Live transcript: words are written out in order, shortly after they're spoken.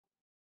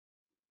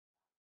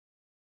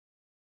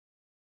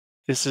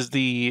This is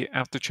the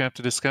after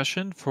chapter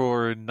discussion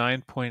for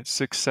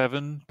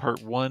 9.67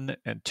 part 1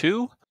 and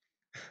 2.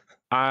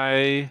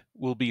 I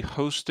will be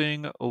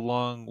hosting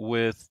along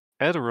with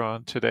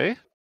Ederon today.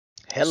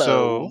 Hello.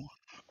 So,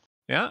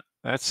 yeah,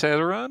 that's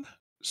Ederon.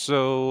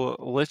 So,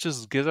 let's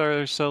just get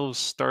ourselves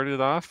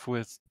started off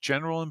with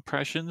general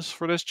impressions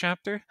for this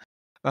chapter.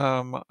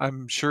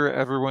 I'm sure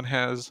everyone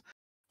has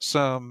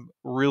some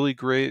really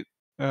great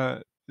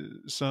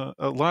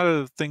a lot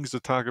of things to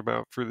talk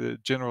about for the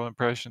general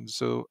impressions.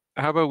 So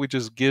how about we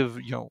just give,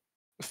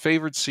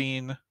 favorite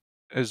scene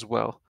as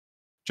well.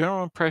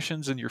 General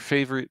impressions and your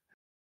favorite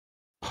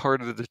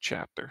part of the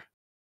chapter.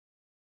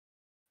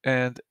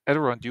 And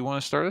Ederon, do you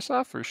want to start us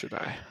off or should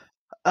I?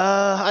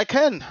 I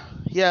can.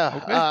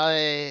 Yeah,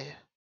 Okay.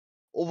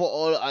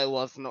 overall I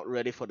was not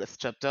ready for this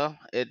chapter.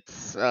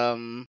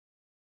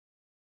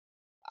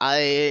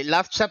 I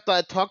last chapter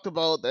I talked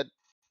about that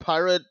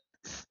pirate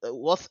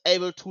was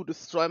able to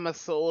destroy my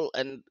soul,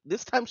 and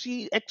this time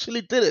she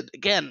actually did it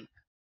again.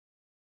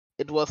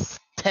 It was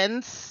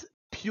tense,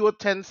 pure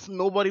tense.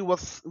 Nobody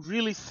was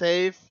really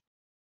safe.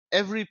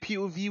 Every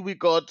POV we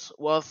got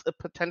was a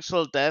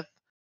potential death,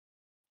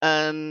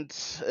 and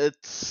it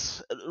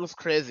was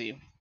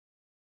crazy.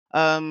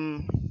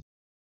 Um,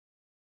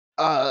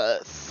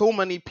 so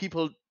many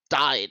people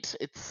died.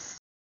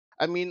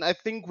 I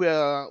think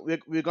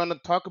we're gonna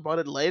talk about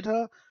it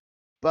later,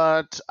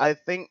 but I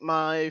think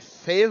my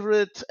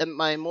favorite and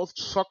my most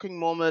shocking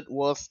moment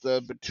was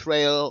the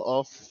betrayal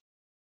of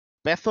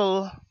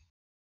Bethel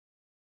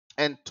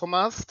and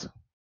Thomas.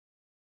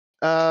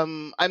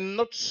 I'm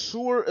not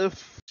sure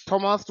if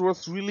Thomas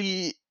was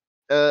really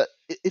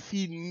if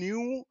he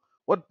knew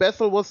what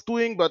Bethel was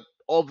doing, but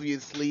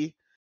obviously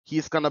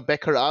he's gonna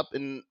back her up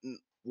in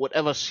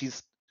whatever she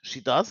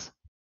does.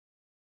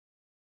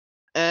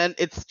 And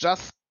it's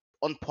just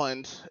on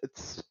point.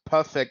 It's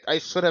perfect. I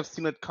should have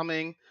seen it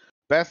coming.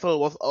 Bethel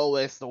was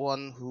always the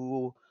one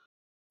who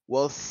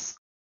was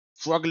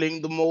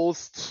struggling the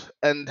most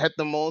and had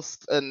the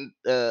most and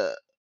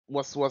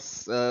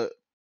was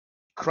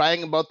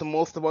crying about the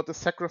most about the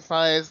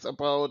sacrifice,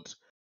 about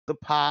the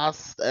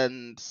past,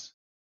 and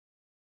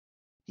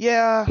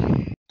yeah,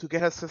 to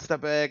get her sister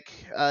back,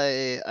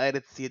 I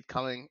didn't see it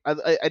coming.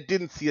 I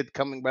didn't see it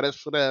coming, but I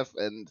should have,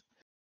 and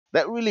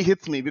that really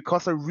hits me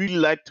because I really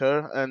liked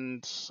her,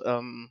 and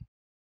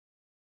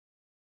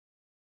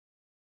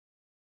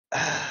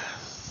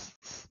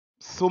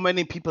so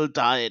many people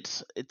died.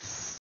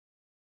 It's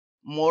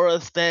Mora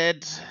is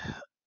dead.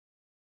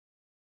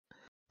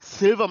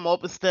 Silver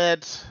Mob is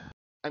dead.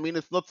 I mean,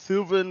 it's not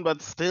Sylvan,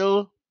 but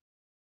still.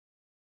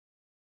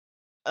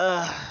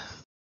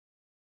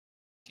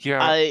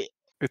 Yeah, I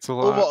it's a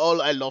lot.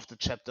 overall I love the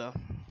chapter.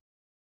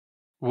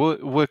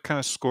 What kind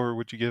of score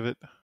would you give it?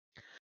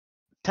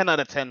 10 out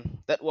of 10.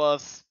 That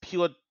was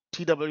pure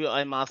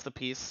TWI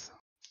masterpiece.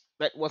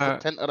 That was a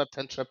 10 out of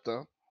 10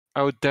 chapter.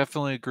 I would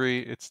definitely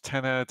agree. It's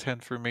 10 out of 10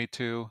 for me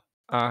too.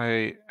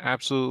 I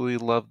absolutely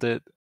loved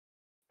it.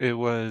 It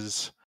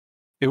was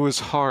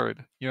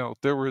hard.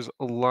 There was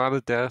a lot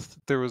of death.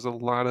 There was a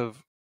lot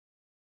of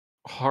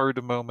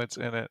hard moments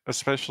in it,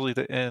 especially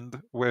the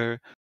end where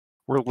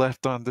we're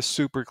left on the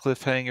super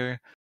cliffhanger.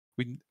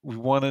 We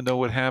want to know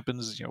what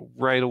happens,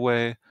 right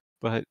away,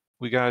 but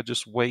we gotta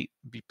just wait,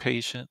 be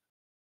patient.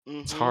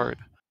 It's hard,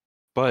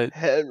 but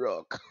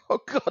Hellrock. Oh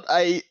god,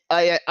 I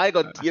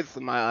got tears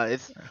in my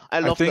eyes. I I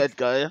love think, that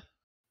guy.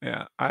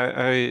 yeah,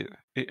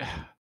 it,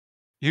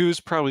 he was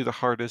probably the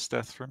hardest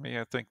death for me.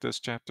 I think this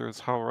chapter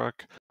is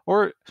Halrock,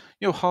 or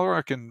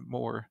Halrock and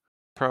more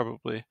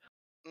probably.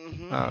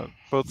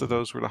 Both of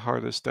those were the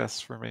hardest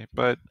deaths for me.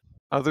 But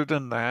other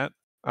than that,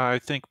 I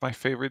think my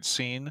favorite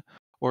scene,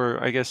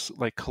 or I guess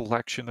like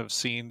collection of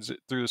scenes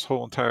through this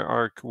whole entire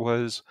arc,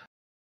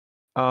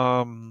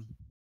 um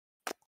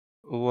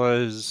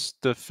was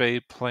the Fae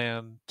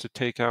plan to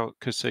take out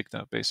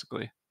Casigna,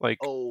 basically. Like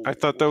I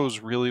thought that Oh, was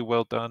really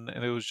well done,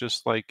 and it was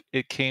just like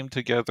it came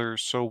together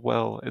so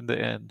well in the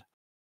end.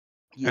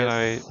 And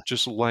I yes.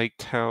 just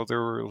liked how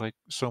there were like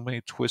so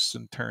many twists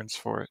and turns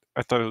for it.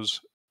 I thought it was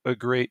a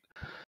great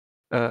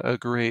a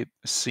great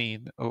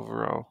scene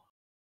overall.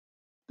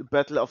 The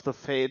Battle of the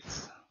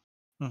Fates.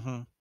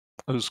 It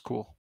was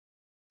cool.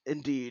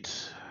 Indeed.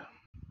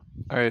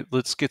 All right,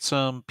 let's get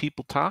some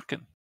people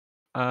talking.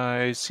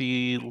 I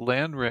see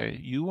Landray,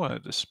 you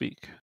wanted to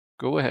speak.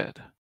 Go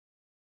ahead.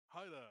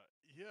 Hi there.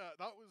 Yeah,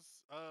 that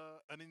was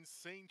an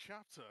insane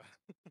chapter.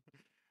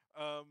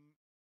 um,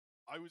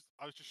 I was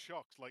just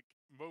shocked, like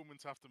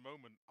moment after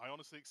moment. I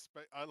honestly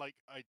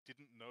I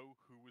didn't know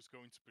who was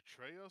going to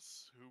betray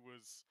us, who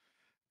was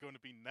going to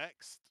be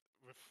next.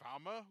 With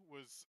Fama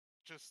was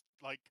just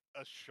like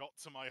a shot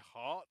to my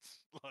heart,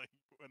 like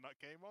when that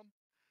came on.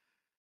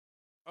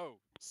 Oh,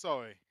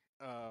 sorry.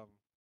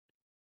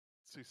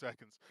 2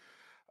 seconds.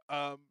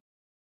 Um,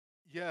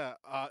 Yeah,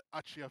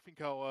 actually, I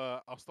think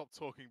I'll stop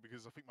talking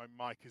because I think my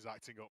mic is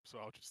acting up, so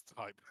I'll just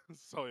type.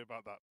 Sorry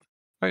about that.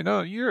 All right,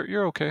 no,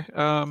 you're okay.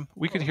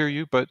 We could Oh, hear okay.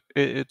 you, but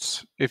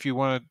it's if you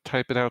want to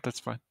type it out, that's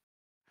fine.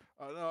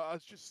 No,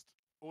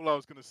 all I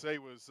was gonna say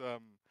was,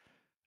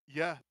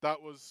 yeah,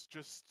 that was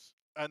just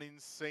an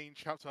insane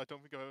chapter. I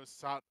don't think I've ever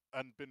sat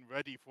and been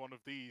ready for one of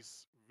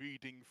these,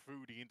 reading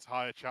through the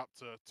entire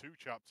chapter, 2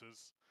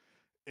 chapters,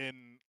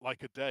 in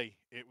like a day.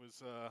 It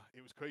was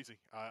crazy.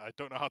 I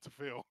don't know how to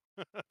feel.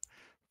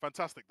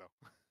 Fantastic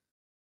though.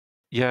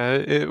 Yeah,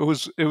 it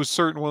was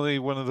certainly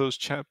one of those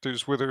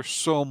chapters where there's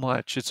so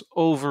much, it's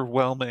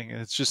overwhelming, and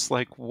it's just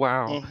like,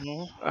 wow,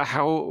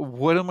 Mm-hmm.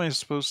 what am I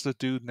supposed to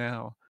do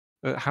now?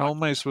 How I'm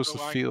am I supposed to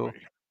so feel?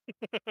 angry.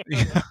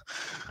 Yeah.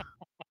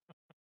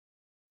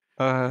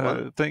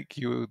 Well, Thank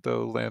you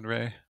though,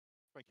 Landray.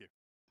 Thank you.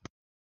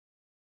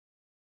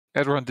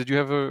 Edron, did you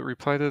have a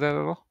reply to that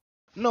at all?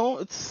 no,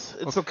 it's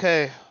Okay.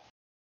 okay.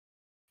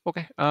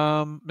 Okay.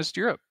 Mr.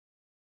 Europe,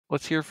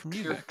 let's hear from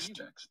you next.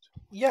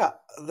 Yeah,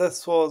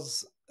 this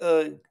was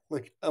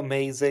like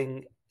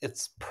amazing.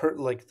 It's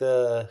like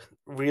the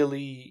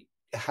really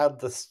had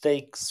the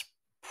stakes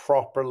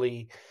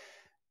properly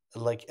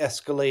like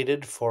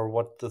escalated for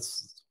what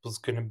this was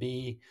going to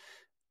be,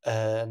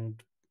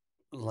 and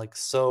like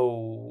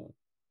so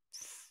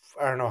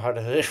I don't know how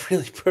to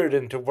really put it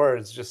into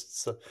words.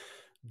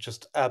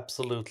 Just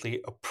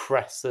absolutely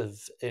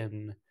oppressive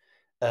in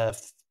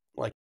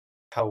like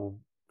how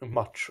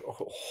much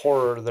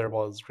horror there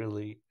was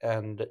really,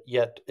 and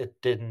yet it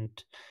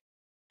didn't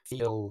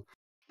feel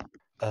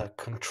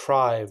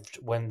contrived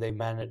when they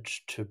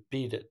managed to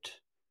beat it.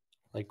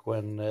 Like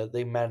when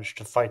they managed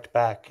to fight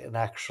back and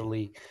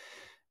actually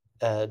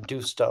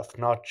do stuff,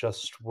 not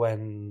just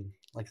when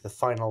like the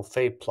final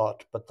Fey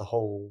plot, but the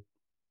whole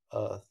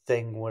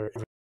thing where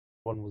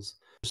everyone was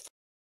just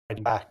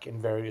fighting back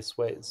in various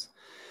ways.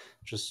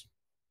 Just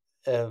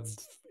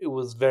it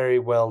was very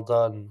well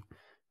done.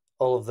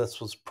 All of this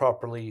was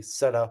properly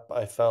set up,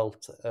 I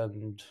felt,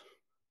 and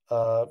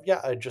yeah,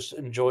 I just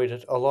enjoyed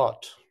it a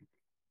lot.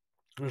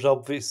 There's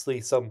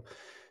obviously some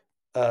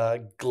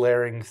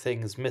glaring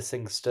things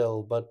missing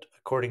still, but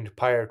according to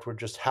Pirate, we're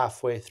just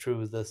halfway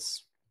through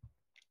this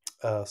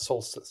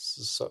Solstice.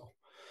 So,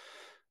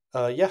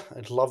 yeah,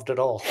 I loved it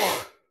all.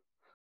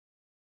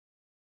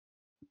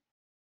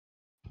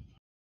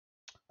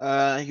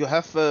 You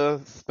have a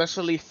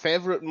specially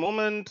favorite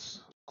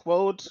moment,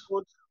 quote?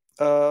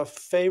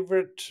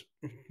 Favorite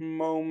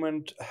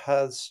moment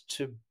has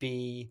to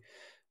be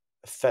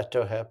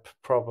Fetohep,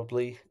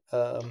 probably.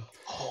 Oh.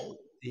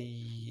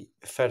 The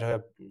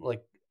Fetohep,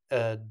 like,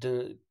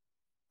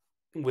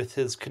 with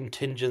his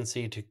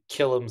contingency to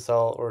kill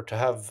himself or to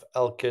have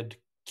Elkid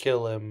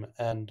kill him,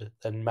 and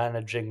then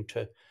managing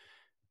to,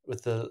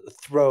 with the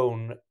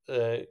throne,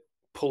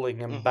 pulling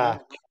him Mm-hmm.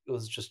 back. It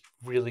was just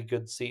really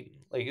good scene.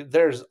 Like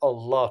there's a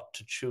lot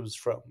to choose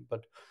from,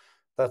 but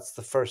that's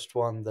the first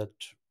one that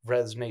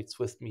resonates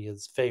with me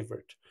as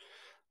favorite.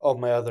 All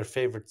my other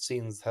favorite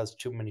scenes has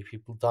too many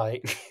people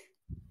dying.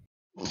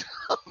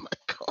 Oh my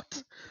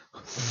god.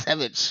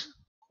 Savage.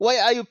 Why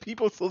are you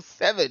people so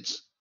savage?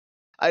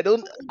 I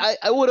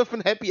would have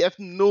been happy if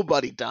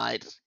nobody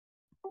died.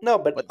 No,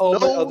 but But all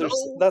my no. others,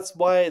 that's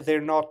why they're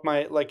not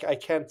my, like, I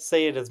can't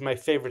say it as my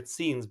favorite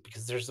scenes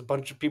because there's a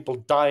bunch of people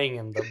dying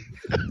in them.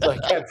 So I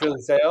can't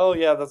really say, oh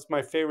yeah, that's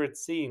my favorite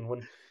scene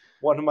when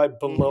one of my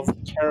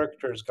beloved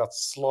characters got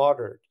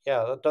slaughtered.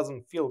 Yeah, that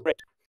doesn't feel great.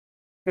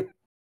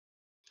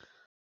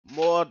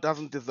 More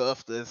doesn't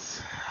deserve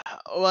this.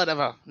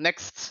 Whatever.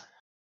 Next.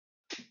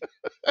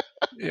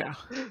 Yeah.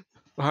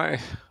 Hi.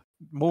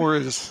 More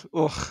is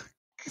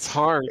it's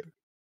hard.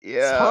 It's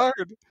Yeah.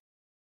 hard.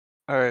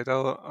 All right,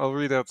 I'll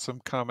read out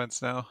some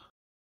comments now.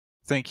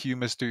 Thank you,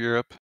 Mr.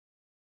 Europe.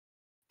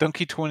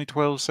 Donkey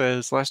 2012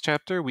 says, last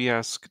chapter we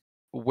asked,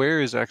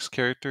 where is X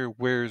character,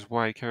 where is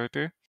Y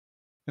character?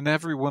 And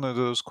every one of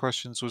those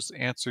questions was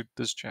answered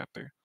this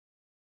chapter.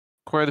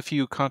 Quite a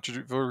few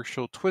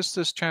controversial twists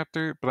this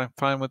chapter, but I'm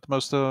fine with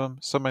most of them.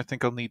 Some I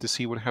think I'll need to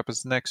see what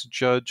happens next,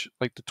 judge,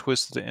 like the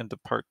twist at the end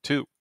of part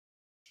 2.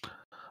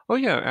 Oh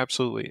yeah,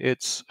 absolutely.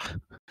 It's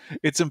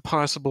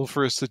impossible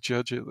for us to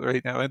judge it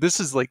right now. And this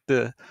is like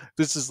the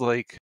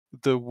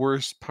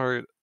worst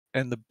part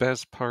and the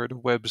best part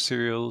of web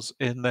serials,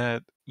 in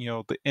that,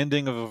 the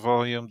ending of a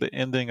volume, the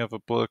ending of a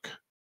book,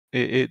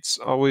 it's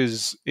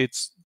always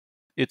it's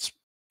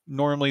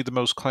normally the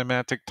most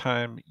climactic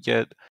time,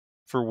 yet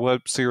for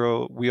web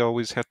serial we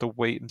always have to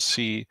wait and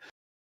see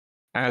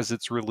as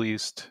it's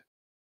released,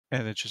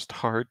 and it's just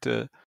hard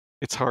to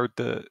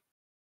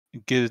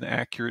get an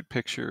accurate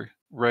picture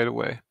right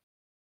away.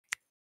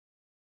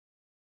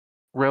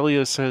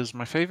 Relia says,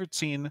 my favorite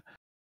scene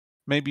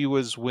maybe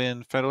was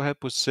when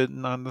Fetohep was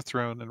sitting on the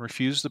throne and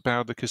refused to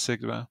bow to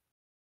Casigma.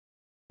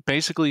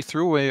 Basically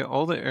threw away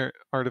all the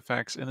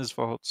artifacts in his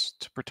vaults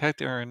to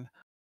protect Aaron.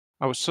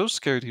 I was so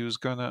scared he was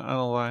going to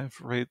unalive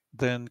right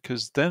then,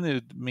 because then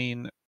it'd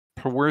mean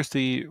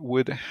Perworthy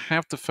would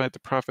have to fight the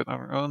Prophet on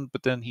her own,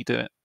 but then he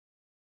didn't.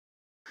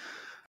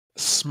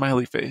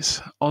 Smiley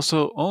face.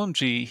 Also,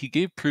 OMG, he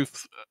gave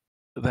proof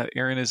that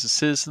Aaron is a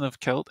citizen of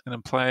Kelt and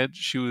implied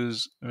she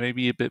was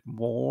maybe a bit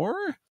more?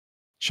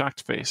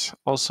 Shocked face.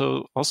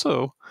 Also,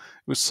 it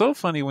was so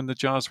funny when the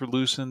jaws were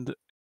loosened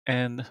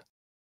and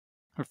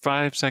for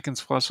 5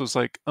 seconds Floss was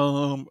like,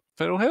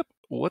 Fetohep?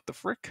 What the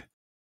frick?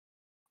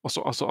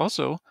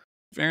 Also,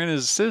 if Aaron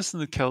is a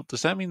citizen of Kelt,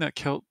 does that mean that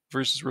Kelt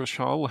versus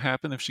ROSHAL will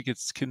happen if she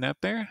gets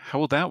kidnapped there? How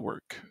will that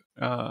work?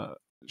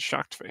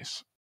 Shocked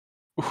face.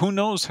 Who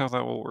knows how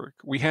that will work?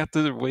 We have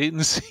to wait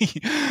and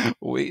see.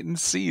 Wait and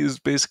see is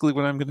basically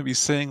what I'm going to be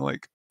saying.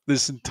 Like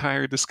this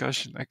entire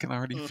discussion, I can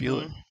already feel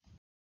it.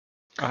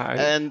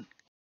 And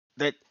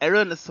that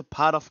Aaron is a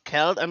part of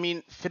Kelt. I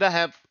mean,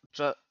 Fidahab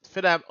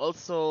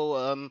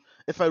also,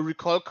 if I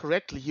recall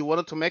correctly, he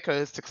wanted to make her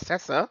his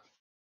successor.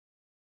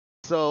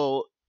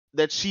 So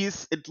that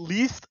she's at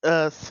least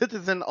a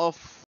citizen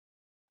of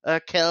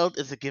Kelt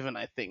is a given,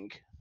 I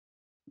think.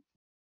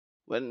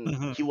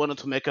 When he wanted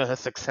to make her his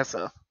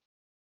successor.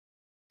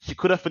 She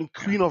could have been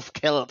Queen of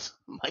Kelt.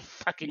 My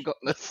fucking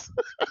goodness.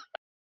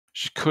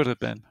 She could have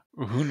been.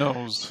 Who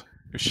knows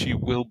if she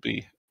will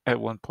be at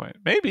one point.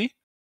 Maybe.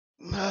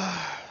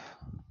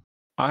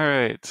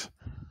 Alright.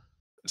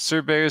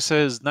 Sir Bear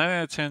says 9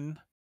 out of 10.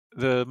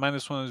 The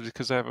 -1 is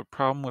because I have a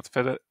problem with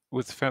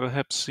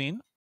Fedahep's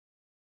scene.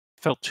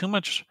 Felt too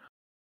much.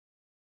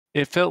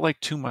 It felt like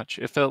too much.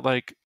 It felt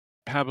like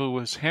Pablo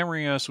was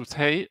hammering us with,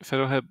 hey,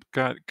 Fedahep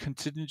got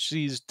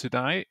contingencies to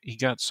die. He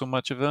got so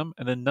much of them,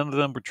 and then none of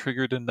them were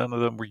triggered and none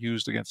of them were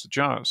used against the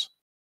Jaws.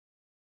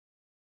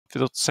 It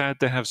felt sad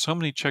to have so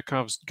many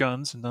Chekhov's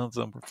guns and none of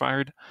them were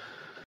fired.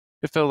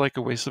 It felt like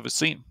a waste of a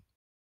scene.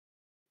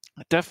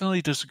 I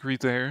definitely disagree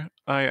there.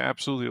 I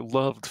absolutely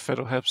loved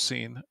Fedahep's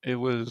scene. It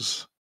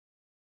was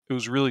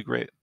really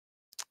great.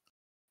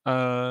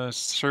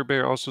 Sir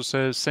Bear also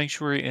says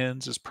Sanctuary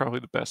Ends is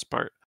probably the best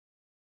part.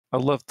 I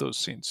loved those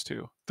scenes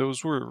too.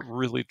 Those were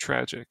really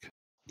tragic.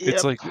 Yep.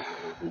 It's like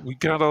we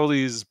got all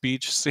these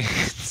beach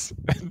scenes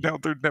and now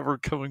they're never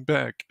coming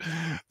back.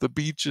 The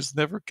beach is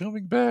never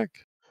coming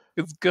back.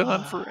 It's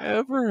gone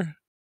forever.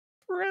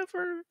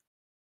 Forever.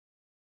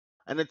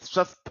 And it's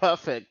just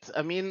perfect.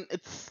 I mean,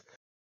 it's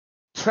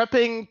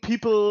trapping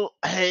people.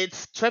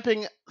 It's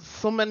trapping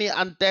so many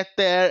undead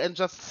there and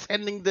just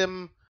sending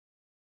them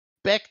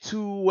back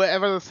to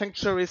wherever the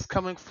sanctuary is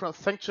coming from.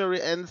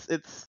 Sanctuary ends.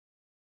 It's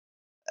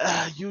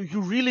you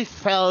really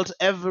felt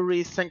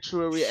every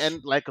sanctuary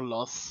end like a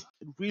loss.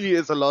 It really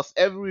is a loss.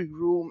 Every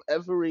room,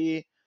 it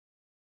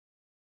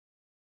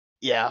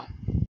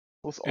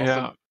was awesome.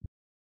 Yeah,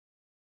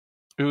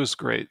 it was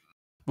great.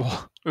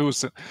 Well, it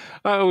was.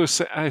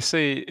 I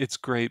say it's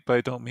great, but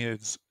I don't mean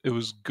it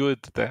was good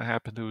that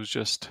happened. It was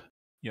just,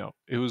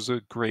 it was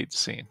a great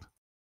scene.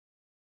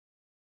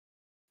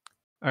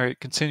 All right,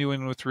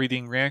 continuing with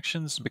reading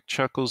reactions.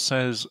 McChuckles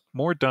says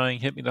more dying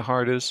hit me the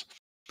hardest.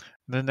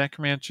 The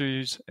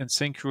necromancers and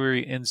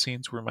sanctuary end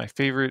scenes were my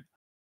favorite.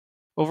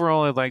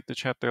 Overall, I liked the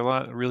chapter a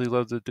lot. I really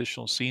loved the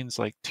additional scenes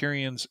like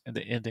Tyrion's and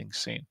the ending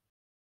scene.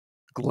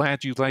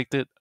 Glad you liked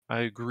it.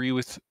 I agree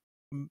with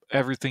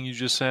everything you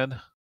just said.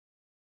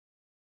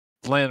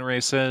 Lan Ray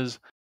says,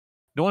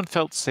 no one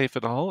felt safe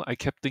at all. I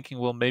kept thinking,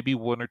 well, maybe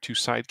one or two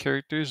side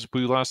characters, but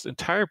we lost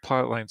entire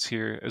plot lines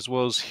here, as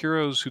well as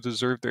heroes who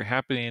deserved their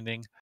happy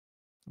ending.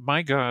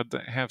 My god, the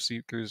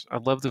Half-Seekers, I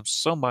love them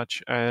so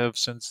much. I have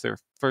since their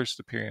first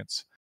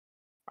appearance.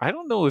 I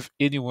don't know if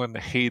anyone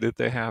hated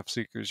the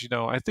Half-Seekers.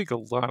 I think a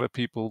lot of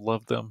people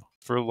loved them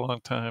for a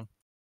long time.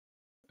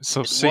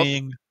 So it's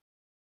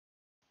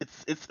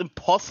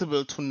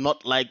impossible to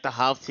not like the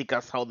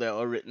Half-Seekers how they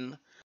are written.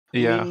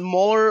 Yeah. I mean,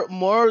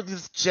 more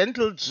this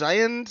gentle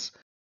giant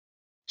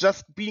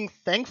just being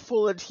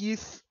thankful that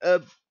he's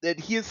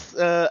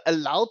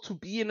allowed to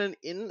be in an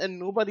inn and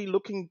nobody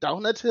looking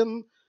down at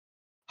him.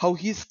 How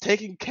he's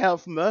taking care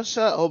of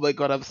Mersha. Oh my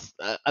god,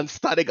 I'm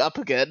starting up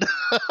again.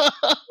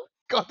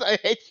 God, I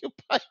hate you,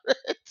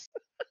 pirates.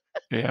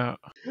 Yeah.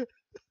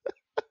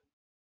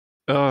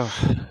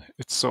 Ugh,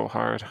 it's so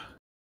hard.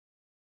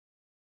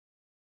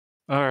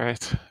 All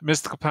right.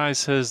 Mystical Pie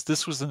says,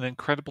 this was an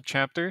incredible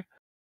chapter.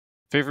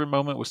 Favorite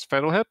moment was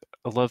Fedahep.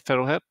 I love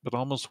Fedahep, but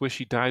almost wish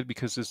he died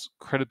because his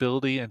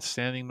credibility and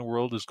standing in the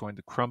world is going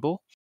to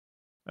crumble.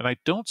 And I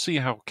don't see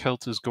how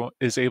Kelt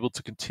is able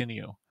to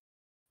continue.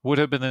 Would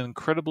have been an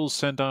incredible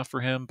send-off for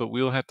him, but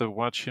we'll have to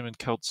watch him and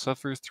Kelt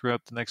suffer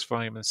throughout the next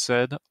volume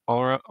instead.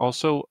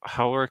 Also,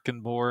 Howard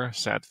and more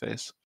sad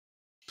face.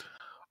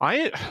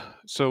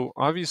 So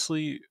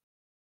obviously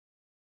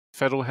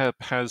Fedahep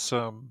has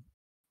some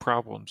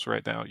problems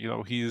right now.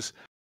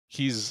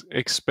 He's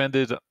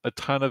expended a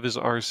ton of his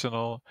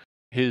arsenal.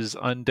 His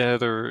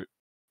undead are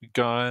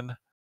gone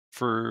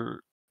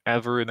for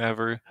ever and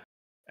ever,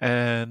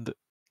 and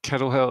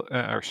Kelt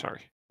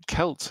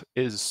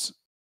is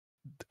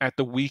at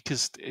the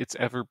weakest it's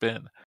ever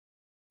been.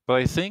 But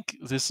I think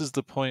this is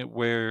the point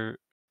where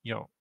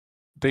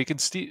they can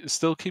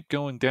still keep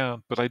going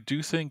down. But I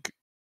do think,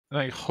 and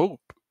I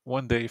hope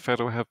one day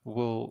Fedahep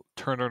will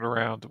turn it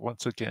around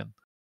once again.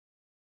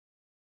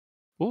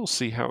 We'll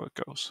see how it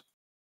goes.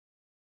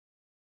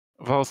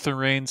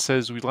 Valtherain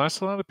says, we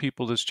lost a lot of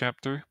people this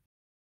chapter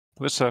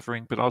with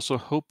suffering, but also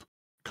hope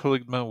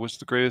Caligma was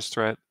the greatest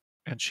threat,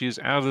 and she is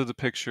out of the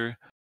picture.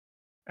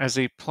 As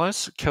a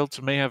plus,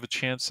 Kelt may have a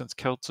chance since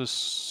Kelta's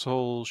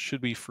soul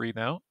should be free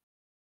now.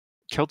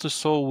 Kelta's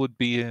soul would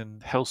be in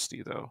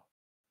Hellste, though.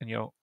 And,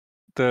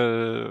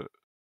 the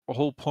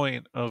whole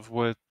point of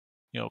what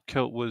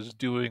Kilt was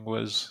doing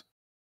was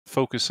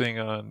focusing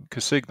on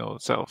Casigno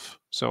itself.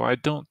 So I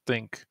don't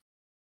think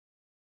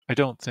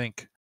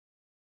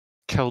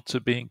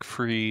Kelta being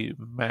free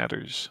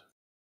matters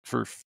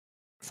for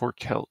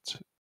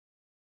Kelt.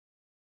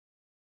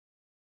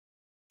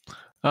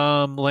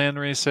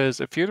 Landry says,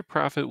 "I fear the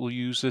Prophet will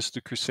use this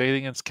to crusade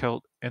against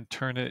Kelt and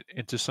turn it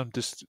into some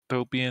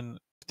dystopian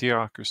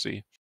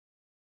theocracy.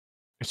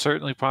 It's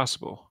certainly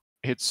possible.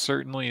 It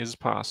certainly is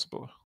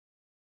possible."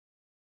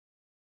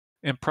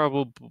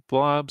 Improbable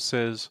Blob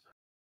says,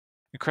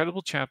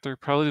 "Incredible chapter,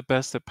 probably the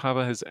best that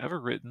Pava has ever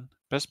written.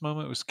 Best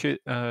moment was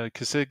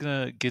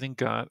Casigna getting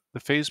got. The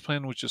phase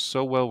plan was just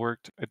so well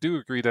worked. I do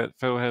agree that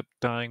Foheb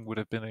dying would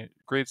have been a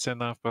great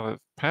send-off, but if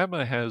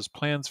Pava has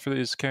plans for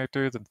his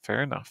character, then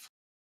fair enough."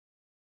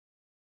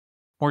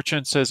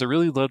 Morchant says, "I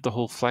really loved the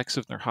whole flex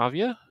of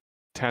Nerhavia."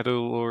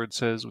 Tattoo Lord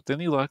says, "With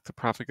any luck, the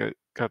Prophet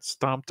got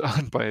stomped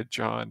on by a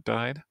jaw and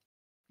died."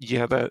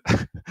 Yeah, that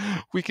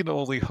we can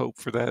only hope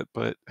for that,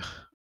 but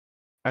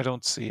I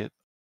don't see it.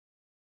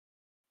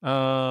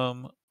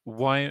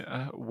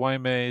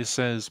 May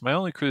says, "My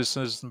only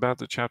criticism about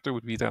the chapter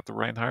would be that the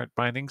Reinhardt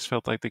bindings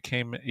felt like they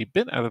came a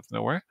bit out of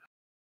nowhere.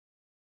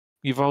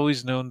 You've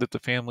always known that the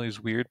family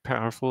is weird,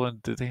 powerful,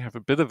 and that they have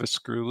a bit of a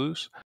screw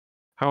loose.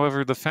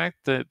 However, the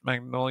fact that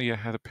Magnolia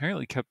had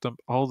apparently kept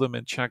all of them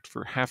in check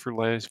for half her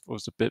life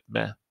was a bit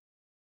meh.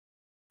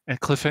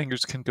 And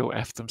cliffhangers can go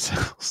F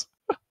themselves."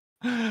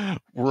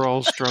 We're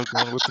all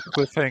struggling with the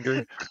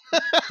cliffhanger.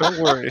 Don't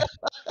worry.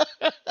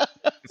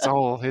 It's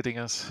all hitting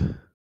us.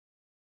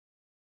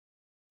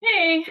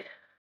 Hey.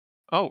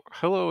 Oh,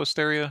 hello,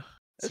 Asteria.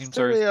 Seems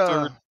our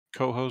third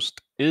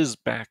co-host is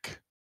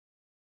back.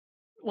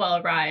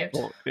 Well, arrived.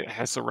 Well, it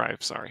has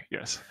arrived, sorry,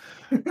 yes.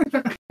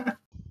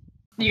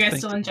 You guys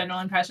still in general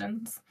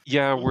impressions?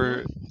 Yeah,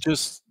 we're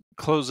just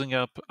closing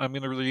up. I'm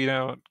going to read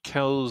out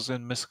Kel's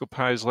and Mystical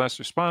Pie's last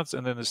response,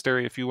 and then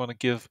Asteria, if you want to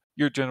give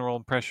your general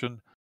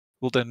impression,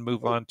 we'll then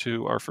move on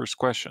to our first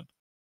question.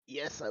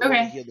 Yes, I want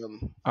to hear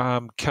them.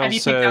 Kel have you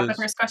picked out the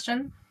first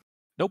question?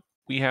 Nope,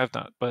 we have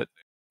not, but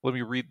let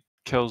me read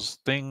Kel's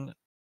thing.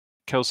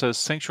 Kel says,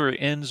 "Sanctuary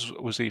Ends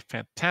was a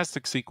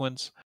fantastic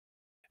sequence.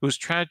 It was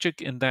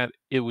tragic in that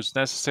it was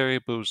necessary,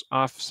 but it was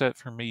offset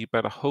for me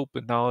by the hope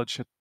and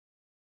knowledge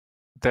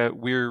that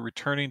we're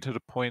returning to the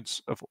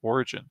points of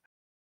origin.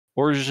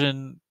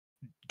 Origin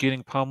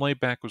getting Pomlay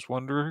back was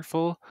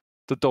wonderful.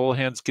 The Dole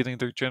Hands getting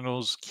their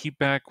generals keep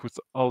back with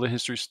all the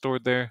history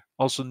stored there.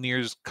 Also,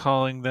 Nier's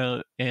calling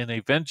them in a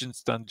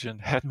vengeance dungeon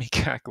had me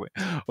cackling."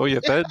 Oh yeah,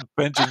 that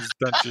vengeance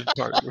dungeon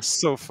part was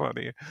so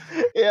funny.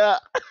 Yeah.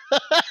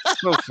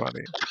 So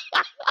funny.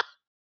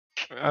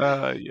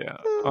 Yeah.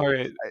 All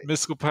right.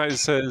 Mystical Pie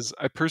says,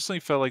 "I personally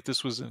felt like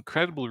this was an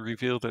incredible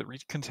reveal that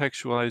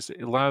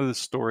recontextualized a lot of the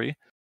story.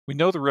 We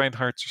know the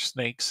Reinhardts are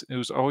snakes. It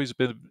was always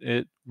been a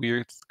bit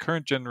weird. The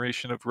current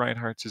generation of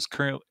Reinhardts is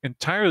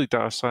entirely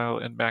docile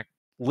and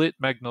let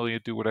Magnolia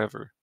do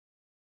whatever."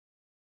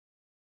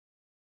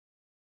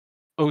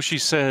 Oshi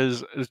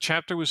says, "The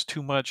chapter was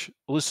too much.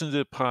 Listen to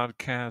the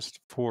podcast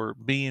for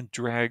me and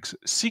Drag's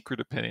secret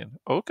opinion."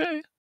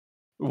 Okay.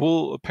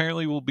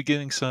 Apparently we'll be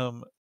getting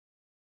some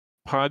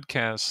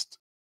podcast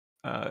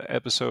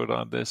episode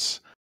on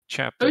this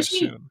chapter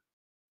soon.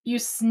 You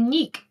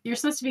sneak. You're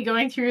supposed to be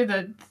going through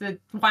the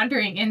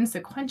wandering in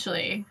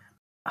sequentially.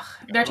 Ugh,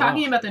 they're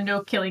talking about the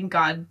No Killing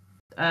Goblins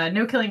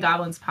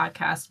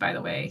podcast, by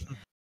the way,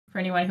 for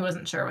anyone who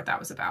wasn't sure what that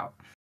was about.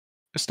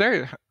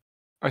 Asteria,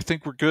 I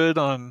think we're good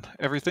on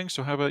everything,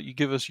 so how about you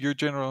give us your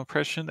general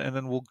impression, and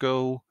then we'll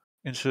go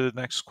into the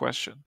next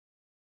question.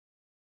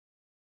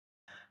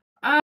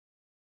 I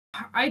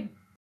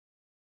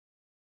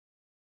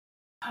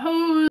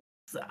suppose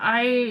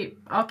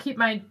I'll keep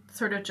my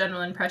sort of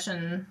general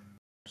impression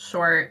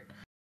short.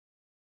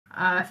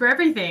 For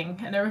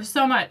everything, and there was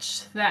so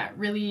much that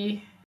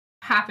really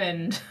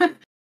happened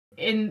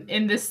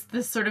in this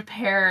sort of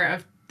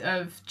pair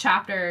of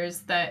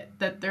chapters that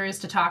there is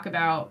to talk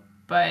about.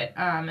 But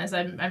as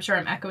I'm sure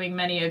I'm echoing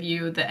many of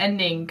you, the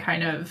ending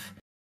kind of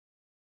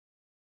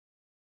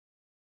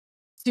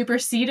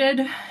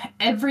superseded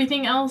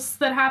everything else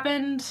that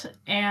happened,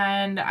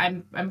 and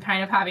I'm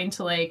kind of having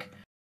to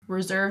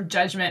reserve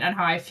judgment on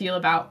how I feel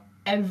about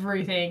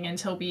everything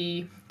until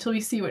we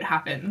see what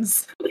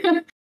happens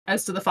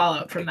as to the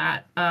fallout from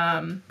that,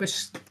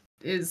 which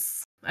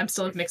is, I'm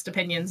still of mixed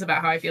opinions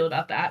about how I feel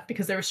about that,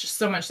 because there was just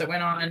so much that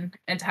went on,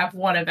 and to have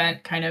one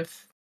event kind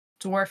of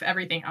dwarf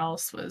everything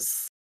else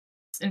was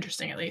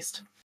interesting, at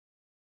least.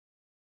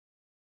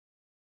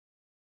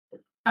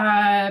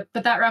 But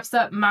that wraps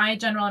up my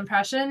general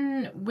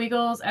impression.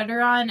 Wiggles,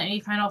 Edoron, any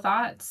final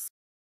thoughts?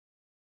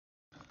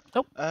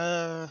 Nope.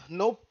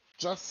 Nope.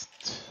 Just,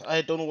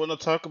 I don't want to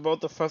talk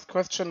about the first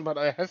question, but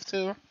I have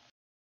to.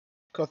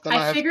 Because then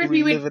I have to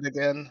relive it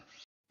again.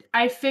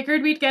 I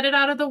figured we'd get it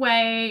out of the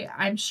way.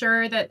 I'm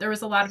sure that there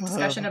was a lot of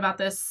discussion about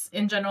this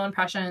in general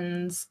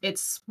impressions.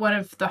 It's one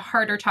of the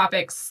harder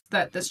topics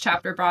that this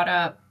chapter brought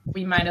up.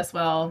 We might as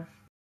well,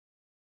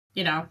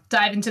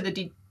 dive into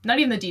the not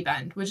even the deep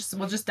end. We'll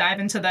just dive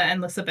into the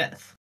endless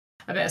abyss.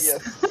 Yes.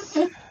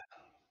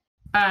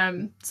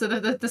 So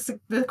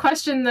the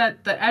question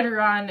that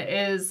Eduron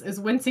is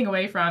wincing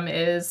away from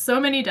is so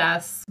many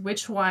deaths.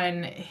 Which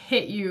one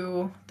hit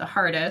you the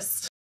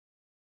hardest?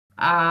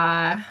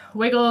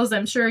 Wiggles,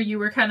 I'm sure you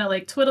were kind of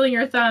like twiddling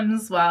your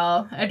thumbs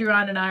while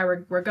Eduron and I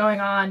were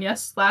going on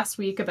last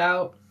week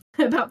about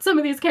some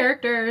of these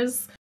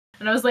characters,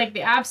 and I was like,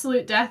 the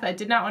absolute death I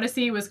did not want to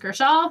see was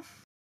GROSHAL.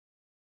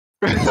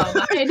 GROSHAL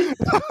died.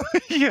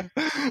 Yeah,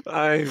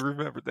 I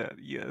remember that.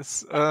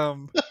 Yes.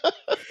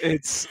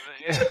 It's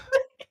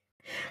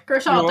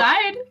GROSHAL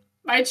died.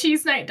 My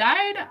cheese knight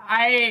died.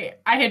 I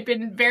had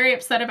been very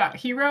upset about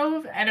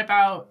Hero and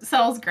about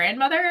Cell's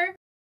grandmother,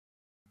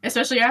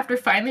 especially after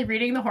finally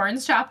reading the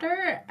Horns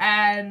chapter,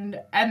 and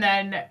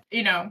then,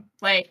 you know,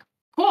 like,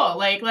 cool,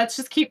 like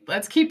let's keep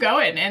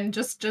going and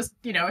just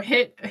you know,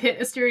 hit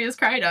Asteria's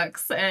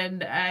Cryducks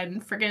and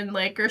friggin'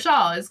 like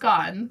GROSHAL is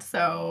gone.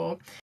 So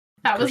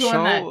that was the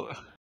one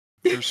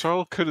that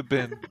GROSHAL could have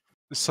been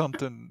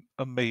something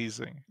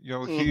amazing. You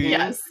know,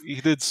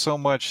 he did so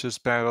much this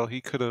battle.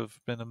 He could have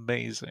been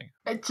amazing.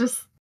 It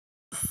just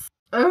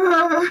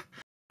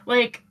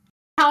like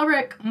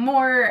Halric,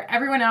 more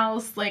everyone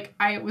else, like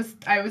I was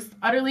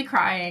utterly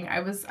crying.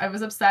 I was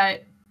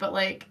upset, but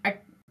like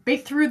they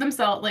threw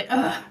themselves like,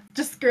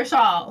 just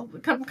GROSHAL,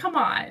 come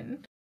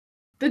on.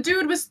 The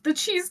dude was the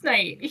cheese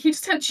knight. He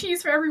just had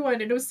cheese for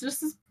everyone, and it was just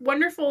this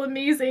wonderful,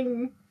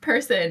 amazing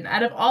person.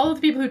 Out of all of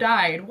the people who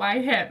died, why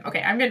him?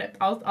 Okay,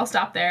 I'll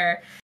stop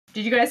there.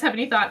 Did you guys have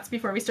any thoughts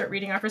before we start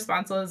reading off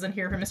responses and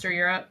hear from Mr.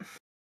 Europe?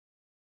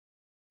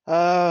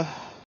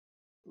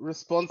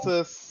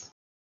 Responses.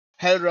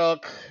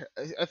 Hellrock.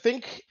 I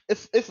think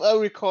if I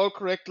recall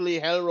correctly,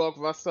 Hellrock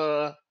was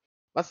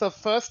her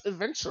first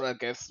adventurer, I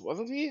guess,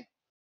 wasn't he?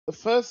 The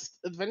first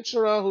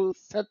adventurer who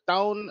sat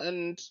down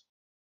and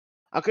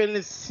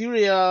okay,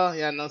 Syria.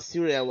 Yeah, no,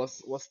 Syria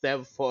was there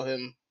before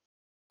him.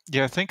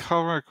 Yeah, I think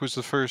Halric was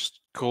the first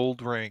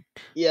gold rank.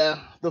 Yeah,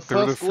 they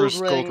were the first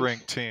gold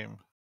rank team.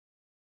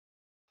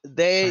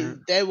 They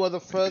were the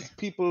first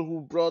people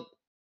who brought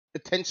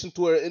attention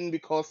to her in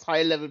because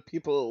high level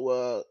people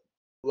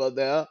were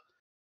there,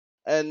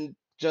 and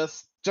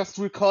just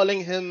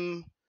recalling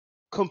him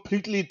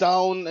completely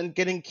down and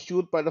getting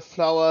cued by the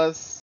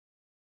flowers.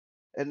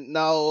 And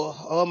now,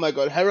 oh my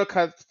god,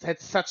 Hellrock had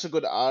such a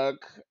good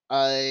arc.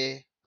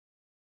 I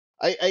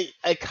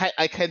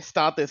can't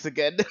start this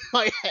again in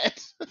my head.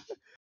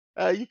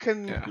 You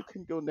can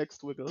go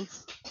next,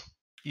 Wiggles.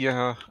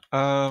 Yeah.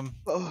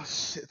 Oh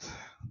shit.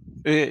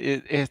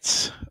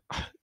 It's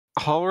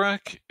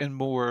Halric and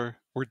Moore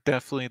were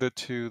definitely the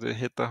two that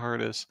hit the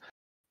hardest.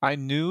 I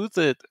knew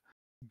that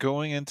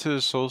going into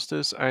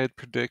Solstice, I had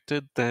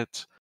predicted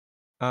that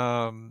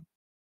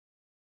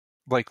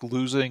like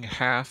losing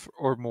half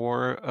or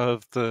more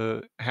of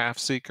the half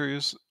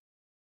seekers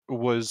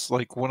was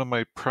like one of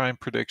my prime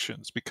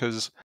predictions,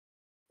 because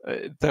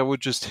that would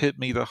just hit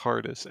me the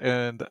hardest.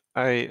 And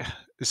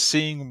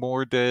seeing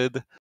Moore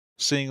dead,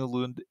 seeing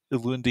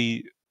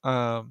Elundi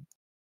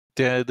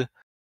dead,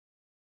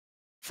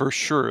 for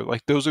sure.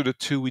 Like, those are the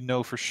two we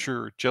know for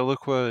sure.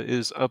 Jelliqua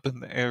is up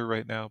in the air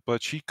right now,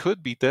 but she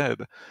could be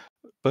dead.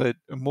 But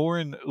Moore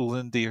and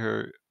Lindy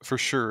are for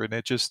sure, and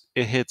it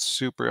hits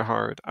super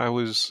hard. I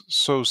was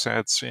so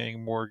sad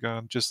seeing Moore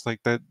gone. Just like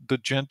that, the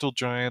gentle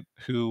giant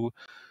who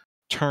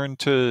turned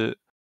to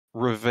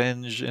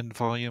revenge in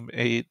Volume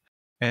 8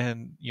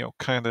 and, you know,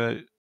 kind of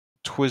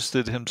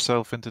twisted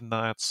himself into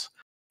knots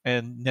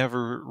and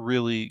never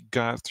really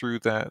got through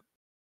that,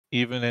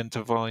 even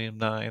into Volume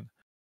 9.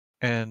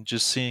 And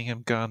just seeing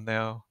him gone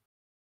now,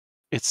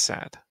 it's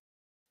sad.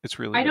 It's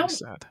really, really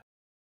sad.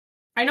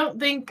 I don't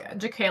think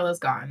Jakayla's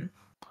gone.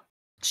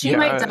 She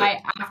might die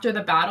after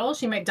the battle.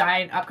 She might die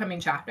in upcoming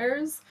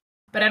chapters,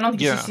 but I don't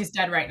think she's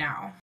dead right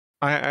now.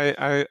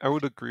 I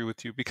would agree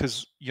with you,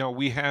 because, you know,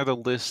 we had a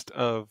list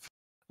of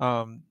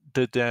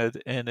the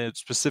dead, and it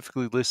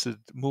specifically listed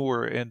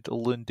Moore and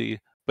Lindy,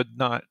 but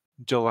not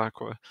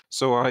Jelliqua.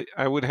 So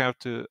I would have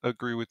to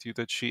agree with you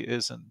that she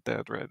isn't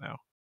dead right now.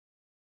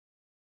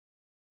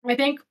 I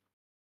think,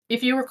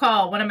 if you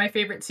recall, one of my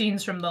favorite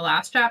scenes from the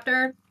last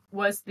chapter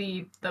was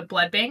the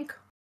blood bank,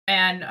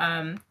 and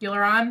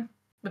Yularon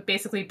with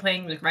basically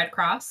playing the Red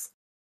Cross.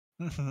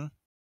 Mm-hmm.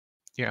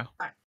 Yeah.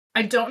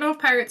 I don't know if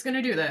Pirate's going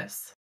to do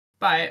this,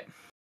 but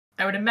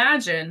I would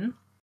imagine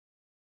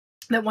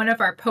that one of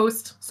our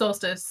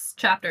post-Solstice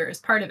chapters,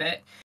 part of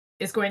it,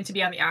 is going to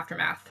be on the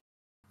aftermath.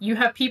 You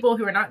have people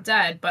who are not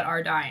dead, but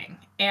are dying.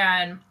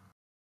 And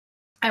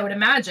I would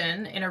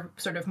imagine, in a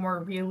sort of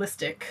more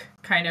realistic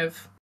kind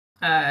of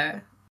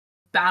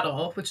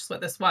battle, which is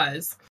what this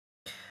was,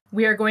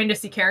 we are going to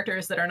see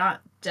characters that are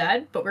not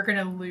dead, but we're going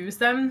to lose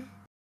them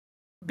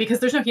because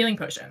there's no healing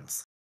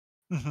potions.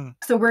 Mm-hmm.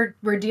 So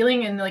we're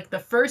dealing in like the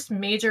first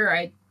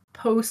major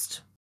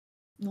post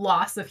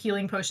loss of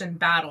healing potion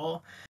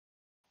battle,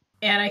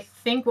 and I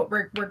think what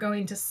we're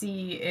going to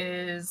see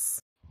is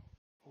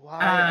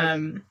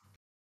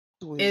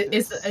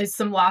is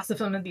some loss of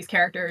some of these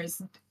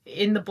characters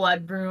in the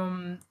blood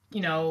room,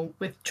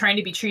 with trying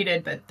to be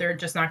treated, but they're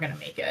just not going to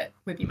make it,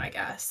 would be my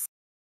guess.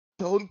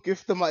 Don't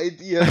give them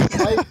ideas.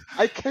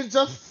 I can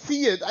just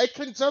see it. I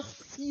can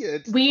just see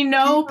it. We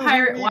know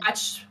Pirate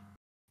Watch.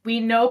 We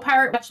know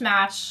Pirate Watch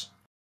MASH.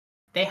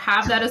 They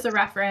have that as a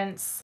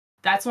reference.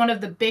 That's one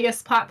of the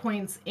biggest plot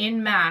points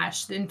in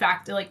MASH. In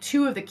fact, like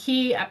 2 of the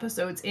key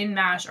episodes in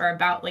MASH are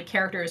about like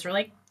characters who are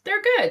like,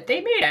 they're good,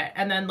 they made it,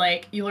 and then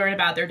like you learn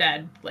about they're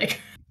dead.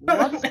 Like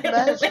what's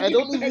MASH? I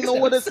don't even know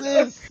what it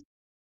is.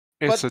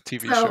 It's a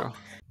TV show.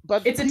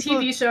 But it's a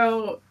TV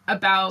show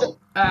about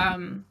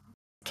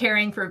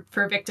caring for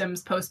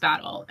victims post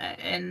battle,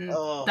 and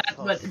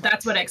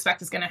that's what I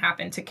expect is going to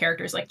happen to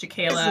characters like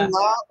Jakayla. That's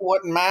not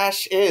what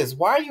MASH is.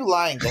 Why are you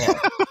lying to him?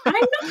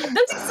 I know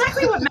that's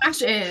exactly what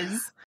MASH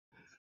is.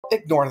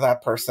 Ignore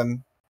that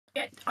person.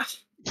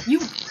 You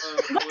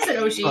what's it,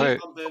 Oshi? All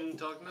right.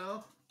 Talk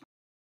now.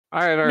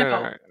 All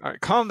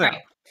right. Calm down,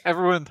 Right.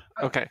 everyone.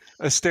 Okay,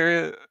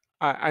 Asteria,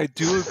 I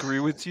do agree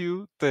with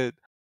you that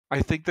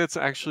I think that's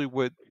actually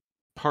what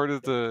part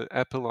of the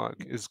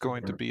epilogue is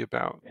going to be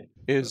about,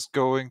 is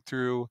going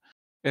through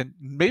and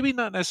maybe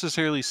not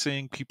necessarily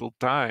seeing people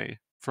die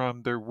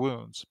from their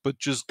wounds, but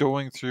just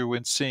going through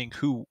and seeing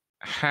who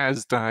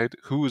has died,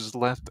 who is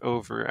left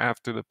over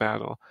after the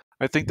battle.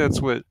 I think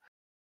that's what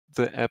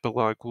the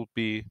epilogue will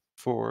be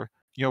for.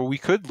 We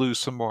could lose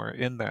some more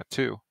in that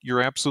too.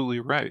 You're absolutely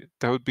right.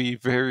 That would be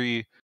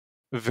very,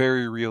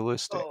 very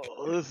realistic.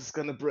 Oh, this is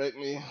gonna break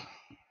me.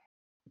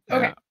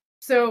 Okay,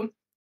 so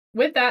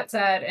with that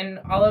said, and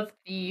all of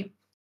the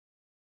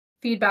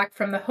feedback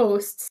from the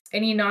hosts,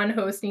 any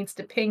non-host needs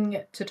to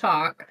ping to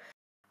talk.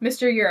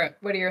 Mr. Yura,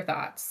 what are your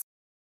thoughts?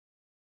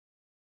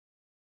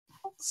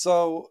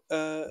 So,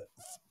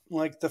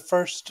 like the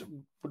first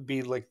would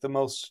be like the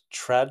most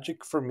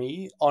tragic for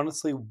me.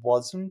 Honestly,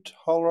 wasn't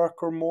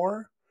Holrock or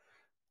more.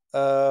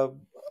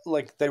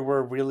 Like they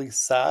were really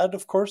sad,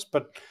 of course,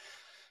 but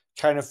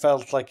kind of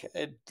felt like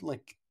it,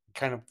 like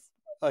kind of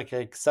like I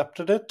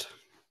accepted it.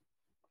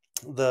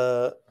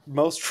 The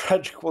most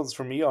tragic ones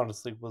for me,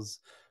 honestly, was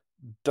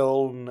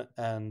Dolan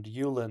and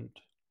Euland,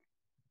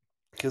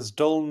 because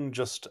Dolan,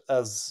 just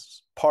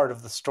as part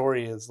of the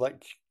story, is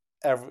like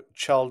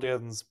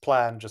Chaldean's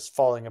plan just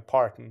falling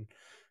apart and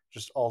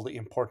just all the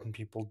important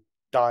people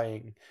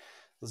dying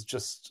was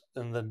just,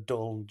 and then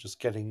Dolan just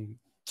getting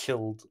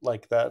killed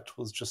like that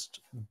was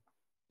just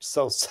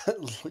so sad,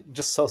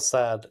 just so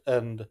sad.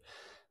 And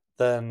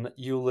then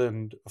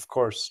Euland, of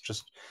course,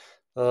 just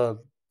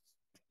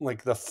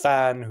like the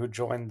fan who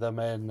joined them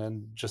in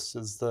and just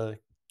is the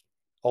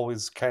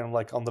always kind of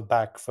like on the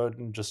back foot,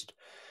 and just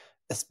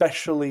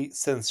especially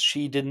since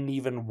she didn't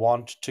even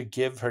want to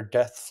give her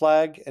death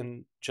flag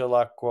and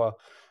Jalaqua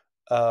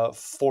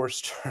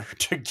forced her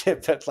to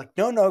give it, like,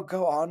 no,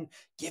 go on,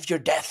 give your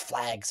death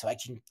flag so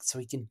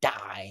he can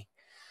die.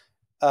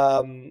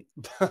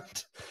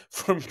 But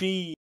for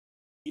me,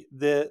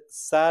 the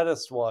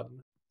saddest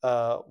one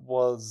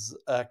was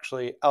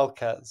actually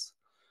Alcaz,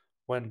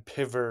 when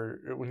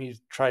he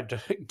tried to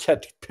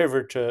get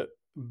Piver to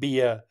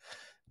be a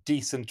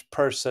decent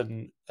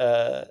person,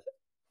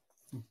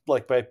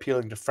 like by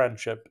appealing to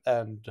friendship,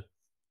 and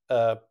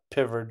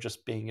Piver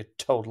just being a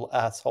total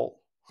asshole.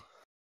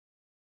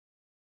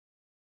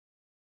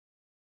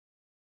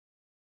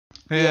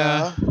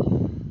 Yeah.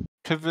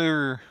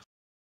 Piver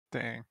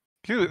thing.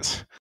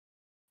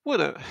 What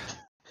a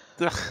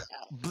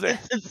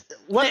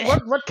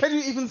what can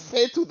you even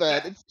say to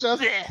that? It's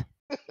just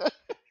all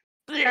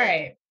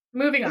right,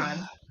 moving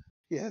on.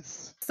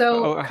 Yes.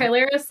 So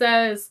Kylera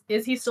says,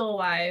 is he still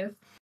alive?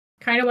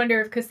 Kind of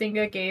wonder if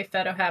Kasinga gave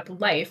Fedohep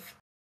life.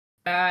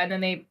 And then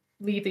they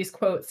leave these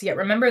quotes. Yet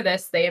remember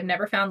this, they have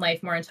never found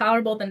life more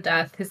intolerable than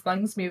death. His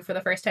lungs moved for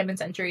the first time in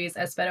centuries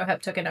as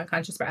Fedohep took an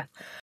unconscious breath.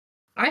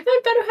 I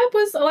thought Fedohep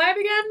was alive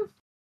again.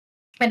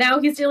 And now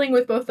he's dealing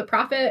with both the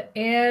Prophet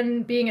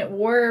and being at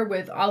war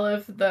with all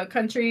of the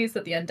countries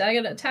that the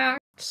Undead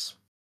attacked.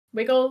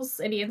 Wiggles,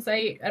 any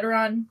insight?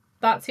 Edoron,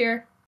 thoughts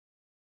here?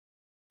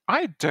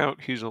 I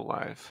doubt he's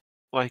alive.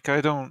 Like,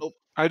 I don't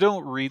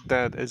read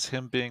that as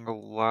him being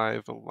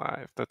alive.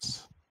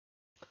 That's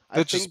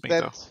just me,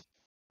 though.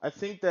 I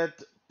think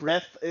that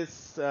breath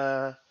is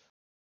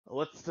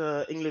what's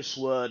the English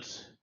word?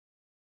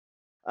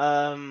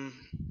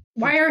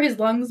 Why are his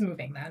lungs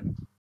moving then?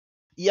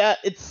 Yeah,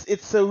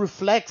 it's a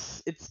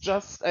reflex. It's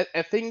just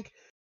I think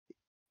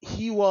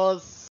he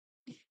was,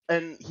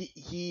 and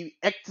he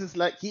acts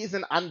like he is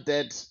an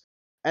undead,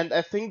 and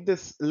I think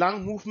this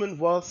lung movement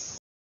was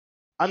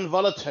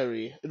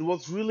involuntary. It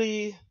was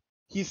really,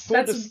 he's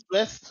so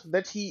distressed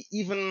that he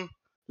even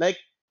like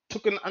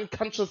took an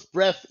unconscious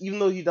breath even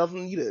though he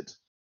doesn't need it.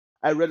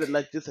 I read it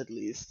like this, at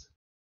least.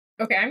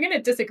 Okay, I'm going to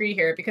disagree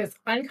here, because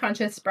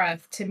unconscious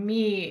breath to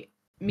me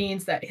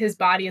means that his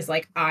body is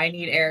like, I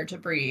need air to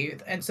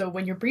breathe. And so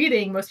when you're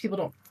breathing, most people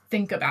don't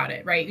think about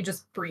it, right? You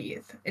just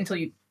breathe until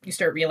you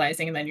start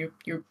realizing, and then you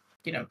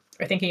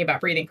are thinking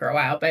about breathing for a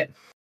while. But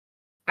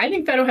I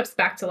think Fedohep's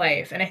back to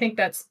life, and I think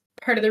that's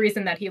part of the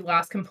reason that he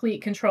lost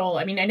complete control.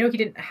 I mean, I know he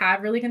didn't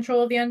have really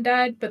control of the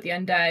undead, but the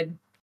undead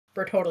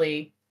were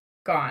totally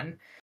gone.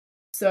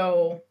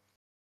 So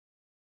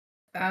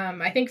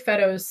I think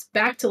Feto's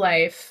back to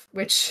life,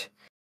 which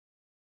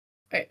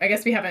I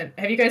guess we haven't.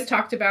 Have you guys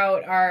talked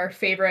about our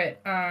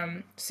favorite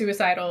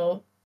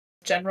suicidal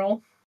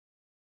general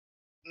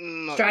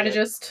Not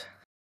strategist?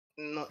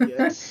 Yet. Not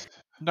yet.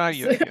 Not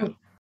yet.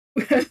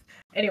 Yeah.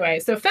 Anyway,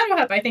 so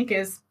Fetohep, I think,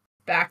 is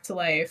back to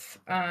life.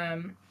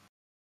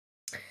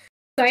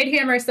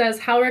 Sidehammer says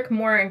Halric,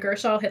 Moore, and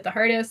Gershal hit the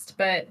hardest,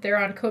 but they're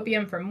on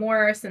copium for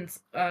Moore since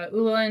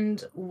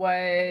Uland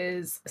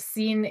was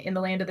seen in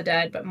the Land of the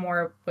Dead, but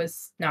Moore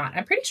was not.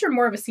 I'm pretty sure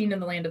Moore was seen in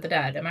the Land of the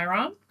Dead. Am I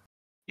wrong?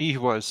 He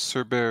was.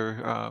 Sir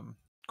Bear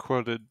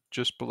quoted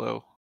just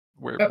below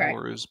where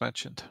Moore is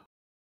mentioned.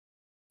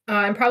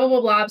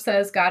 Improbable Blob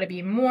says gotta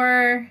be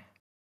Moore.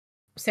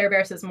 Sarah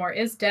Bear says Moore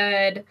is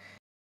dead.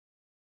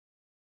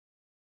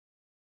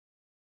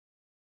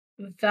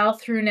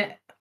 Valthuren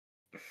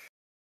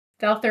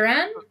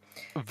Valthuren.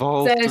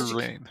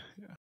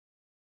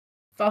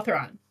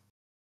 Valthuron.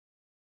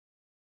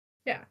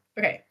 Yeah.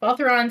 Okay.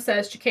 Valthuron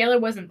says Chikela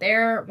wasn't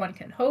there. One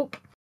can hope.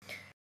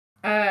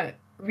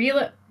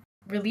 Rilla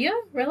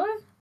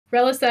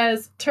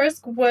says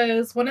Tursk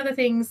was one of the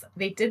things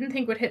they didn't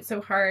think would hit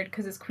so hard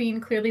because his queen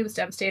clearly was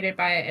devastated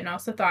by it, and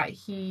also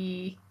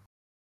he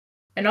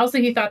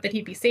thought that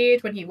he'd be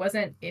saved when he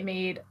wasn't. It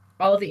made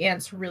all of the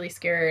ants really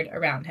scared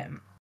around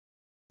him.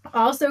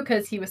 Also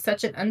because he was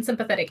such an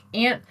unsympathetic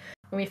ant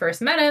when we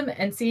first met him,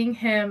 and seeing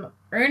him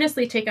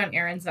earnestly take on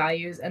Aaron's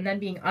values and then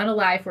being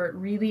unalive where it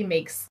really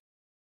makes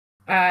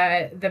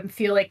them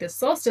feel like the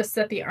Solstice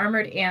set the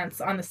armored ants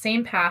on the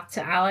same path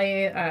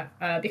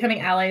to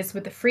becoming allies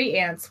with the free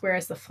ants,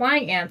 whereas the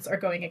flying ants are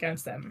going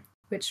against them,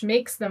 which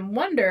makes them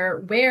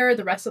wonder where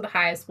the rest of the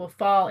hives will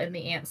fall in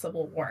the ant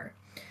civil war.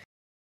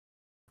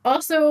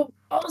 Also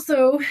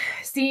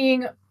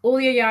seeing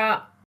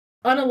Ulyaya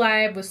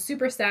unalive was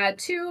super sad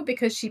too,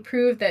 because she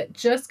proved that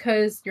just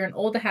because you're an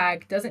old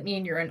hag doesn't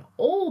mean you're an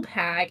old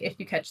hag if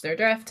you catch their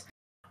drift.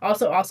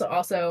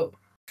 Also,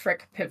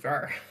 frick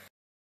Pivar.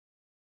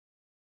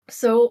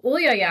 So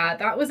Ulyaya,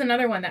 that was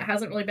another one that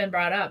hasn't really been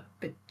brought up,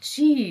 but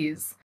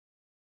geez.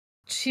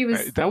 She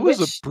was that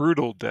was a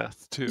brutal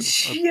death too.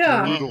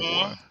 A brutal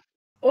one.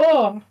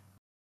 Oh.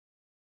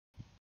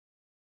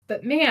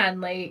 But man,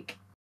 like,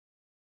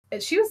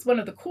 she was one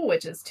of the cool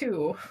witches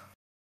too.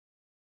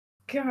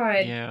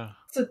 God. Yeah.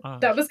 So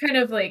that was kind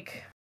of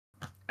like,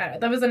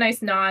 that was a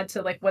nice nod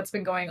to like what's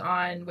been going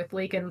on with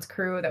Laken's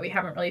crew that we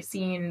haven't really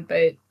seen,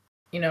 but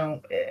you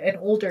know, an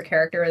older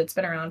character that's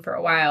been around for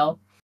a while.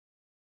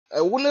 I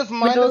wouldn't have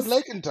minded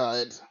Laken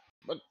died,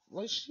 but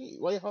why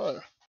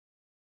her?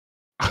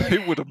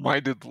 I would have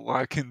minded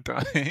Laken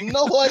dying.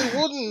 No, I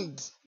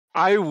wouldn't.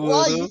 I would.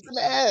 Why? He's an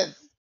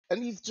ass,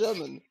 and he's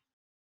German.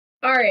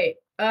 All right,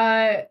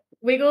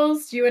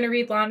 Wiggles, do you want to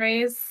read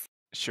Lanray's?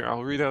 Sure,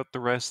 I'll read out the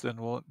rest, and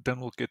we'll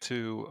get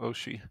to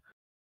Oshi.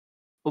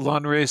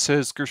 Lanray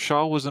says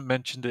Gershal wasn't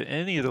mentioned in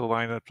any of the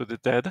lineup of the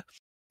dead.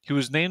 He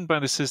was named by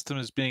the system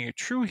as being a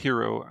true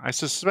hero. I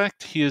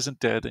suspect he isn't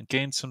dead and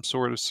gained some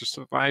sort of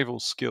survival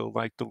skill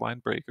like the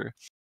Linebreaker.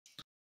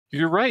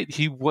 You're right,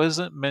 he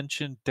wasn't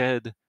mentioned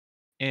dead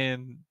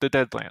in the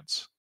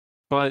Deadlands.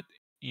 But,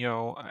 you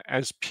know,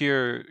 as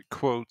Pierre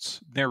quotes,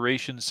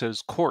 narration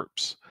says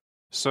corpse.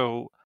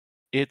 So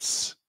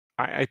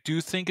I do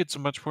think it's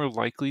much more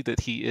likely that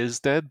he is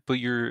dead, but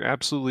you're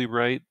absolutely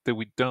right that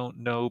we don't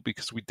know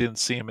because we didn't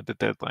see him at the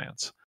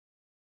Deadlands.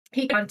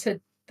 He gone to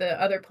the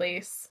other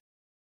place.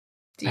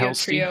 Dio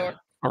Trio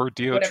or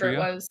Dio whatever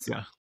Trio? it was.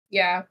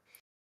 Yeah.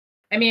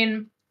 I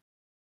mean,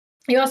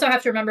 you also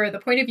have to remember the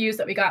point of views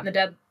that we got in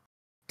the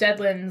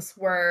Deadlands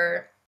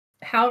were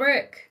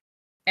Halric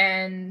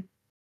and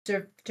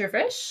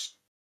Dervish.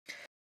 I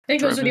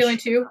think those are the only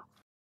two.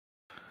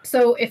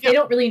 So if they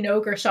don't really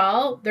know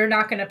Gershal, they're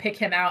not going to pick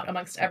him out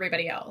amongst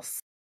everybody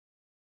else.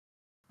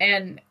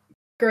 And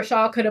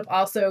Gershal could have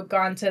also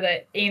gone to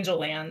the Angel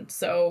Land,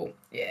 so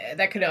yeah,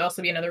 that could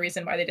also be another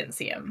reason why they didn't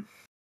see him.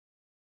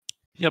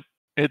 Yep,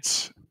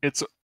 it's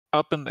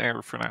up in the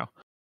air for now.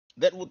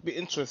 That would be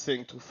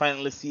interesting to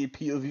finally see a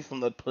POV from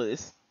that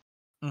place.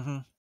 Mm-hmm.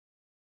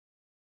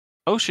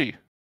 Oshi,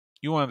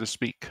 you wanted to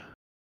speak.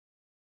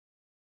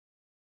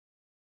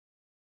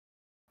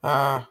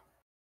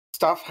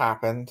 Stuff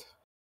happened.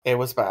 It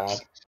was bad.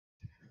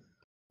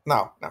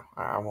 No,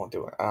 I won't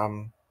do it.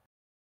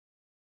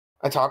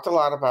 I talked a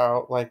lot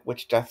about like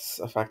which deaths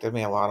affected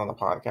me a lot on the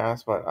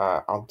podcast, but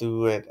I'll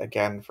do it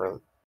again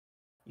for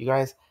you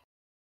guys.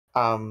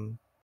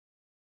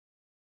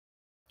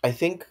 I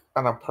think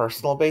on a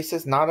personal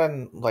basis, not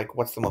on like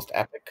what's the most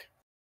epic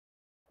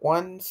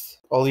ones.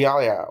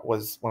 Olialia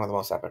was one of the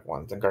most epic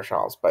ones, and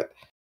Gershal's, but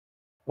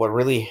what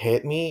really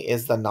hit me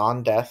is the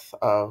non-death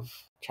of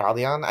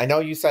Chalion. I know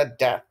you said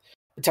death,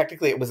 but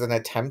technically it was an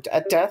attempt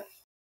at death.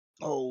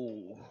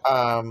 Oh.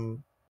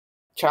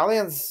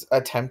 Chalion's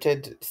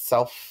attempted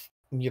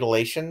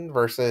self-mutilation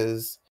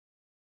versus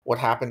what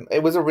happened.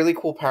 It was a really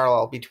cool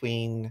parallel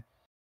between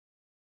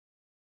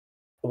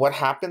what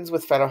happens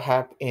with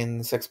Fetohep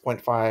in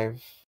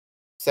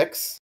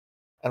 6.56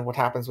 and what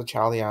happens with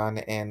Chaldean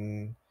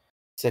in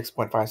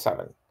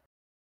 6.57.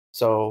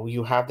 So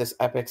you have this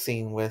epic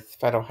scene with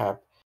Fedohep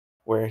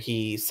where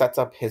he sets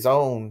up his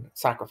own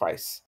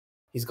sacrifice.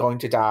 He's going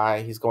to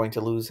die, he's going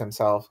to lose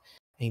himself,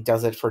 and he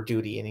does it for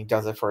duty, and he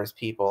does it for his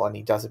people, and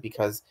he does it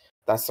because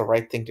that's the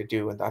right thing to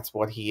do, and that's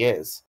what he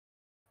is.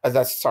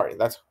 That's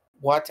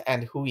what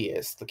and who he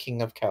is, the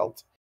King of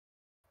Kelt,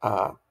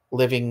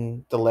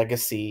 living the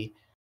legacy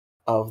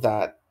of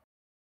that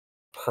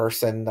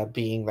person, that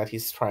being that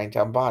he's trying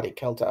to embody,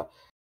 Kelta.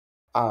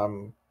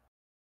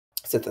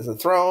 Sits at the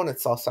throne,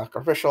 it's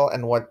self-sacrificial,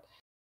 and what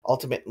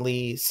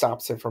ultimately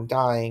stops him from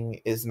dying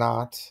is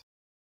not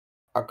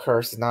a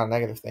curse, is not a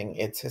negative thing,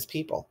 it's his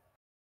people.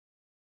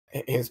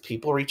 His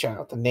people reach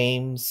out, the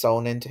name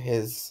sewn into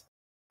his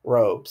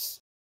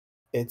robes.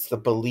 It's the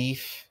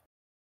belief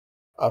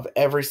of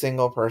every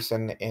single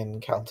person in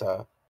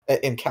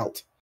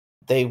Kelt.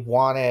 They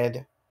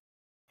wanted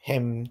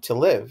him to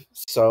live,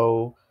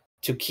 so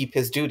to keep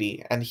his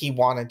duty, and he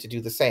wanted to do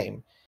the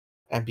same.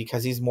 And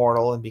because he's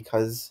mortal, and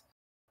because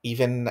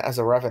even as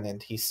a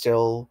revenant, he's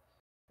still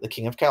the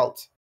King of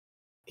Kelt,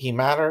 he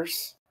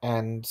matters,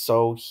 and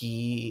so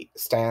he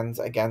stands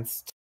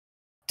against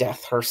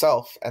death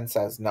herself and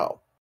says no.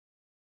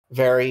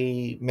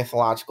 Very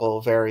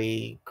mythological,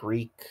 very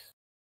Greek,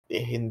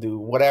 Hindu,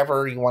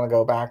 whatever you want to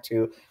go back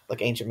to,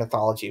 like ancient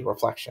mythology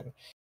reflection.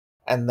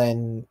 And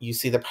then you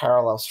see the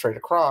parallel straight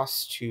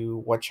across to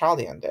what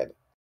Chaldean did.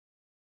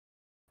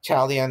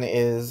 Chaldean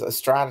is a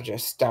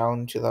strategist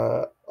down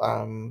to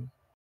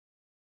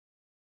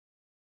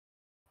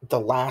the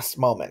last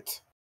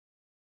moment.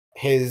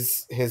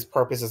 His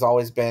purpose has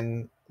always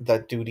been the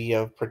duty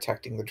of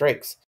protecting the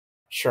Drakes,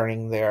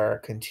 ensuring their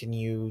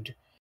continued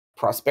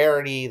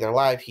prosperity, their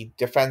life. He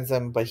defends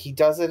them, but he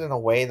does it in a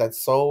way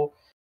that's so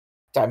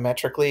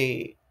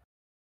diametrically...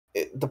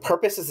 the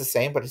purpose is the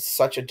same, but it's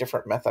such a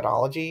different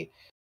methodology,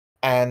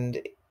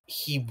 and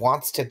he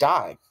wants to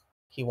die.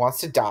 He wants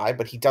to die,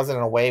 but he does it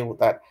in a way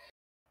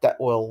that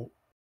will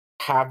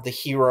have the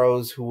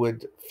heroes who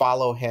would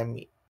follow him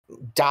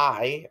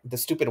die, the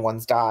stupid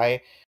ones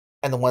die,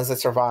 and the ones that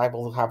survive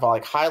will have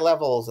like high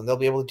levels and they'll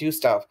be able to do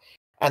stuff.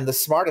 And the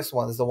smartest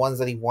ones, the ones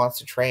that he wants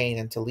to train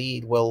and to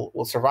lead, will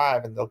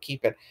survive and they'll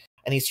keep it.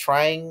 And he's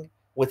trying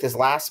with his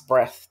last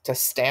breath to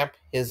stamp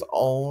his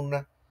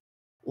own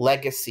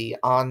legacy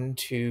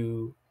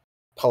onto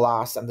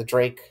Palas and the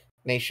Drake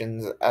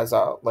nations as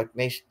a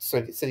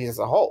cities as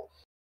a whole.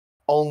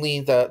 Only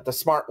the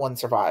smart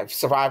ones survive.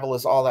 Survival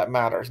is all that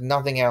matters.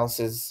 Nothing else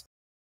is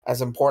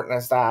as important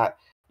as that.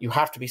 You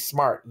have to be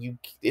smart.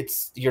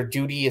 Your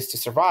duty is to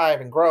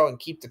survive and grow and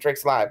keep the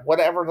Drakes alive,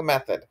 whatever the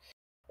method.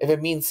 If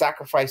it means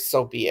sacrifice,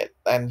 so be it.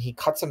 And he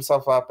cuts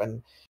himself up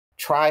and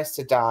tries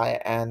to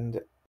die,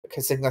 and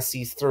Casigna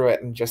sees through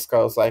it and just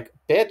goes like,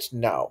 bitch,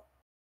 no.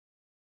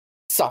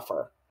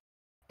 Suffer.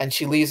 And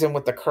she leaves him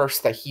with the curse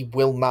that he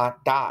will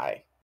not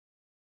die.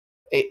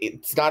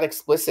 It's not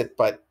explicit,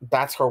 but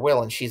that's her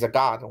will, and she's a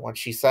god, and what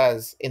she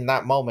says in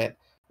that moment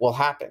will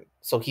happen.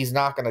 So he's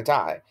not going to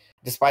die.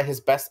 Despite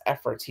his best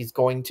efforts, he's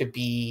going to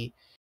be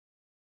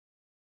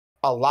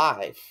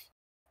alive,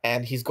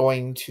 and he's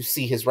going to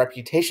see his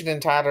reputation in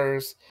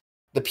tatters,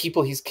 the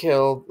people he's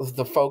killed,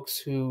 the folks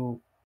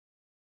who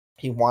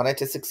he wanted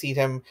to succeed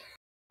him,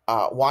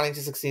 wanting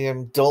to succeed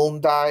him. Duln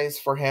dies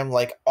for him,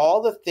 like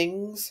all the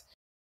things.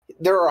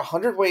 There are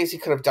 100 ways he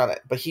could have done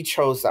it, but he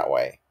chose that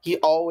way. He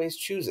always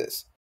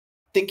chooses,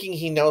 thinking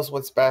he knows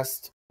what's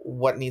best,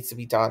 what needs to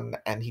be done,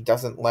 and he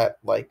doesn't let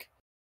like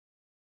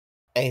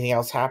anything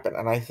else happen.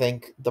 And I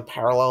think the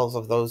parallels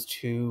of those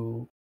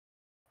two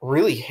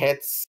really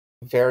hits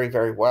very,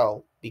 very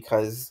well,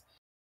 because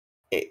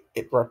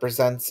it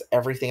represents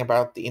everything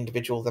about the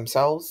individual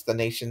themselves, the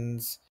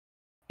nations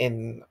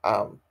in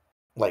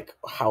like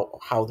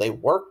how they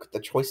work, the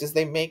choices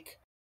they make,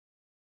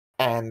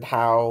 and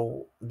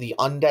how the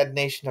undead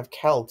nation of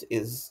Kelt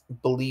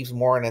believes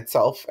more in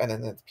itself and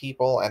in its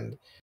people and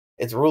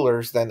its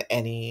rulers than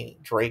any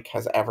Drake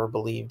has ever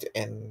believed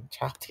in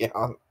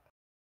Chaldean.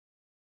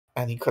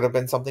 And he could have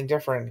been something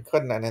different, he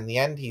couldn't. And in the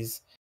end,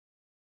 he's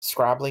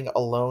scrabbling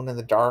alone in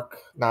the dark,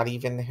 not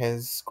even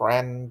his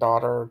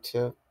granddaughter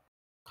to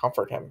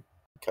comfort him,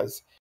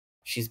 because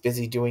she's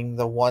busy doing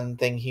the one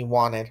thing he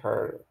wanted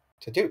her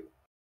to do.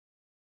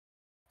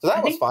 So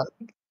that was fun.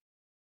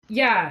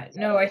 Yeah,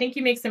 no, I think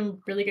you make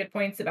some really good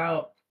points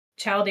about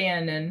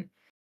Chaldean, and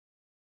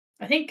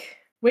I think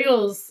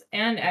Wiggles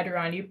and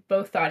Edoron, you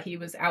both thought he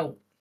was out,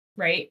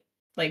 right?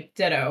 Like,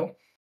 ditto.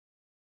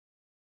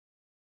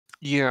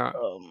 Yeah.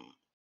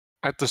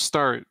 At the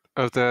start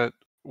of that,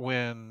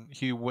 when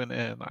he went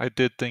in, I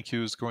did think he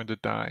was going to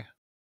die.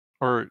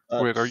 Or,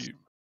 wait, are you...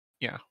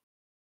 Yeah.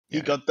 He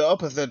got the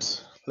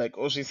opposite, like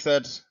Oshi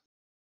said.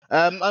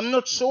 I'm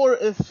not sure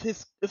if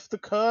the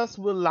curse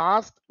will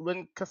last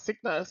when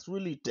Casigna is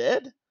really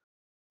dead.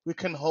 We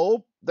can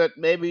hope that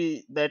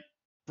maybe that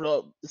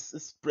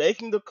is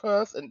breaking the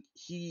curse and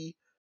he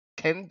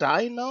can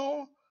die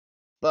now.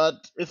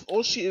 But if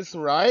Oshi is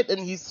right and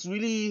he's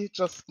really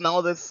just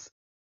now this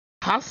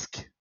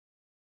husk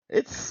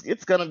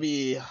it's gonna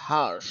be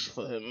harsh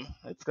for him.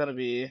 It's gonna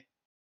be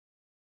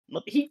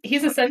not.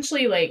 He's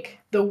essentially like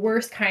the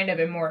worst kind of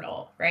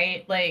immortal,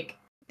 right? Like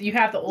you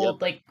have the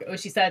old, Yep. like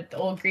she said, the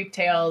old Greek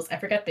tales. I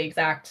forget the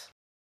exact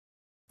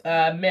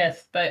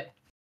myth, but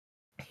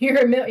you're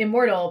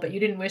immortal, but you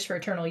didn't wish for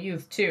eternal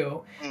youth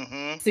too.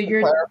 Mm-hmm. So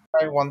you're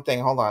Clarify one thing.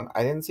 Hold on.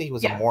 I didn't say he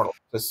was Yeah. immortal.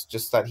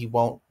 Just that he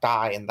won't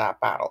die in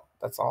that battle.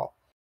 That's all.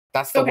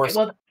 That's the okay. worst.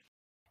 Well,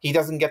 He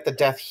doesn't get the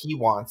death he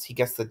wants. He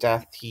gets the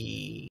death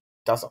he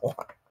doesn't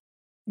want.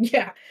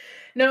 yeah,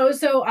 no.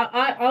 So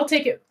I'll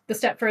take it the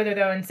step further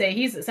though and say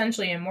he's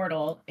essentially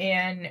immortal,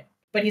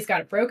 but he's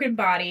got a broken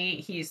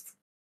body. His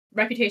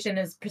reputation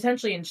is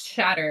potentially in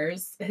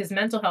shatters. His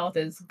mental health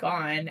is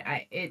gone.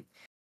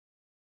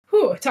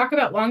 Talk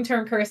about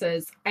long-term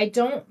curses. I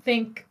don't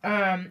think,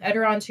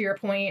 Edoron, to your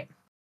point,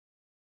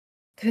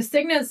 because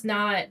Cigna's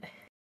not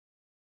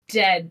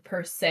dead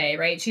per se,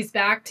 right? She's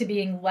back to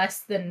being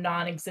less than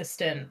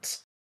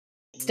non-existent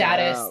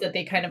status that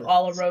they kind of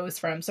all arose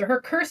from. So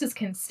her curses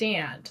can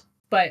stand,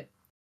 but,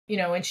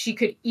 and she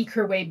could eke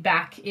her way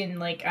back in,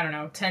 like, I don't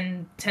know,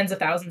 tens of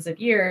thousands of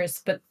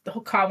years, but the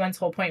whole Kawan's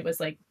whole point was,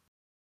 like,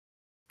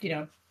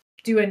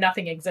 do a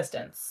nothing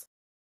existence.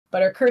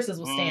 But her curses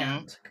will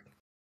stand.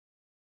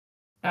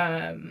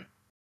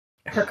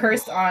 Her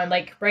curse on,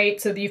 like,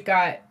 right, so you've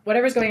got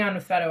whatever's going on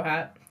with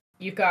Fedohat,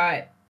 you've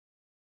got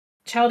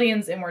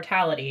Chaldean's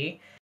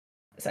immortality,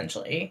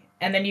 essentially,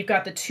 and then you've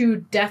got the 2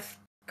 death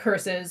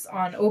curses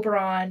on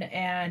Oberon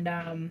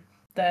and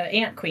the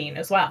Ant Queen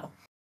as well.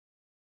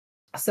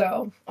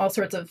 So all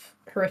sorts of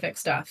horrific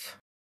stuff.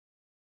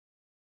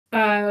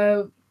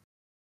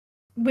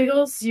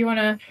 Wiggles, do you want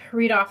to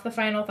read off the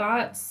final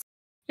thoughts?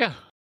 Yeah.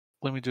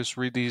 Let me just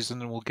read these and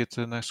then we'll get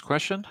to the next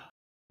question.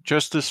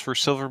 Justice for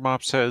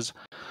Silvermop says,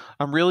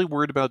 I'm really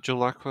worried about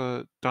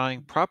Jalakha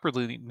dying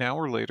properly now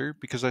or later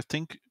because I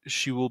think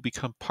she will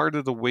become part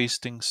of the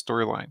wasting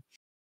storyline.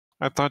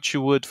 I thought she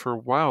would for a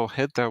while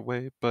head that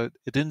way, but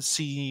it didn't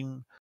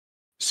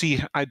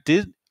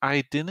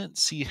I didn't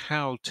see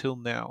how till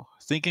now,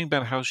 thinking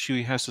about how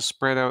she has to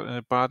spread out in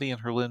a body and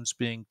her limbs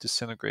being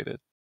disintegrated.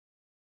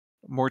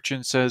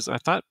 Morchin says, I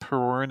thought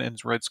Perorn and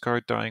Red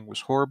Scar dying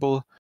was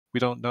horrible. We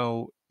don't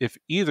know if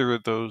either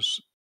of those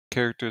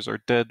characters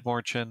are dead,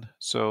 Morchin,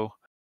 so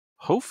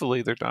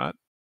hopefully they're not.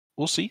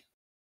 We'll see.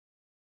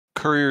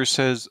 Courier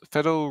says,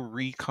 Fedo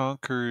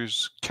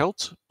reconquers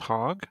Kelt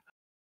Pog.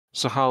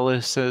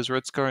 Sahala says,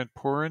 Red Scar and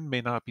Porin may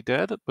not be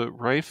dead, but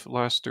Rife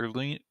lost her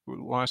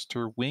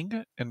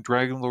wing, and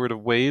Dragon Lord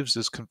of Waves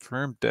is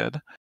confirmed dead.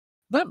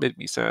 That made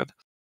me sad.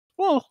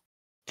 Well,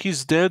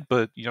 he's dead,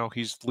 but,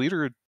 he's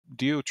leader of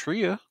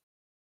Diotria.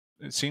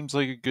 It seems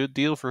like a good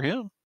deal for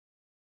him.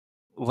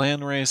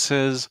 Lanray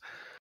says,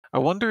 I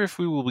wonder if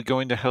we will be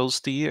going to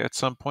Hellste at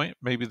some point.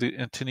 Maybe the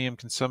Antinium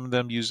can summon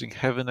them using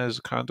heaven as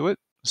a conduit.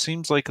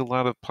 Seems like a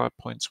lot of plot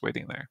points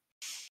waiting there.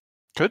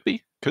 Could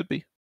be.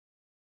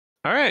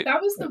 All right.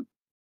 That was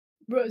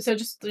so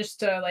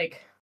just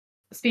like,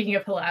 speaking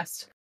of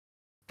Hellste,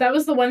 that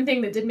was the one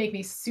thing that did make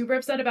me super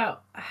upset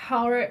about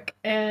Halric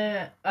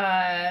and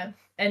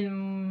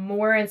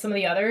more and some of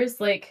the others.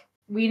 Like,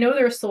 we know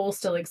their souls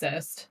still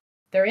exist.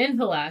 They're in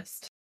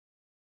Hellste.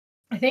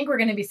 I think we're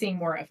going to be seeing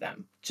more of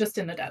them just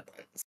in the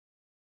Deadlands.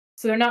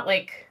 So they're not,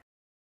 like,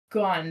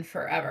 gone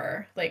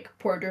forever, like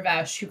poor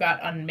Dervesh who got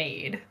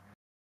unmade.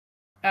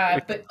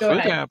 But go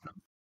ahead. Happen.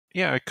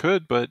 Yeah, it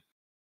could, but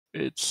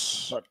I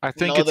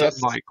think no, it's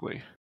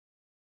unlikely.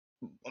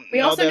 We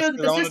also know that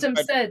the system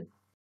said...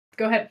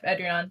 Go ahead,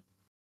 Adrian.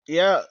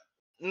 Yeah,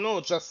 no,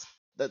 just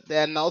that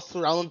they're now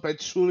surrounded by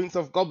shootings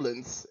of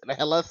goblins in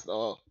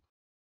Hellste.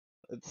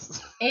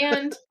 It's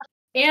and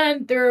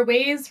there are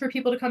ways for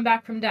people to come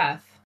back from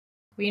death.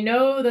 We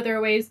know that there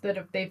are ways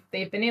that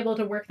they've been able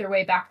to work their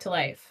way back to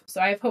life.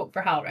 So I have hope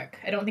for Halric.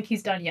 I don't think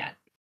he's done yet.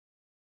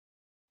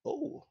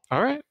 Oh.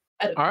 All right.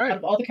 Out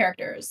of all the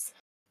characters.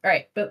 All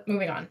right, but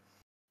moving on.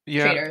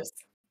 Yeah. Traitors.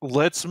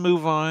 Let's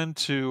move on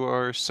to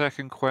our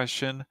second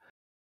question.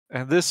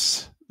 And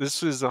this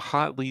is a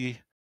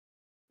hotly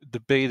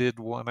debated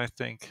one, I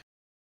think.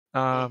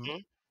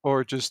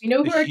 Or just... We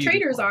know who our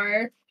traitors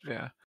are.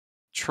 Yeah.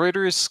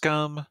 Traitorous,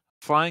 Scum,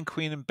 Flying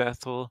Queen and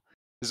Bethal.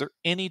 Is there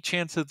any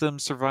chance of them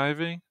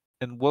surviving?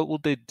 And what will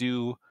they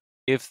do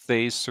if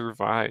they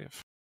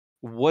survive?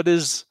 What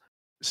is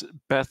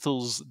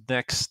Bethal's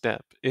next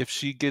step if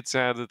she gets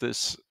out of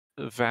this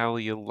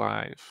valley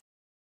alive?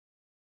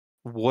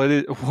 What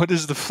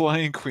is the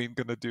Flying Queen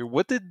gonna do?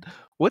 What did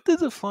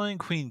the Flying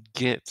Queen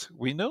get?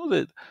 We know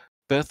that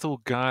Bethal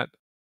got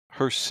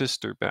her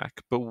sister back,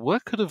 but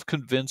what could have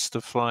convinced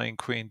the Flying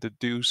Queen to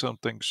do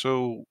something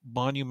so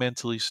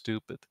monumentally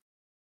stupid?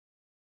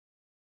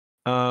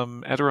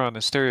 Edoron,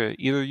 Asteria,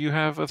 either you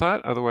have a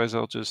thought, otherwise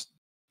I'll just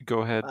go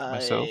ahead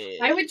myself.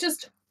 I would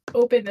just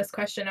open this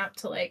question up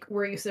to, like,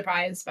 were you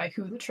surprised by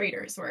who the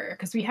traitors were?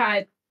 Because we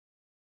had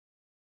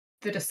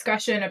the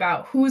discussion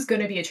about who's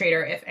going to be a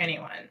traitor, if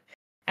anyone.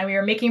 And we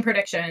were making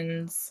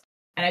predictions,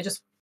 and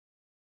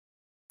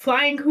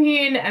Flying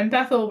Queen and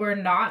Bethal were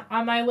not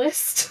on my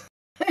list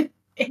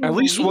At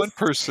least one least.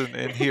 person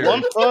in here.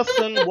 One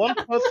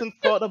person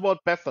thought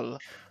about Bethel.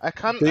 I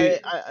They-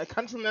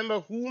 can't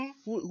remember who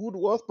it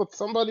was, but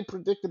somebody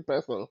predicted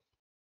Bethel.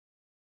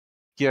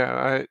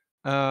 Yeah,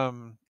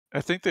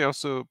 I think they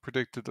also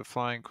predicted the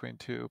Flying Queen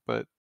too,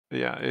 but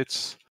yeah,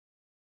 it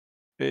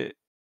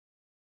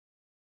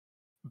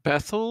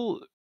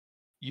Bethel,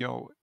 you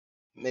know,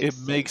 it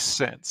makes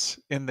sense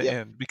in the Yeah.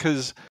 end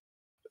because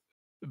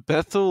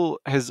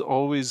Bethel has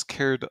always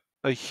cared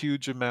a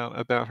huge amount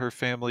about her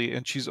family,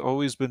 and she's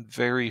always been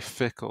very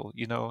fickle.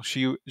 You know,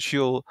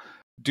 she'll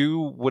do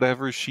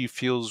whatever she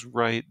feels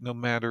right, no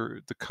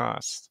matter the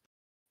cost.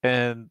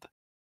 And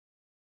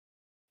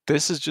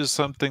this is just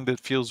something that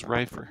feels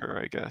right for her,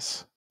 I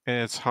guess.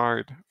 And it's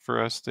hard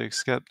for us to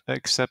accept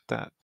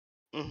that.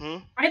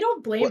 Mm-hmm. I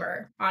don't blame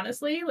her,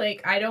 honestly.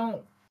 Like, I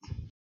don't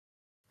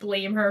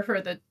blame her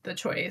for the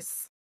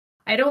choice.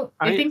 I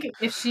think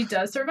if she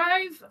does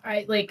survive,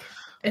 I think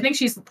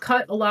she's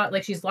cut a lot,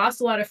 like she's lost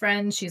a lot of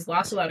friends, she's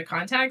lost a lot of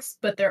contacts,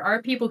 but there are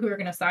people who are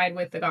going to side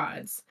with the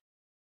gods.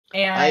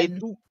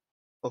 And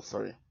Oh,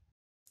 sorry.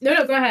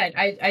 No, go ahead.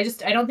 I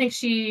don't think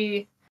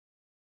she's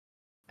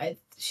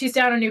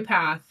down a new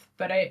path,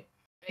 but I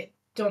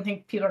don't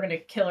think people are going to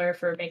kill her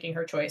for making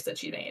her choice that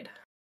she made.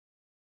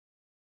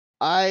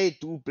 I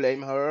do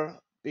blame her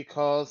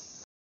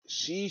because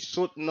she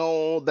should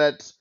know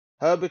that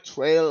her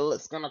betrayal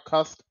is gonna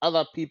cost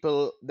other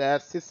people their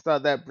sister,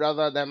 their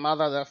brother, their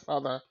mother, their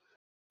father.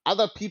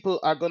 Other people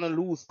are gonna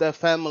lose their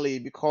family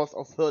because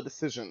of her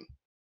decision.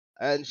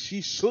 And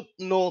she should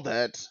know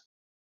that.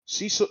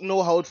 She should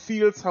know how it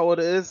feels, how it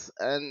is,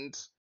 and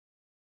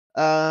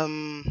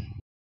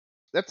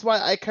that's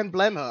why I can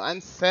blame her.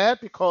 I'm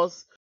sad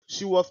because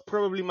she was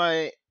probably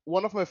my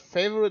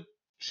favorite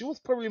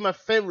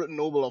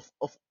noble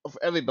of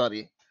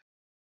everybody.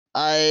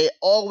 I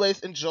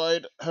always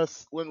enjoyed her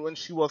when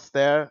she was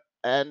there,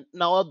 and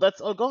now that's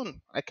all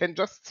gone. I can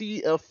just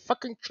see a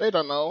fucking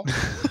traitor now,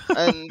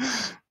 and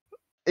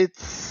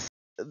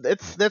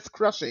that's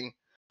crushing.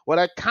 What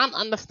I can't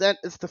understand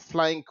is the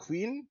Flying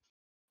Queen,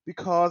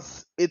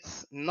 because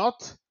it's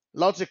not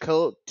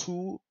logical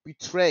to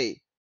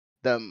betray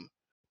them,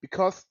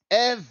 because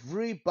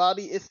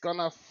everybody is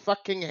gonna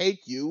fucking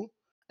hate you,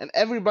 and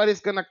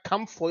everybody's gonna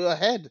come for your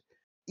head.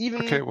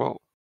 Even Okay,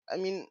 well, I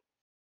mean,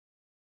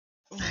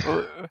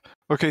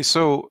 okay,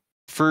 so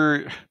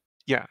the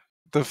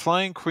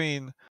Flying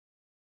Queen,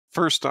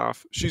 first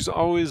off, she's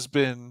always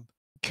been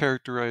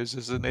characterized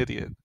as an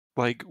idiot.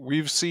 Like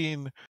we've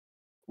seen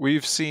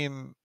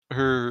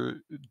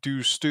her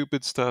do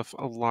stupid stuff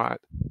a lot.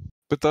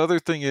 But the other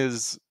thing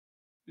is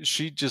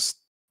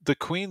the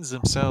queens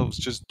themselves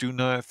just do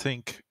not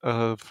think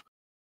of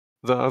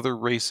the other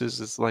races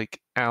as like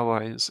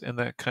allies in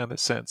that kind of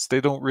sense.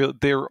 They're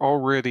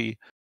already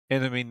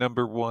enemy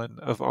number one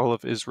of all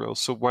of Israel.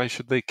 So why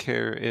should they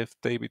care if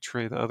they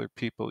betray the other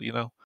people, you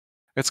know?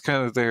 It's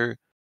kind of their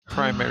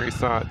primary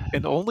thought.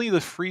 And only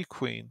the Free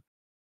Queen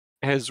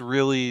has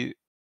really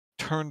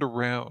turned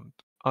around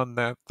on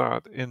that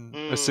thought in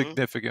a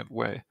significant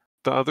way.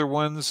 The other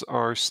ones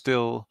are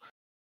still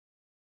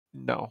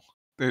no.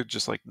 They're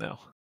just like no.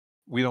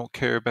 We don't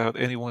care about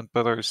anyone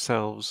but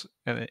ourselves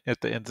and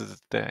at the end of the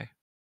day.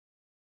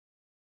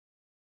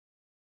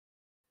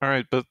 All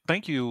right, but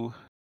thank you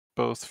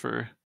both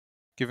for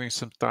giving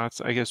some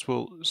thoughts. I guess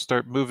we'll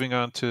start moving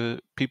on to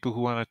people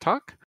who want to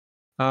talk.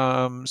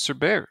 Sir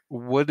Bear,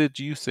 what did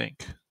you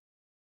think?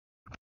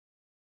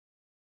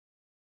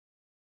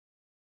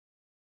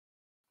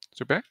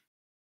 Sir Bear?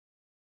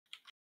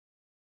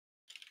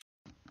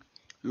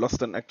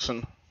 lost in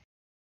action.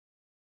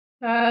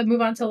 Move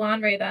on to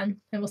Lanray then,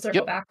 and we'll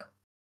circle back.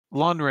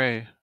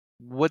 Lanray,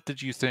 what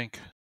did you think?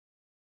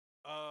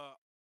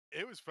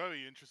 It was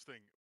very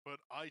interesting, but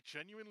I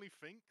genuinely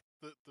think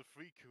that the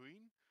Free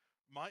Queen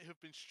might have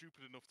been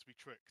stupid enough to be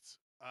tricked.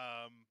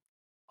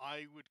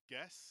 I would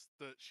guess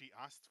that she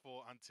asked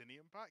for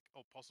Antinium back,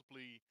 or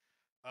possibly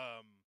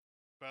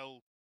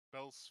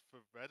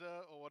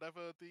Belsfereda, or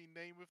whatever the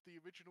name of the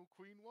original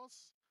queen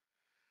was,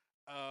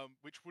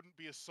 which wouldn't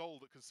be a soul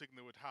that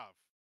Consigna would have.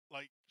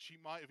 Like, she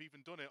might have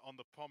even done it on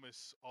the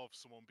promise of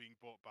someone being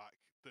brought back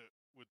that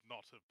would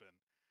not have been.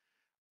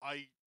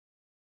 I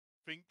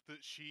think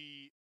that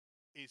she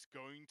is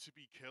going to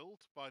be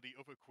killed by the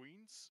other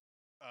queens,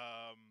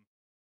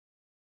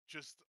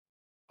 just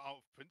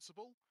out of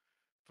principle,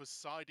 for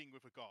siding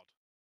with a god.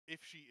 If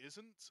she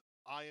isn't,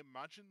 I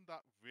imagine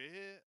that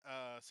rear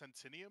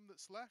Centinium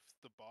that's left,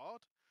 the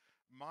bard,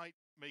 might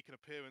make an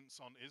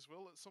appearance on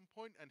Israel at some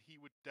point, and he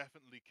would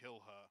definitely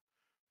kill her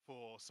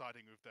for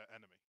siding with their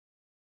enemy.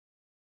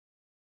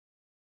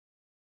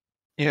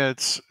 Yeah,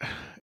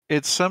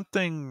 it's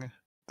something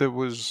that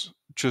was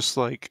just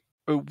like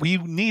we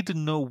need to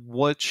know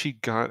what she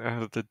got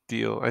out of the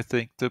deal, I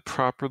think, to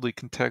properly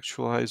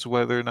contextualize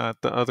whether or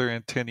not the other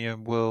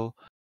Antinium will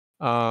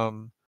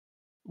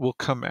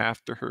come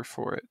after her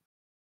for it.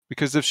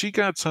 Because if she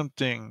got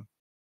something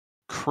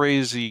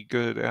crazy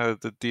good out of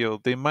the deal,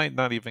 they might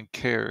not even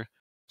care,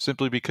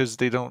 simply because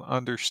they don't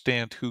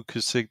understand who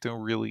Consigna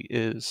really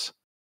is.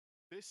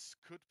 This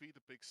could be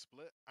the big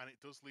split, and it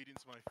does lead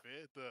into my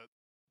fear that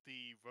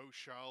the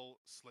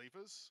ROSHAL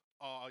slavers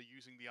are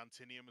using the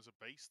Antinium as a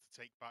base to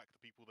take back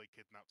the people they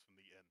kidnapped from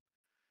the inn.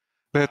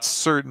 That's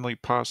certainly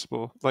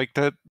possible. Like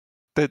that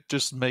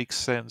just makes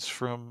sense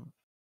from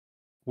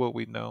what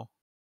we know.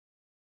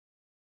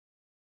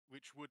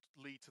 Which would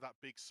lead to that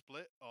big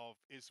split of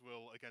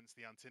Israel against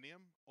the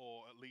Antinium,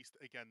 or at least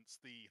against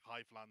the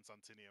Hivelands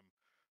Antinium,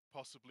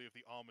 possibly of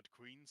the Armored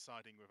Queen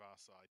siding with our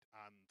side,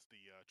 and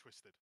the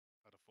Twisted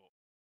at a foot.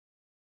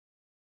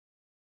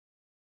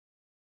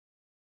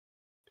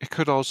 It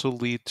could also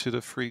lead to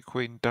the Free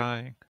Queen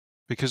dying,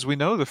 because we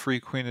know the Free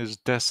Queen is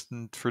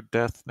destined for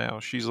death now.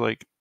 She's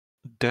like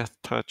death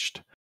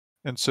touched,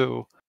 and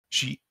so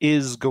she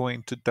is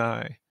going to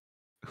die.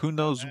 Who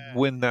knows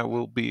when that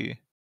will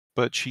be,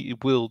 but she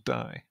will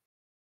die.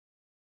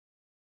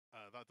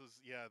 That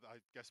does, yeah. I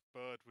guess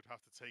Bird would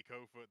have to take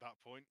over at that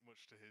point,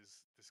 much to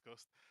his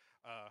disgust.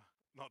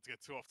 Not to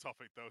get too off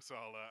topic though, so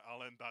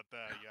I'll end that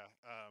there. Yeah.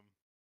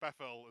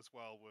 Bethel as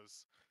well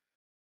was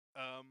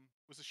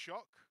a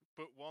shock,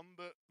 but one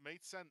that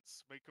made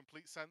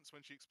complete sense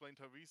when she explained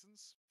her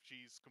reasons.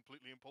 She's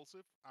completely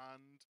impulsive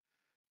and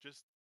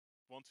just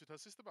wanted her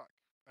sister back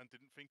and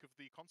didn't think of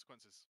the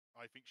consequences.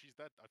 I think she's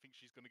dead. I think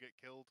she's going to get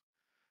killed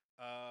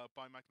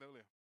by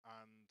Magnolia,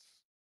 and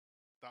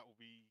that will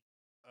be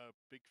a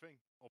big thing,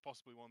 or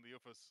possibly one of the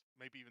others,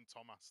 maybe even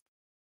Thomas.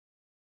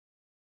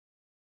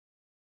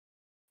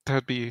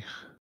 That'd be...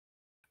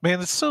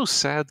 Man, it's so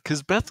sad,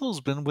 because Bethel's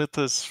been with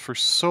us for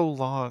so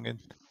long, and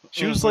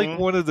she was like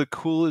one of the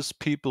coolest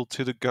people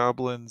to the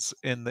goblins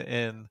in the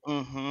inn.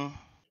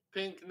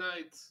 Pink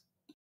Knights.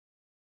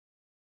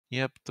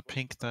 Yep, the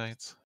Pink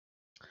Knights.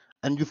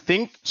 And you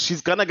think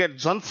she's gonna get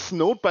Jon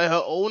Snowed by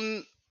her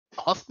own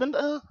husband?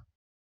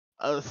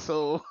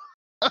 So...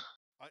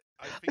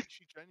 I think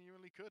she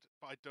genuinely could,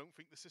 but I don't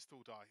think the sister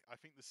will die. I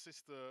think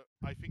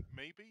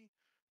maybe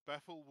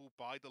Bethel will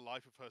buy the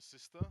life of her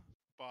sister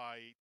by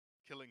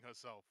killing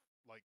herself,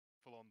 like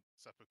full-on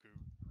seppuku.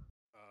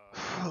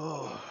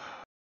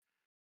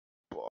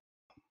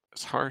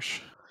 It's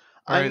harsh.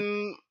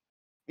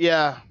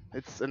 Yeah,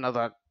 it's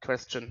another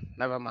question.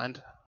 Never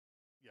mind.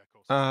 Yeah,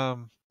 of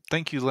course.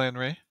 Thank you,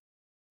 Lanray.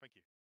 Thank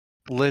you.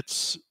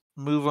 Let's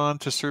move on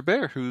to Sir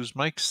Bear, whose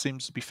mic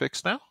seems to be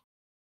fixed now.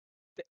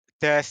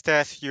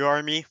 Test, you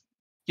hear me?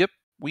 Yep,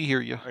 we hear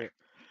you. Okay.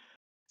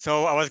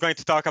 So I was going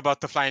to talk about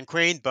the Flying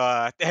Queen,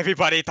 but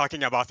everybody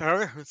talking about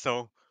her,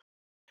 so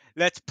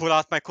let's pull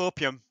out my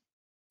copium.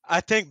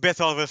 I think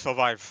Bethel will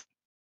survive.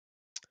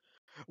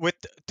 With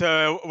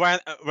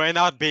we're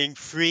not being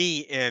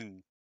free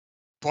and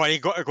probably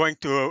going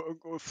to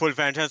full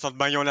vengeance on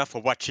Mayona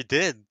for what she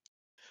did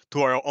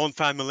to her own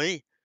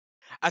family,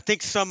 I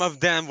think some of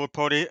them will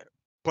probably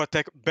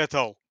protect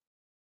Bethel.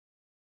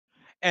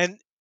 And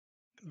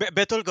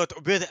Bethel got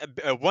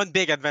one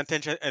big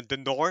advantage in the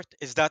north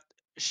is that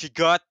she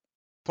got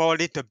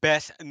probably the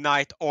best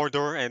knight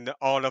order in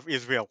all of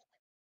Israel.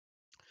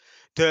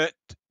 The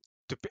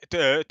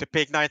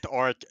pig knight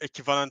are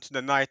equivalent to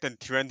the knight in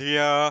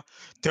Thurindia.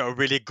 They're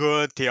really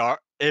good. They are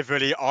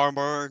heavily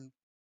armored.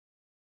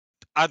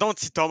 I don't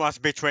see Thomas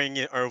betraying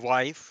her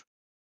wife.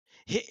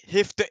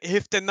 If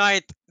the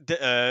knight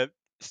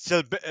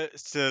still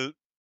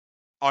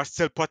are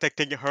still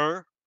protecting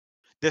her,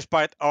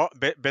 despite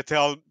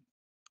Bethel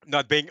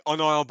not being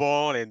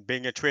honorable and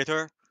being a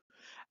traitor,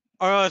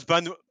 her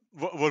husband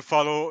will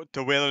follow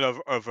the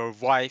will of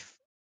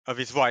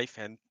his wife,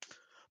 and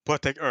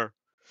protect her.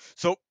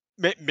 So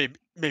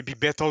maybe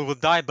Bethel will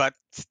die, but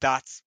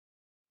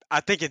I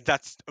think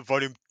that's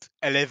volume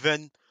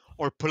 11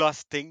 or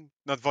plus thing,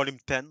 not volume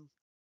 10.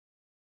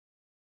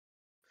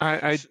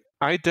 I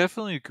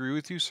definitely agree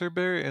with you, Sir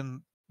Bear,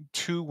 in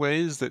two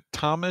ways. That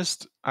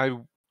Thomas, I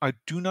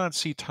do not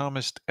see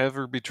Thomas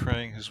ever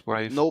betraying his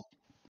wife. Nope.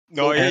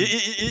 No,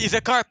 he's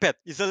a carpet.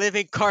 He's a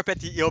living carpet.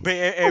 He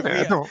obeys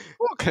every.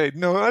 Okay,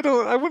 no, I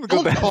don't. I wouldn't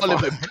go that far. Don't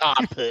call him a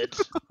carpet.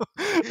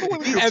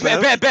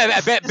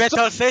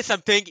 Bethel says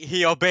something,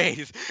 he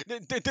obeys. No.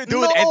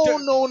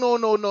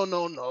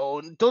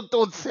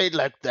 Don't say it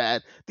like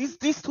that.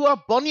 These two are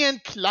Bonnie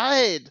and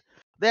Clyde.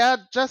 They are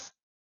just...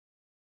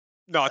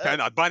 No, they're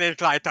not. Bonnie and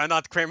Clyde are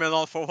not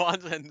criminal for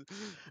once. And...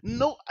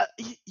 No,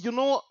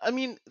 I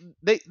mean,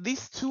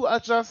 these two are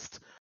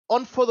just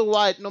on for the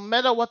ride. No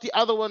matter what the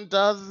other one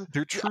does,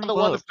 the other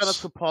one is gonna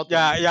support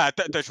them. Yeah,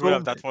 the true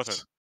love, that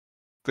wasn't.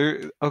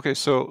 Okay,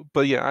 so,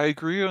 but yeah, I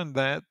agree on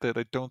that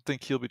I don't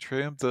think he'll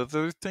betray him. The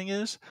other thing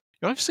is,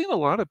 I've seen a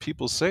lot of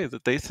people say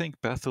that they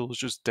think Bethel is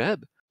just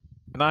dead.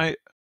 And I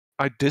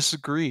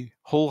disagree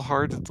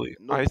wholeheartedly.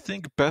 Nope. I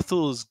think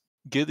Bethel is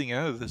getting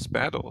out of this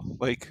battle.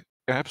 Like,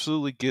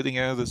 absolutely getting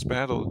out of this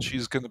battle. And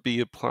she's going to be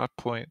a plot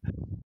point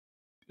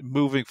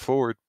moving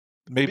forward.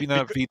 Maybe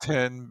not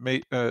V10,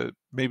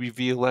 maybe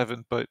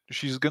V11, but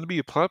she's going to be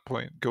a plot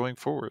point going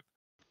forward.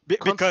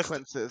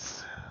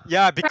 Consequences.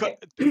 Yeah,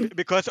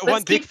 because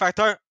one big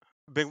factor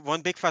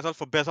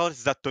for Bethel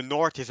is that the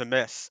north is a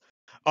mess.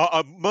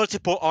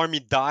 Multiple army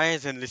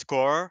dies in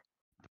Liscor.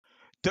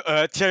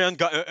 Tyrion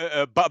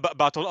got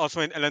battled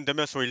also in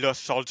Elendemir, so he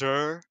lost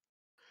soldier.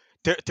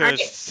 There's Alright.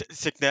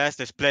 sickness,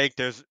 there's plague,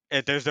 there's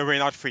the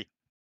Reynard free.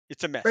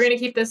 It's a mess. We're going to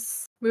keep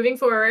this moving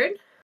forward.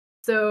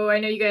 So I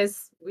know you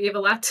guys, we have a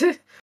lot to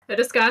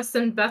discuss,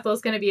 and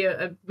Bethel's going to be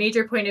a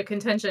major point of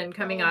contention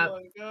coming up. Oh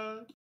my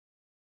god.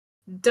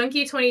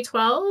 Donkey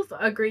 2012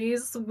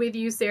 agrees with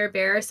you, Sarah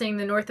Bear, saying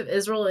the north of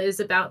Israel is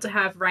about to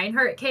have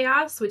Reinhardt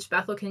chaos, which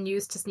Bethel can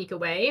use to sneak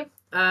away.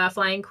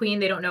 Flying Queen,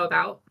 they don't know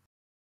about.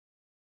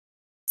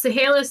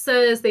 Sahalis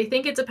says they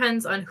think it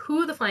depends on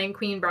who the Flying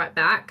Queen brought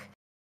back.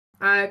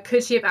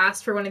 Could she have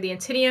asked for one of the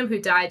Antinium who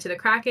died to the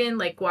Kraken,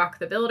 like Guac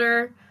the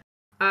Builder,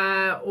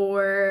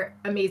 or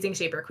Amazing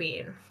Shaper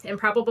Queen?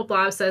 Improbable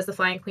Blob says the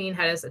Flying Queen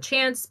has a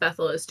chance.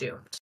 Bethel is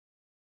doomed.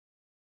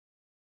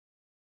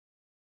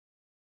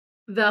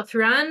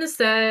 Valthran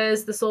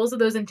says the souls of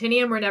those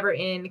Antinium were never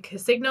in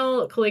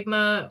Casignal.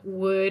 Caligma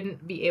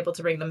wouldn't be able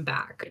to bring them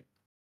back.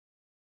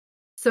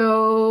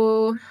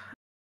 So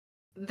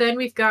then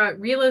we've got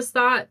Rila's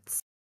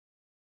thoughts.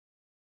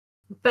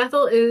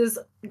 Bethel is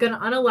gonna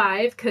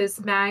unalive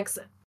because Mag's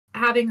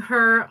having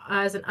her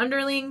as an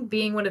underling,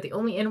 being one of the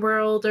only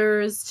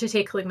InnWorlders to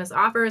take Caligma's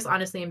offer is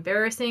honestly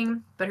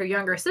embarrassing, but her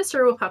younger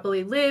sister will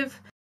probably live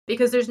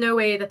because there's no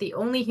way that the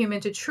only human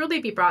to truly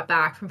be brought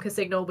back from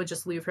Casignal would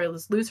just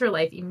lose her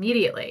life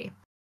immediately.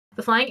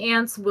 The Flying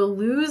Ants will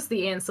lose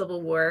the Ant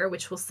Civil War,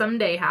 which will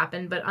someday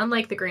happen, but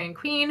unlike the Grand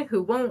Queen,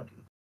 who won't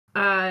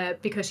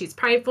because she's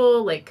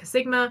prideful, like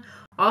Casigma,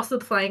 also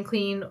the Flying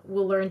Queen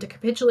will learn to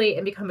capitulate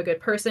and become a good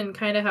person,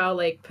 kind of how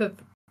like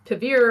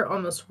Pavir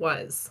almost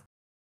was.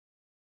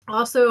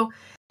 Also,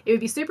 it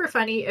would be super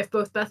funny if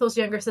both Bethel's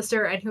younger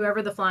sister and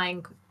whoever the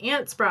Flying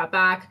Ants brought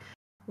back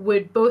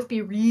would both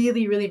be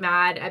really, really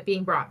mad at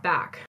being brought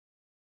back.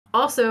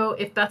 Also,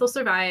 if Bethel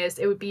survives,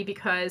 it would be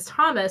because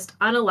Thomas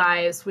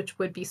unalives, which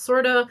would be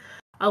sort of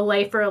a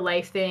life for a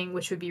life thing,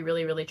 which would be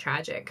really, really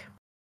tragic.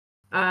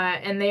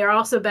 And they are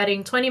also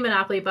betting 20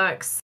 Monopoly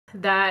bucks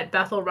that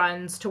Bethel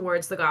runs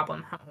towards the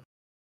Goblin home.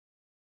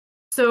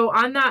 So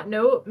on that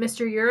note,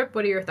 Mr. Europe,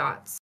 what are your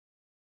thoughts?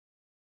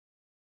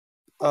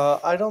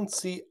 I don't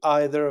see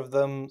either of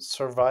them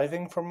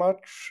surviving for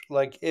much.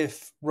 Like,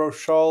 if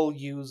ROSHAL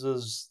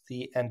uses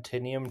the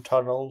Antinium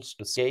tunnels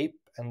to escape,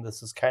 and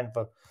this is kind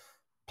of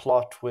a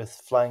plot with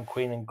Flying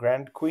Queen and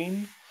Grand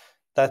Queen,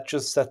 that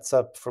just sets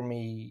up for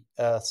me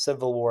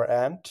Civil War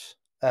Ant,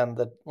 and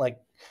that, like,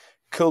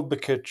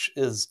 Kulbakuch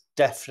is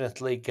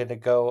definitely gonna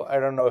go. I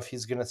don't know if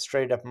he's gonna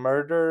straight up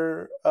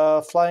murder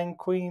Flying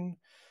Queen,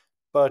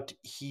 but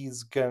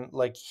he's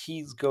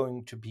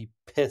going to be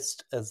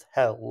pissed as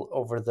hell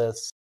over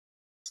this,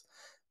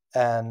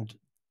 and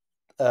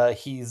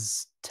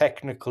he's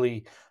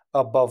technically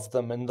above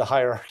them in the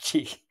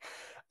hierarchy.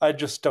 I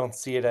just don't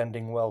see it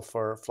ending well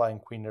for Flying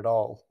Queen at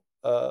all.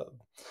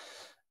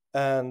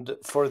 And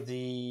for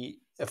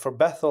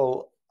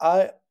Bethel,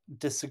 I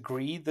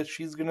disagree that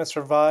she's going to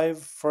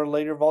survive for a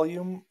later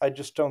volume. I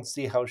just don't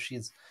see how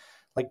she's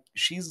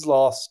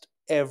lost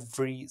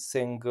every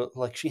single,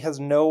 she has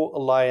no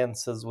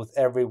alliances with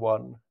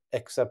everyone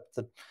except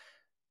that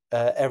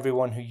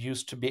everyone who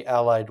used to be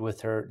allied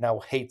with her now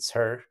hates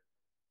her,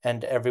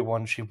 and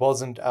everyone she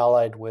wasn't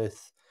allied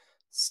with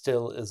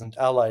still isn't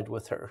allied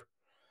with her.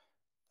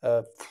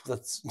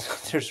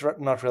 There's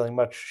not really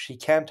much. She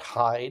can't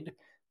hide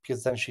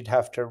because then she'd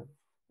have to,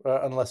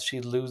 unless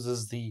she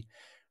loses the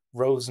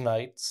Rose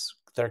Knights.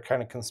 They're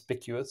kind of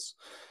conspicuous,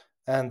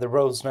 and the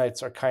Rose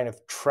Knights are kind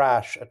of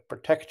trash at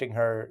protecting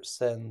her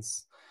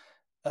since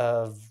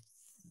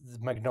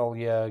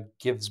Magnolia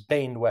gives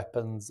Bane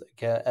weapons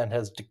again and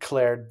has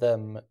declared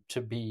them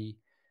to be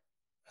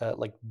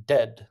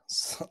dead,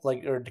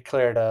 or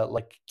declared a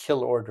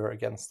kill order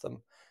against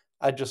them.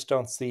 I just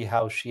don't see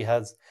how she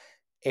has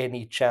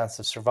any chance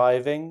of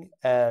surviving,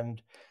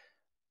 and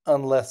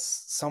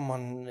unless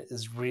someone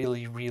is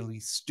really, really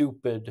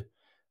stupid,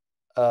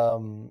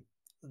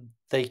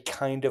 they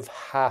kind of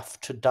have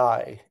to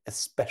die,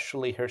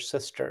 especially her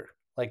sister.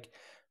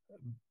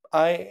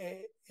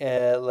 In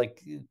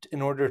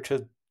order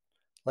to,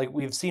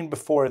 we've seen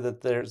before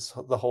that there's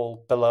the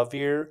whole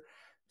Belavir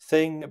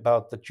thing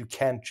about that you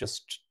can't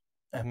just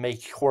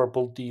make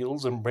horrible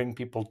deals and bring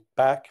people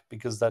back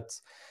because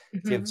that's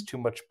gives too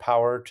much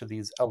power to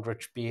these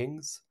eldritch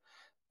beings.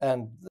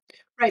 And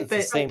right, but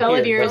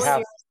Belavir is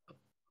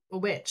a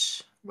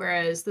witch,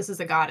 whereas this is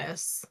a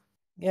goddess.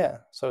 Yeah,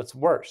 so it's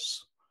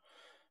worse.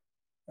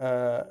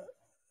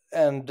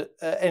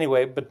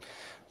 Anyway, but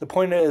the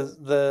point is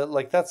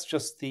that's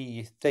just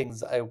the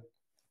things I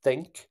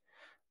think,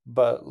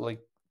 but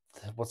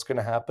what's going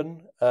to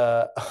happen.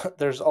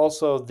 There's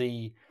also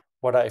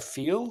what I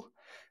feel,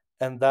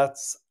 and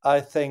that's, I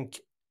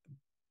think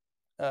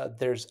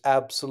there's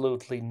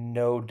absolutely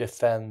no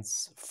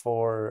defense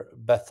for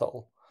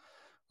Bethel.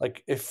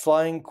 If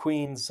Flying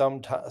Queen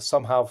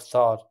somehow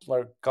thought,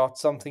 got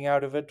something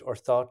out of it, or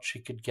thought she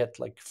could get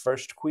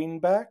First Queen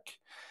back,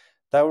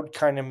 that would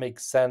kind of make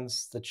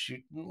sense. That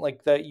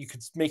that you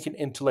could make an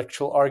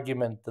intellectual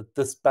argument that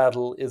this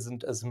battle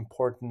isn't as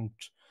important,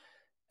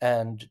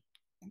 and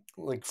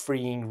like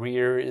freeing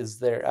Rear is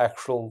their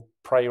actual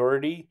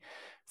priority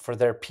for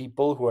their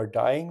people who are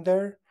dying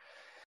there.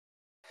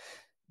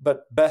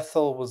 But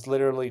Bethel was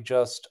literally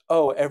just,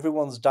 oh,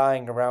 everyone's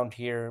dying around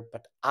here,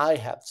 but I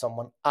have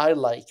someone I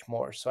like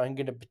more, so I'm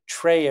going to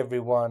betray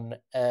everyone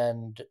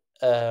and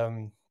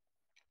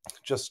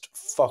just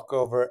fuck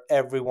over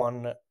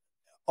everyone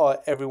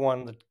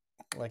that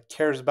like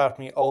cares about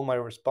me, all my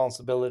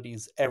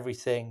responsibilities,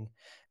 everything,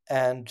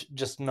 and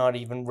just not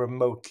even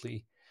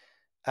remotely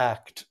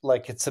act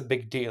like it's a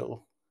big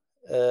deal.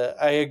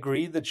 I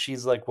agree that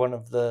she's like one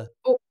of the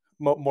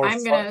more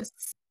I'm fun.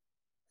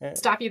 Gonna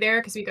stop you there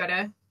because we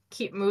gotta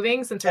keep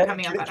moving since we're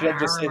coming up on Can I our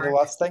just say mark. the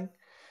last thing?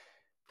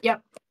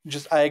 Yep.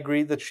 Just I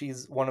agree that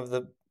she's one of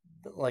the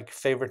like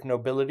favorite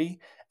nobility,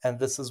 and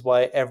this is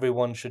why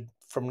everyone should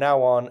from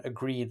now on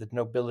agree that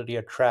nobility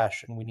are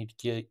trash and we need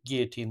to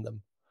guillotine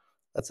them.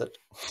 That's it.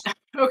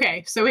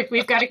 Okay, so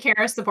we've got a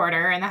Kara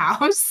supporter in the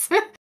house.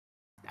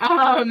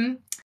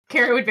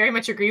 Kara would very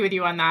much agree with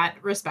you on that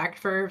respect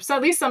for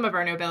at least some of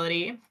our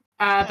nobility.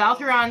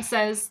 Valtheron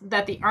says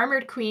that the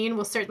armored queen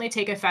will certainly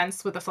take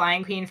offense with the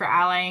flying queen for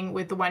allying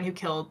with the one who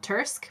killed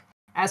Tursk.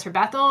 As for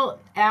Bethel,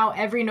 now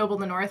every noble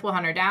in the north will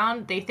hunt her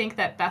down. They think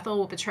that Bethel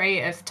will betray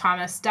if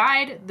Thomas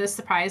died. This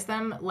surprised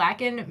them.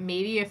 Lakin,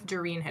 maybe if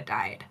Doreen had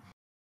died.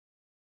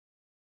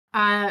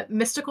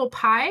 Mystical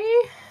Pie.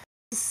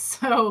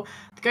 So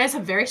the guys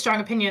have very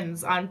strong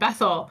opinions on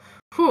Bethel.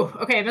 Whew.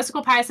 Okay,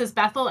 Mystical Pie says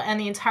Bethel and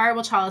the entire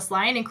Wilchalis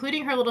line,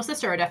 including her little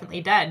sister, are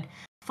definitely dead.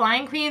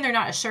 Flying Queen, they're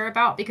not as sure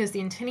about because the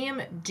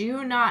Intinium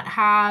do not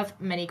have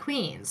many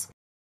queens.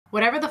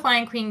 Whatever the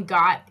Flying Queen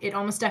got, it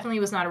almost definitely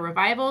was not a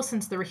revival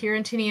since the Rahir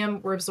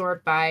Intinium were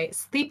absorbed by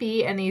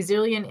Sleepy and the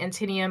Azilian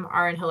Intinium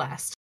are in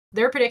Hellste.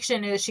 Their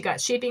prediction is she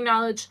got shaping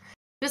knowledge,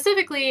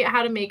 specifically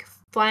how to make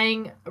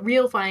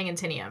real flying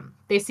Intinium.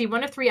 They see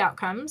one of three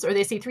outcomes, or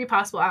they see three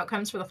possible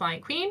outcomes for the Flying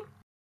Queen.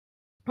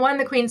 One,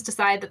 the queens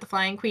decide that the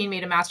Flying Queen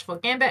made a masterful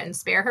gambit and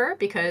spare her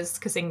because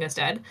Kasinga's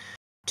dead.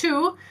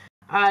 Two,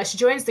 she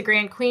joins the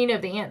Grand Queen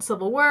of the Ant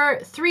Civil War.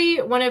 Three,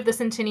 one of the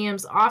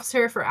Centiniums offs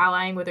her for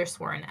allying with her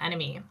sworn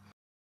enemy.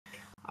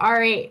 All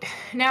right,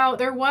 now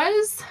there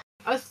was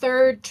a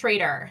third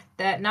traitor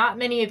that not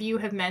many of you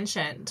have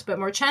mentioned, but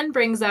Morchen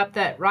brings up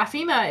that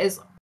Rafima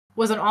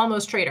was an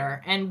almost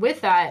traitor, and with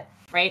that,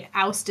 right,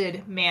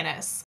 ousted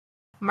Manus.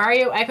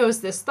 Mario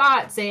echoes this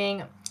thought,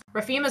 saying,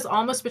 Rafima's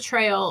almost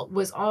betrayal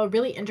was all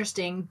really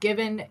interesting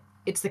given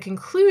it's the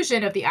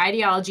conclusion of the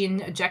ideology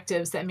and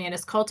objectives that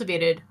Manus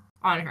cultivated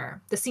on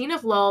her. The scene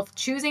of Lulv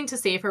choosing to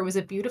save her was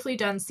a beautifully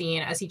done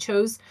scene as he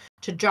chose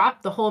to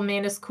drop the whole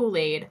Manus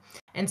Kool-Aid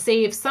and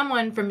save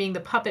someone from being the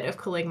puppet of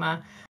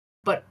Caligma,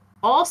 but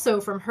also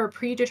from her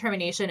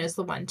predetermination as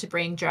the one to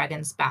bring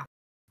dragons back.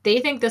 They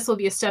think this will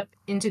be a step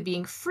into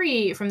being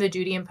free from the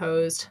duty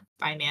imposed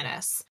by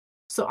Manus.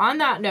 So on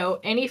that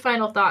note, any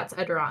final thoughts,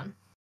 Edron?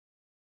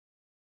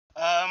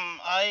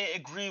 I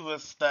agree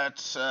with that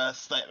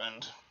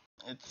statement.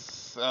 It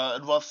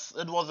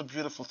was a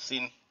beautiful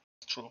scene.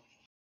 It's true.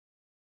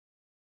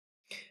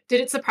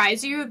 Did it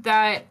surprise you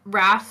that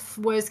Raph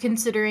was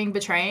considering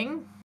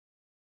betraying?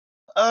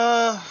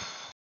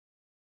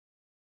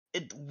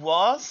 It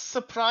was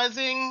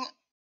surprising,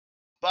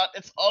 but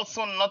it's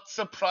also not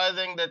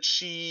surprising that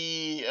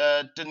she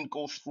didn't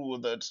go through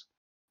with it,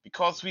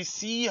 because we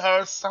see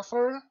her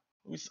suffer.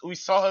 We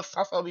saw her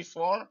suffer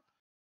before,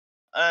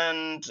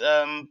 and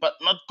but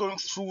not going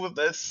through with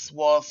this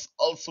was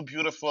also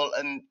beautiful,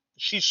 and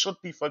she should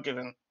be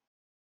forgiven.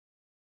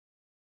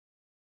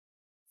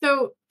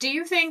 So, do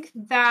you think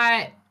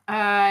that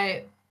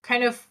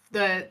kind of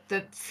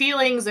the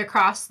feelings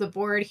across the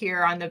board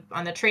here on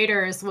the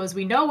traitors was,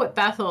 we know what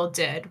Bethel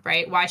did,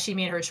 right? Why she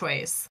made her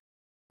choice,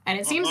 and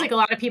it seems like a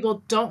lot of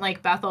people don't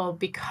like Bethel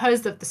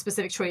because of the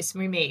specific choice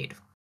we made.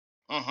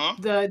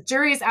 The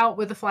jury's out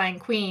with the Flying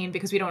Queen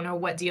because we don't know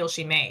what deal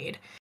she made.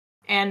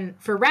 And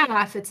for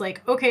Raph, it's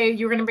like, okay,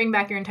 you're going to bring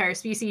back your entire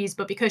species,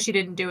 but because she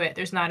didn't do it,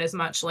 there's not as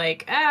much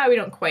like, we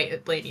don't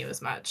quite blame you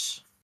as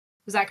much.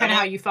 Is that kind of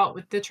how you felt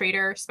with the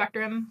traitor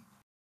spectrum?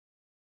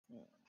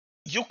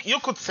 You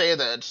could say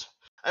that.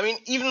 I mean,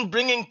 even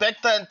bringing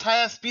back the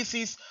entire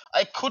species,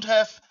 I could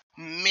have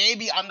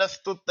maybe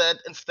understood that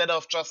instead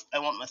of just, I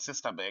want my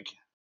sister back.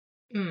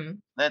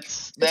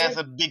 There's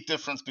a big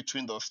difference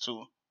between those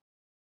two.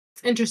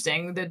 It's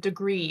interesting, the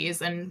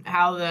degrees and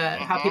how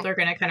people are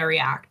going to kind of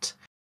react.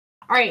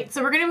 All right,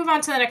 so we're going to move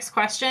on to the next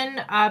question.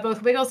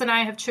 Both Wiggles and I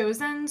have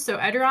chosen. So,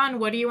 Edron,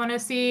 what do you want to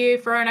see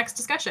for our next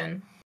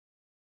discussion?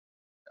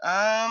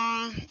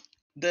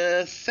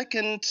 The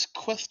second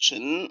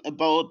question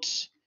about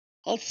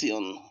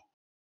Halcyon,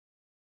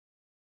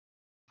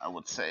 I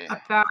would say.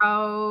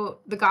 About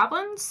the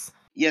goblins?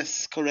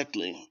 Yes,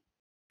 correctly.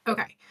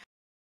 Okay.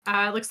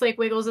 Looks like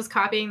Wiggles is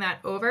copying that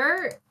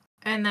over.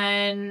 And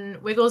then,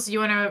 Wiggles, you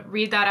want to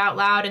read that out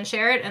loud and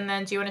share it? And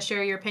then do you want to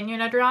share your opinion,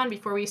 Edron,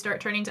 before we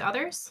start turning to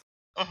others?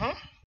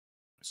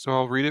 So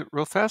I'll read it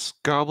real fast.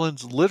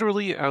 Goblins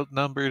literally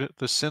outnumbered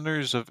the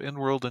sinners of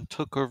InnWorld and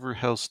took over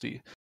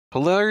Hellste.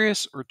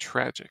 Hilarious or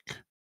tragic?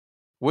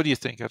 What do you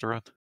think,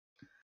 Edron?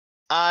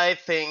 I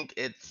think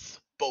it's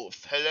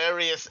both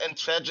hilarious and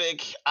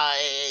tragic.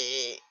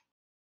 I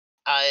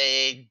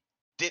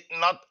did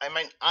not. I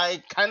mean,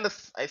 I kind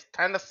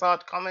of saw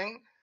it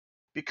coming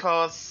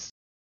because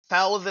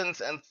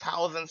thousands and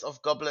thousands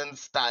of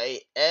goblins die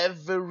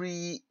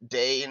every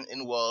day in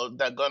InnWorld.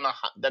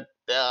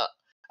 They're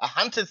a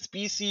hunted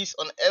species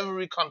on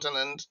every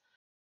continent,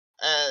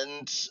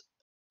 and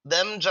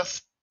them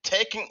just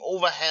taking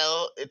over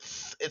hell.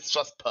 It's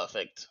just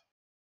perfect.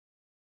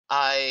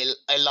 I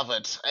love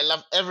it. I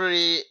love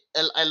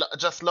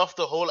just love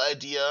the whole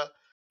idea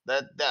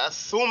that there are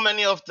so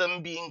many of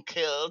them being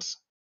killed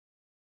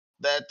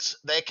that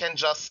they can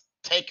just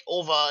take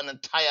over an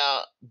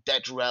entire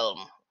dead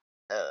realm.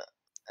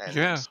 And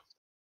Yeah.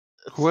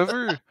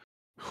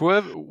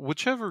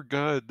 Whichever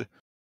god,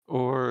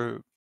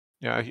 or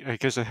yeah, I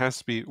guess it has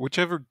to be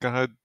whichever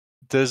god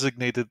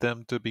designated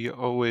them to be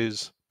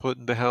always put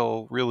into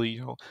hell.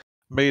 Really,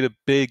 made a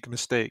big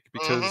mistake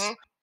because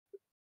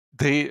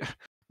they,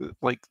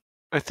 like,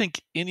 I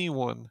think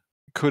anyone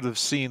could have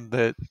seen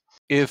that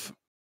if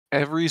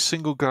every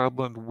single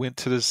goblin went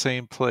to the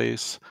same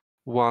place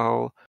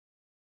while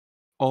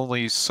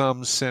only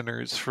some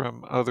sinners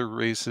from other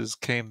races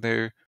came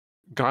there,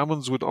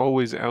 goblins would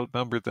always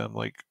outnumber them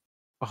like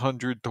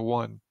 100 to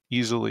 1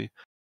 easily.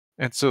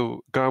 And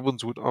so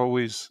goblins would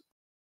always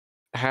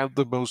have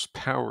the most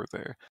power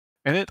there.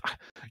 And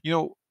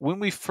when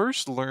we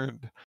first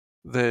learned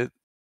that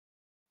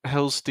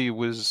Hellste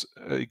was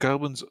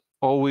goblins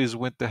always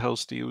went to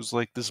Hellste, it was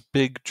like this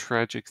big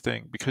tragic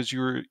thing because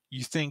you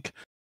think,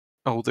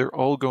 oh, they're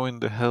all going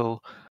to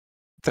hell.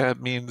 That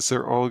means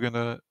they're all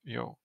gonna,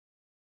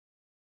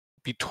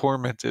 be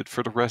tormented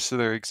for the rest of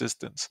their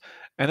existence.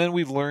 And then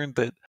we learned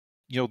that,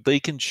 they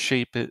can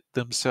shape it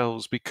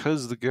themselves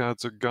because the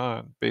gods are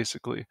gone,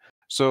 basically.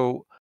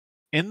 So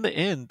in the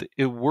end,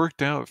 it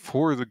worked out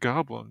for the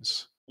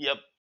goblins. Yep.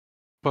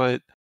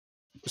 But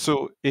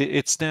so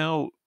it's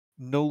now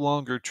no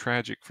longer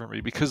tragic for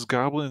me because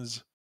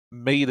goblins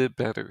made it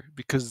better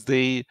because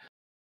they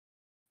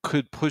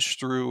could push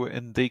through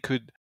and they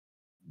could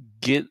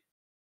get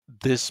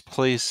this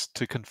place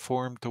to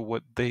conform to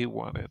what they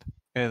wanted.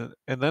 And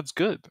that's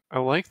good. I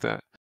like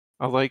that.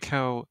 I like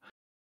how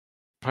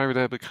Pirate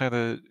Abbott kind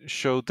of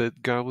showed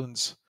that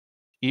goblins,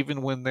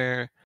 even when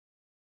they're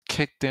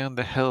kicked down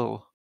to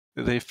hell,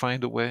 they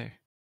find a way.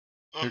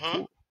 They're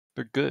cool.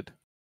 They're good.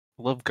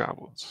 Love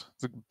goblins.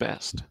 They're the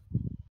best.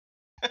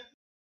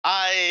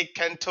 I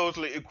can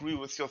totally agree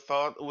with your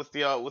thought, with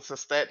the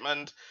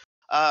statement.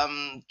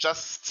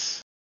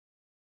 Just,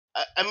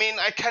 I mean,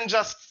 I can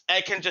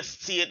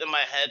just see it in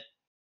my head.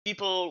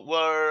 People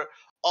were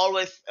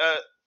always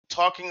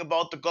talking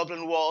about the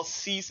Goblin Wars,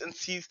 seas and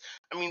seas.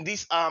 I mean,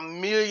 these are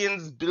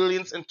millions,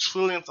 billions, and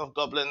trillions of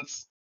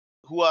goblins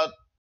who are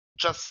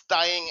just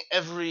dying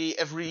every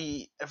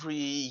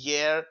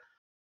year,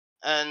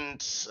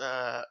 and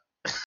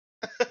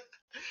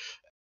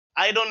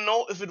I don't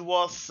know if it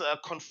was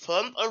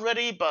confirmed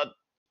already, but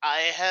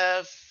I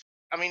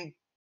mean,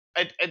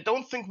 I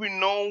don't think we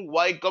know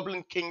why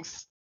Goblin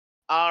Kings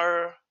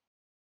are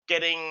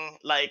getting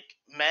like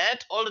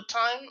mad all the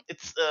time.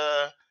 It's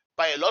a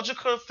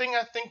biological thing,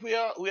 I think we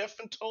have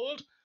been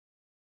told.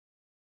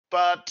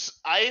 But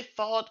I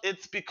thought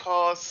it's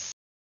because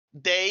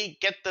they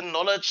get the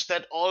knowledge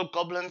that all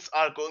goblins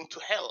are going to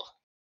hell.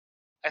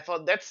 I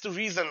thought that's the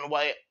reason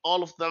why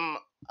all of them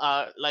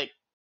are like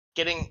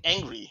getting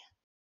angry.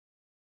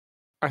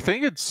 I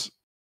think it's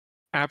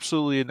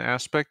absolutely an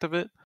aspect of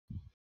it,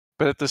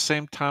 but at the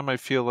same time, I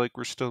feel like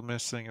we're still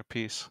missing a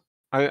piece.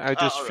 I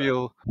just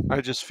feel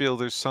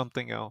there's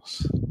something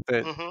else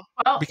that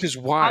Well, because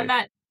why?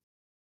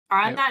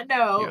 On that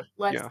note,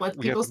 let's we have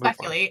people to move on.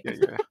 speculate.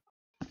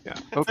 Yeah.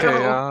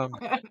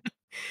 Okay.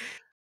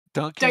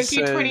 Donkey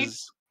 20.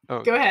 says.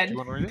 Oh, go ahead. Do you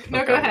want to read it?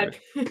 No, Okay, go I'll read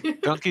ahead.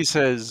 it. Donkey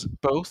says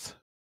both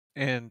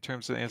in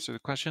terms of the answer to the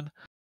question.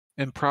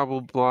 And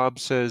Probable Blob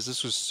says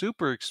this was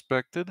super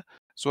expected,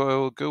 so I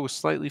will go with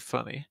slightly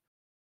funny.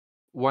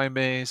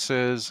 Waimei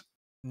says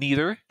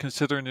neither,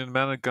 considering the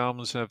amount of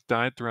goblins that have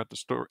died throughout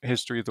the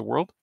history of the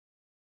world.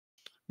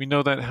 We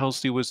know that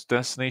Hellste was the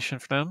destination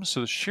for them,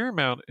 so the sheer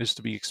amount is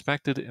to be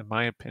expected, in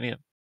my opinion.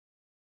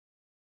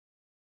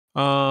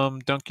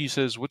 Donkey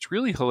says what's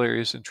really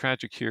hilarious and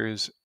tragic here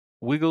is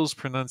Wiggle's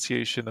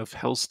pronunciation of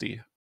Hellste.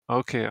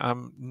 Okay,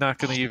 I'm not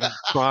going to even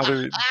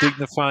bother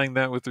dignifying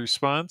that with a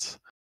response.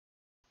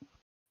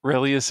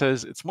 Relia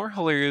says it's more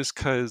hilarious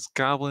because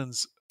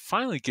goblins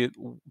finally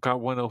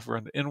got one over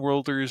on the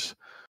InnWorlders.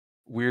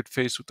 Weird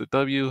face with the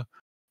W.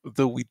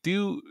 Though we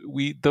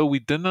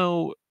don't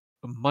know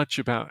much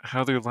about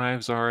how their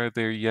lives are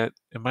there yet,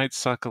 it might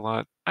suck a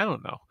lot. I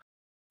don't know.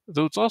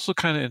 Though it's also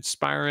kind of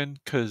inspiring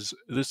because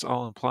this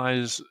all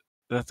implies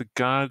that the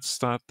gods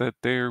thought that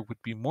there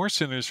would be more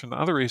sinners from the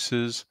other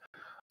races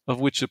of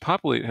which to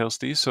populate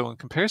Hellste. So in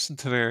comparison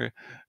to their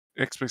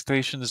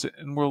expectations, the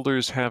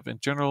InnWorlders have in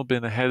general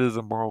been ahead of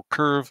the moral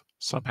curve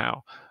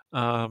somehow.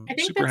 I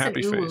think Super that's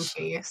happy an Ulu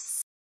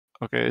face.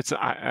 Okay, it's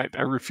I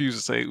refuse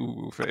to say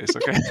ooh face.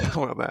 Okay,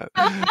 well that.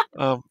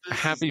 This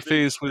Happy is big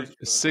face with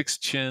punishment. 6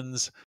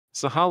 chins.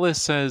 Sahalis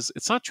says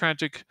it's not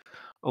tragic.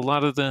 A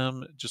lot of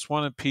them just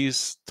wanted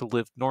peace to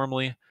live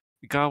normally,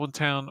 a Goblin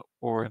town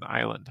or an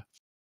island.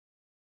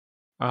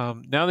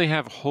 Now they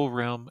have a whole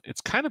realm.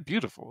 It's kind of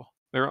beautiful.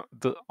 They're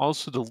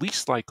also the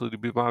least likely to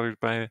be bothered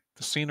by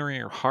the scenery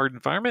or hard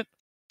environment.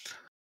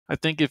 I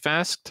think if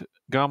asked,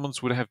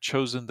 goblins would have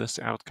chosen this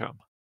outcome.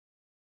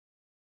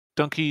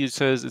 Donkey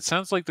says it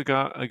sounds like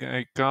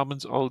the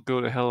goblins all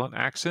go to hell on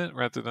accident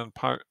rather than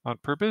on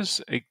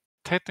purpose. A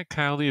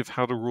technicality of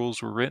how the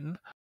rules were written.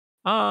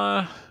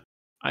 I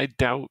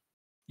doubt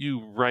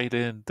you write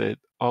in that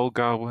all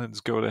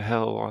goblins go to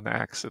hell on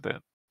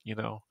accident. You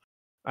know,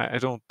 I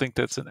don't think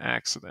that's an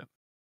accident.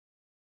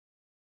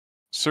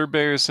 Sir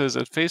Bear says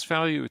at face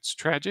value it's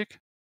tragic.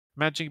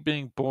 Imagine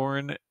being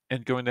born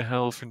and going to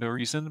hell for no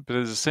reason, but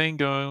as the saying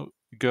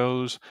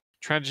goes,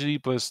 tragedy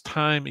plus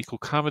time equal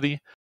comedy.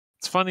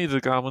 It's funny the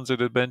goblins are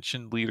the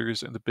dimension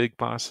leaders and the big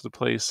boss of the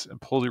place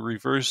and pull the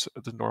reverse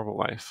of the normal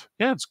life.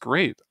 Yeah, it's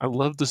great. I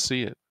love to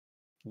see it.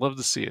 Love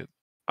to see it.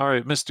 All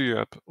right, Mr.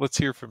 Europe, let's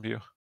hear from you.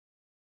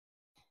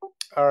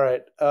 All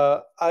right.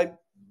 I'm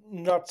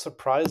not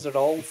surprised at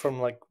all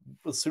from like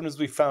as soon as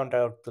we found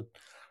out that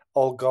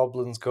all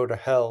goblins go to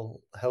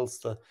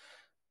Hellste,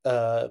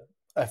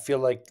 I feel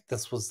like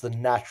this was the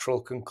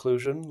natural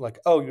conclusion. Like,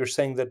 oh, you're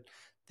saying that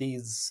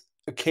these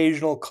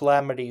occasional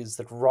calamities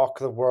that rock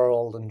the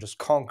world and just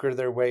conquer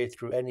their way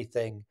through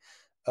anything,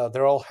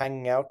 they're all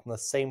hanging out in the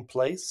same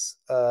place,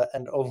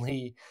 and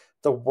only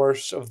the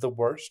worst of the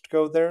worst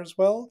go there as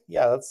well.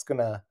 Yeah, that's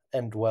gonna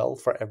end well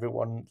for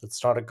everyone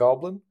that's not a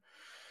goblin.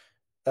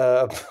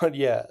 But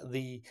yeah,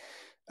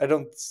 I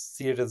don't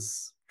see it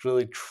as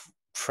really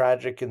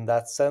tragic in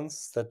that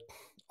sense. That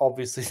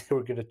obviously they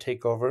were going to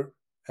take over,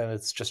 and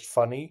it's just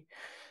funny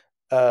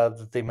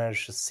that they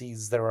managed to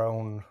seize their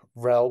own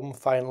realm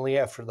finally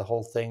after the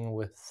whole thing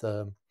with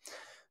the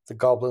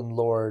Goblin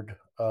Lord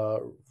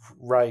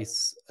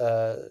Race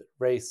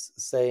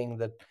saying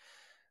that.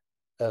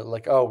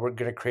 Like, oh, we're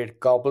gonna create a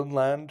goblin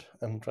land,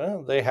 and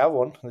they have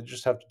one. They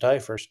just have to die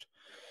first.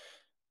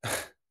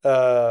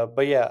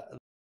 But yeah,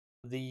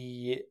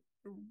 the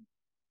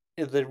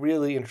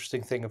really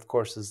interesting thing, of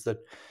course, is that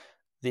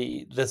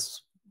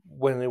this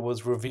when it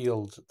was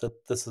revealed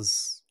that this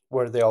is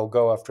where they all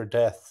go after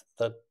death.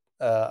 That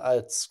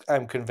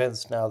I'm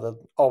convinced now that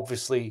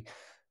obviously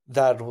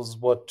that was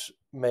what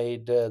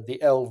made the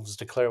elves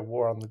declare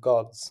war on the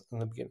gods in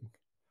the beginning.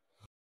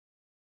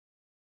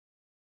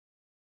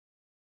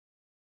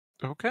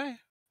 Okay.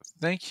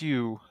 Thank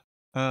you.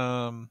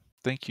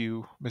 Thank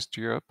you, Mr.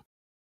 Europe.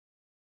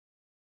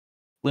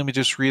 Let me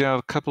just read out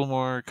a couple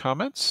more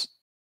comments.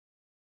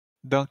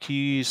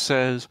 Donkey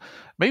says,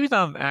 maybe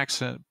not an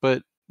accident,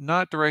 but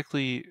not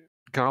directly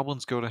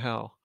goblins go to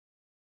hell.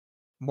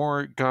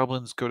 More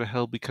goblins go to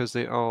hell because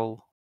they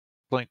all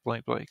blank,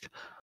 blank, blank.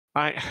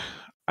 I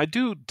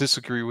do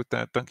disagree with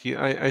that, Donkey.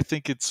 I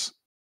think it's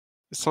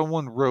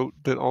someone wrote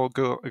that all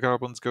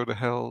goblins go to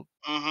hell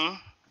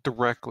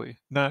directly,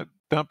 not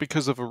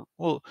because of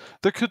well,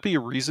 there could be a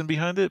reason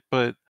behind it,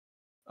 but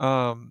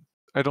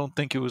I don't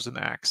think it was an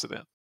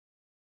accident.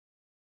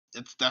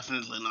 It's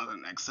definitely not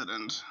an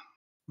accident.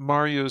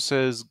 Mario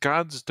says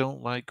gods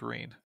don't like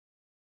green.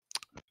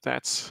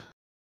 That's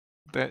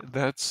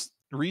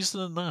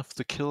reason enough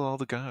to kill all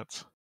the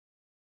gods.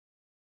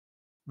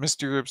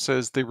 Mr. Europe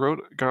says they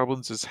wrote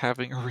goblins as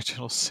having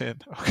original sin.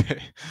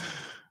 Okay.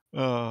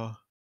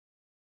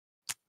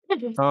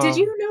 Did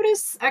you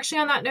notice, actually,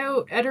 on that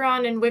note,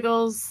 Edoron and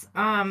Wiggles,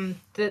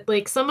 that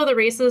like some of the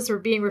races were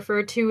being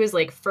referred to as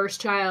like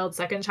first child,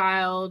 second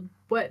child?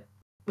 What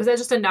was that?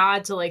 Just a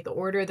nod to like the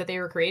order that they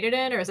were created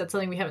in, or is that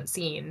something we haven't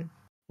seen?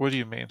 What do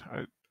you mean?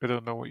 I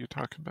don't know what you're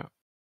talking about.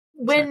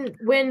 When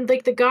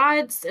like the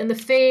gods and the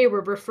Fae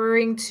were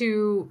referring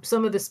to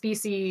some of the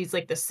species,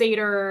 like the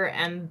satyr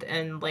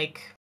and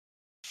like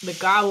the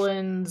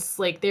goblins,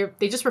 like they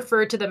just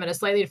referred to them in a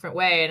slightly different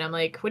way, and I'm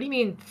like, what do you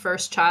mean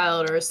first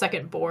child or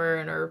second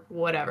born or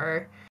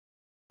whatever?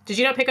 Did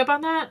you not pick up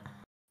on that?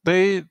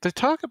 They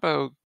talk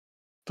about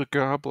the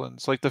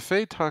goblins, like the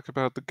Fae talk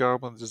about the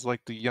goblins as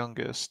like the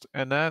youngest,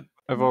 and that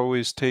I've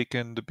always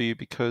taken to be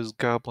because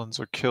goblins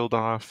are killed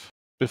off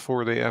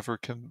before they ever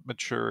can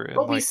mature, and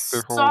like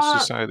their whole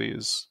society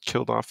is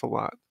killed off a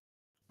lot.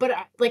 But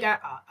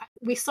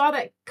we saw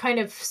that kind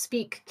of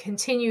speak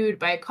continued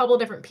by a couple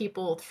different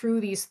people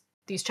through these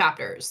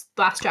chapters,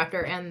 last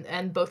chapter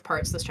and both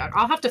parts of this chapter.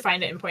 I'll have to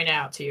find it and point it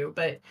out to you.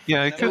 But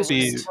yeah, it could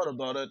be. Thought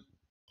about it.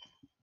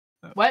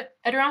 What,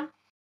 Edoron?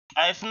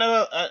 I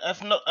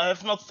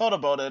have not thought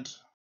about it.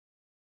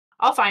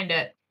 I'll find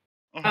it.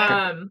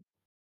 I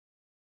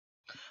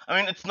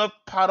mean, it's not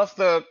part of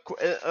the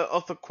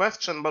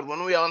question, but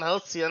when we are on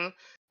Halcyon,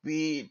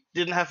 we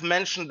didn't have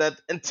mentioned that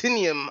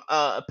Antinium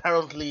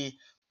apparently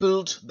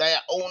built their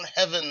own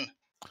heaven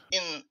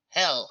in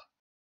hell.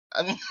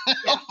 I mean, yeah.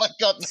 Oh my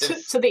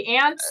goodness. So the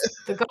ants,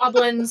 the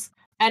goblins,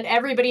 and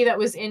everybody that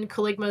was in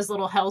Caligma's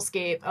little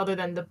hellscape, other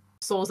than the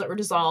souls that were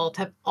dissolved,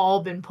 have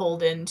all been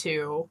pulled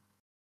into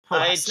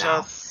I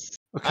now.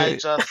 Okay,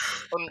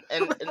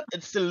 and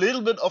it's a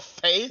little bit of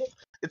faith.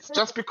 It's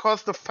just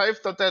because the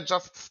faith that they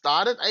just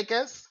started, I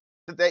guess,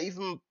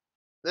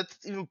 that's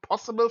even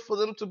possible for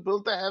them to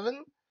build the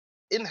heaven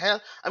in hell.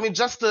 I mean,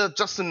 just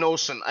the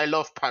notion. I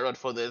love Pirate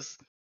for this.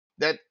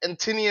 That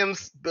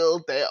Antinians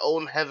build their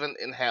own heaven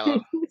in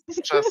hell. It's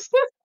just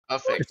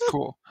perfect. it's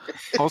cool.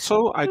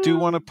 Also, I do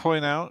want to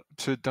point out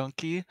to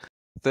Donkey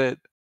that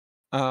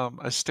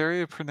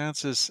Asteria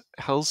pronounces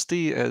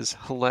Hellste as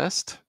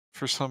Hellste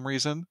for some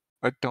reason.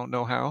 I don't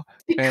know how.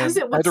 Because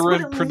And that's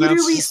what it literally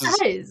pronounces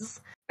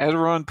says.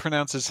 Edoron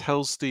pronounces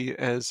Hellste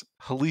as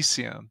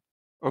Halcyon.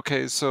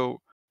 Okay, so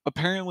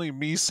apparently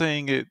me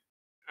saying it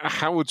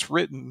how it's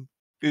written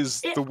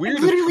is the I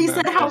weirdest. literally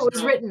said how it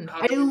was No, written.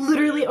 how I do you say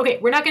literally... it? Okay,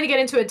 we're not going to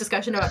get into a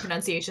discussion about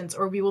pronunciations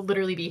or we will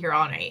literally be here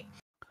all night.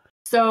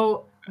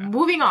 So,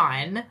 moving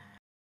on.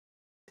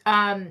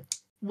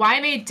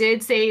 YMA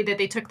did say that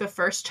they took the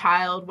first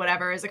child,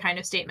 whatever, as a kind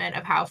of statement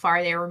of how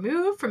far they were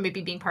removed from maybe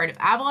being part of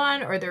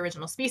Avalon or the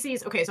original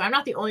species. Okay, so I'm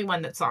not the only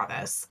one that saw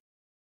this.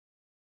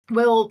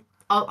 But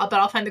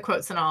I'll find the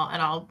quotes and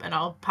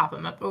I'll pop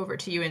them up over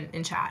to you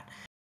in chat.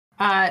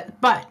 And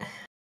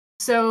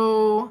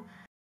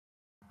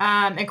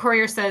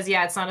Courier says,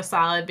 yeah, it's not a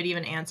solid, but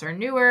even ants are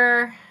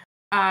newer.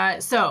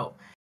 So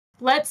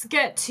let's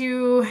get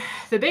to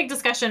the big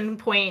discussion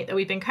point that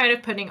we've been kind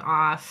of putting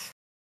off.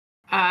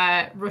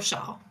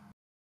 ROSHAL.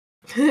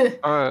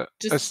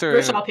 Just Asteria,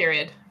 ROSHAL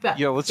period. But,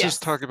 yeah, let's yes.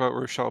 just talk about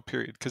ROSHAL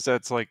period, because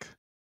that's like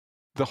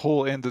the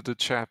whole end of the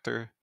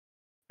chapter.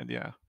 And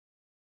yeah.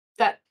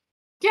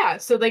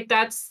 So like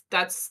that's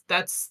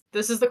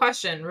this is the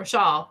question,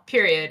 ROSHAL,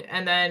 period.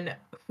 And then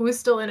who's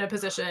still in a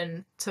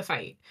position to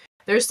fight?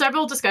 There's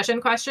several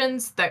discussion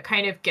questions that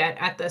kind of get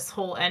at this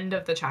whole end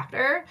of the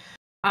chapter.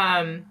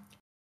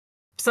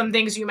 Some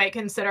things you might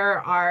consider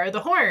are the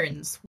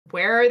horns.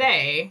 Where are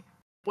they?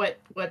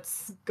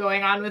 What's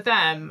going on with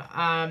them?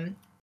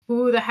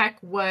 Who the heck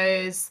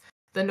was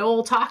the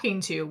Knoll talking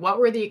to? What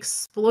were the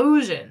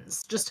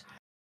explosions? Just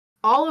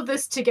all of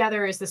this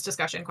together is this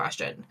discussion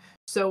question.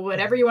 So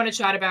whatever you want to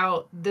chat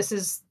about, this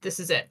is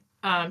it.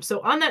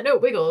 So on that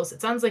note, Wiggles,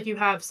 it sounds like you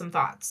have some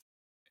thoughts.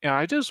 Yeah,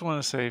 I just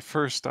want to say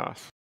first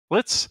off,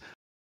 let's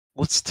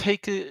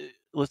take a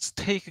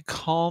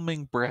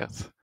calming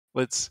breath.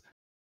 Let's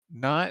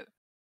not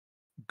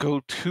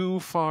go too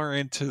far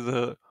into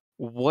the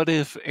what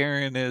if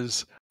Aaron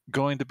is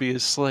going to be a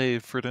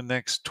slave for the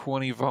next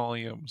 20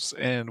 volumes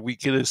and we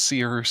get to see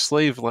her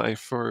slave life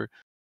for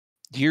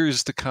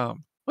years to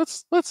come.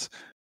 Let's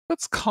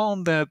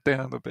calm that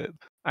down a bit.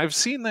 I've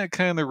seen that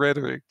kind of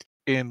rhetoric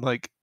in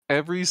like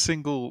every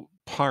single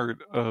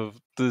part of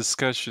the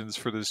discussions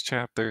for this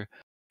chapter,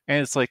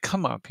 and it's like,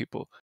 come on,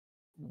 people,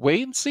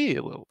 wait and see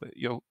a little bit.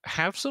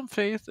 Have some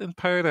faith in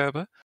Pirate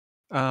Abba.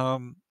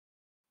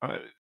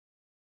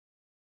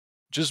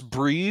 Just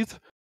breathe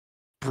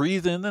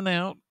in and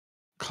out,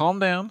 calm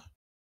down,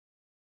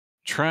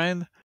 try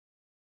and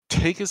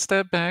take a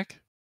step back.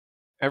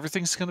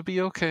 Everything's going to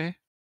be okay.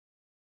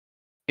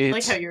 I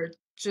like how you're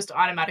just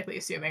automatically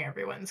assuming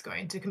everyone's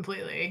going to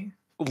completely...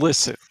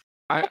 Listen,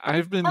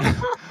 I've been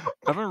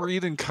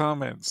reading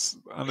comments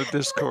on the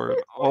Discord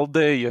all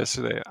day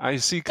yesterday. I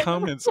see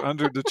comments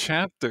under the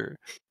chapter.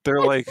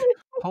 They're like,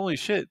 holy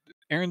shit,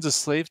 Aaron's a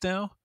slave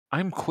now?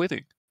 I'm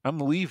quitting. I'm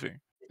leaving.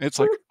 It's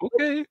like,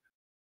 okay.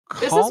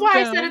 This is why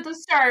I said at the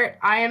start,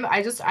 I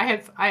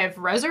have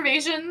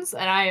reservations,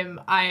 and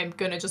I am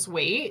gonna just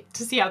wait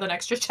to see how the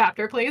next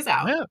chapter plays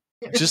out.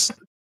 Yeah,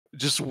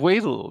 just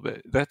wait a little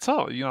bit. That's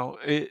all.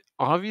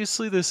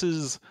 Obviously this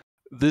is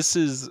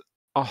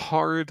a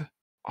hard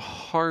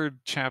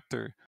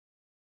chapter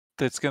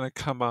that's gonna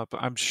come up,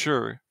 I'm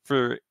sure,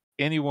 for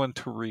anyone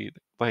to read.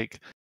 Like,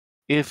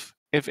 if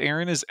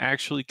Aaron is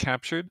actually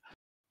captured,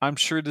 I'm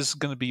sure this is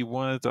gonna be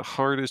one of the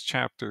hardest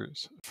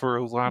chapters for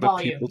a lot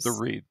of people to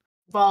read.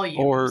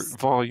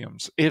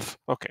 Volumes.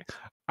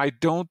 I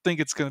don't think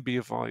it's going to be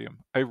a volume.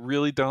 I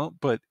really don't.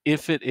 But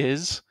if it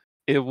is,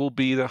 it will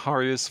be the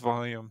hardest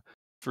volume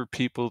for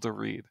people to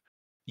read.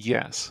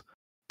 Yes.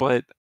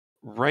 But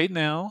right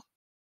now...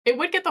 It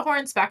would get the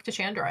horns back to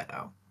Chandra,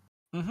 though.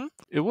 Mm-hmm,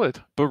 it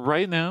would. But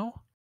right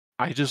now,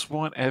 I just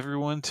want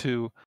everyone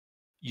to,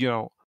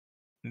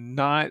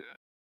 not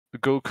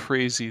go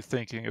crazy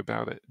thinking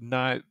about it.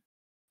 Not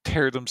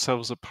tear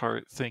themselves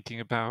apart thinking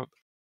about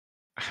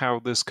how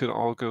this could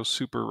all go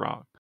super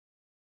wrong.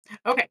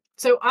 Okay,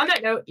 so on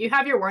that note, you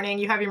have your warning,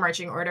 you have your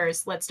marching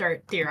orders. Let's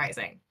start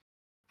theorizing.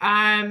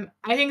 I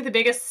think the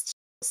biggest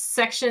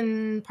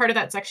part of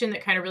that section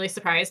that kind of really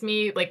surprised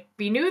me, like,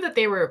 we knew that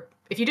they were,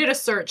 if you did a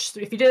search,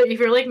 if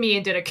you're like me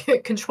and did a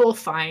control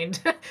find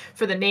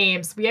for the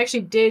names, we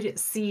actually did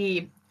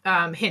see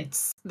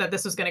hints that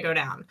this was going to go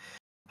down.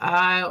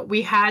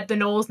 We had the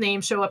Knoll's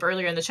name show up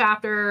earlier in the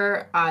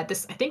chapter.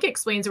 This, I think,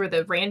 explains where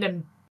the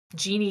random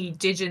genie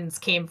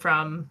digins came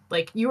from.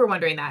 Like, you were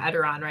wondering that,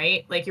 Edoron,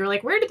 right? Like, you were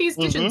like, where did these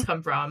digins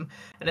come from?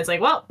 And it's like,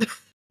 well,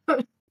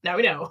 now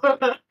we know.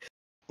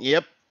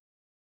 Yep.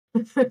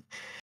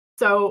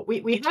 So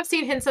we have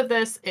seen hints of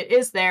this. It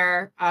is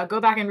there. Go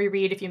back and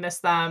reread if you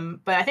missed them.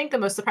 But I think the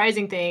most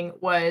surprising thing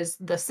was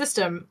the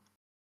system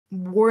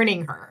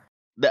warning her.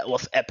 That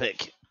was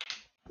epic.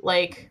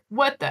 Like,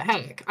 what the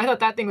heck? I thought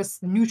that thing was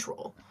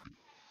neutral.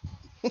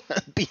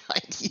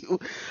 Behind you.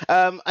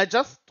 I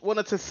just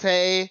wanted to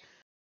say,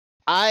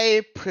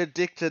 I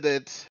predicted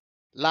it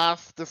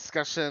last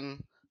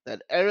discussion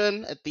that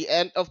Erin at the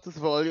end of this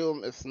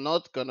volume is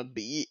not gonna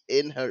be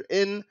in her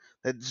inn,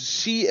 that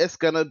she is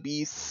gonna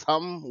be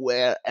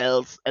somewhere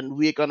else, and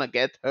we're gonna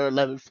get her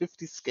level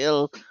 50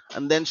 skill,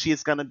 and then she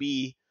is gonna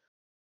be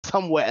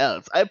somewhere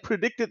else. I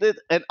predicted it,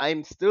 and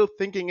I'm still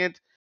thinking it.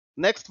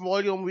 Next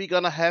volume, we're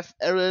gonna have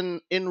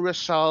Erin in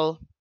ROSHAL,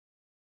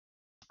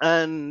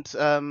 and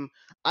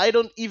I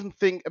don't even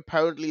think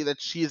apparently that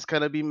she is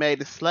gonna be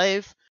made a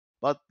slave,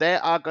 but they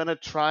are gonna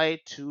try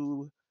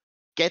to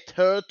get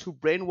her to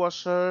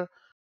brainwash her,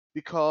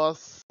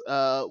 because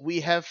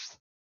we have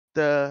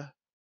the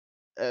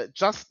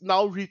just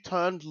now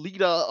returned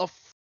leader of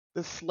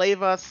the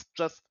slavers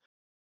just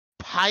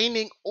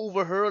pining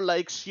over her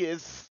like she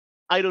is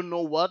I don't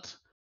know what.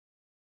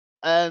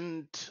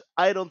 And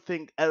I don't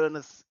think Erin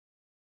is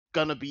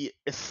gonna be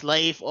a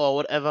slave or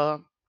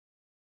whatever.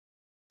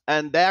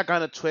 And they're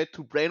gonna try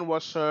to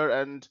brainwash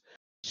her, and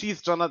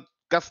she's gonna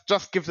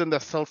just give them the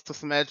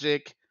Solstice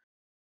magic.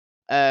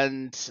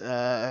 And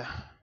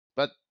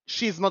but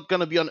she's not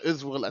gonna be on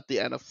Israel at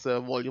the end of the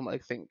volume, I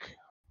think.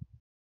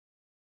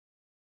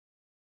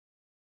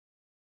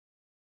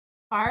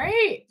 All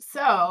right,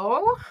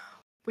 so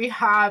we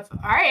have.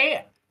 All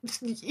right,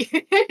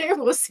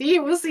 we'll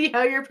see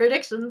how your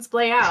predictions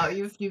play out.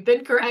 You've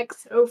been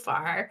correct so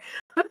far.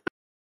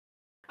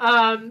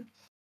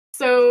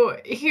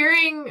 So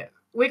hearing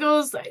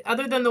Wiggles,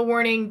 other than the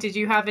warning, did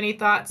you have any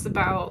thoughts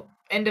about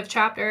end of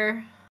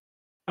chapter?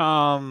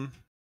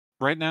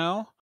 Right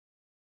now,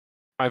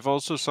 I've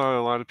also saw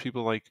a lot of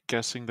people like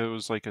guessing that it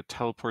was like a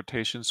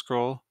teleportation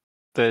scroll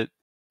that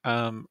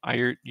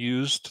I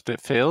used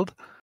that failed.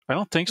 I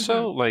don't think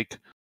so. Like,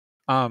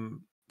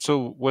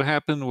 so what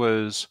happened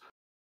was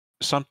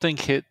something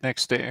hit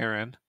next to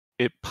Erin.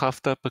 It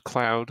puffed up a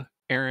cloud.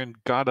 Erin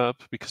got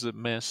up because it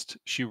missed.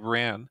 She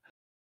ran.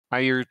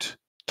 Ayert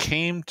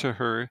came to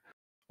her,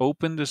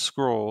 opened the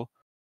scroll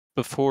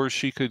before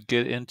she could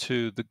get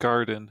into the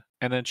garden,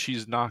 and then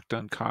she's knocked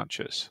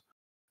unconscious.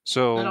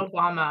 So And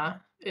Obama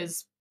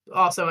is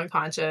also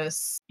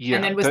unconscious. yeah,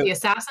 And then was the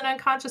assassin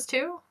unconscious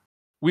too?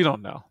 We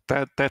don't know.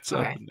 That's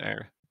Okay. up in the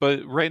air.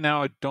 But right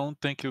now, I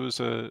don't think it was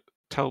a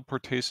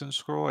teleportation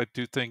scroll. I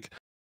do think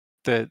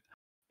that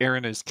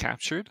Erin is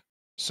captured.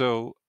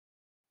 So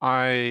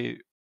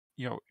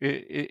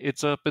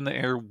it's up in the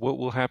air what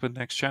will happen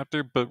next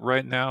chapter. But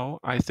right now,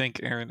 I think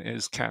Erin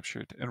is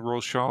captured, and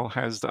ROSHAL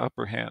has the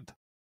upper hand.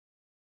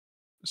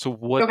 So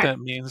what Okay.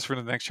 that means for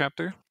the next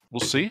chapter,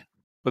 we'll see.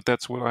 But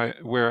that's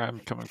where I'm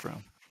coming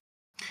from.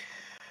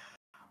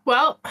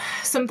 Well,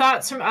 some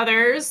thoughts from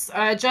others.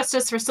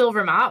 Justice for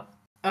Silvermop.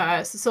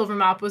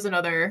 Silvermop was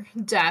another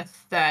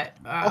death that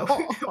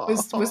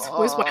was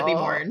widely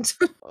mourned.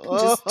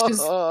 just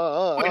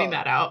pointing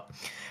that out.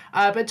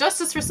 But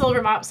Justice for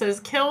Silvermop says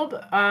Kilb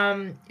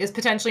is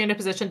potentially in a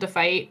position to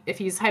fight if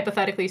he's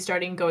hypothetically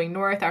starting going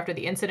north after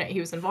the incident he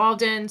was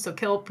involved in. So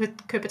Kilb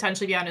could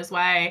potentially be on his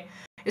way,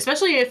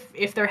 especially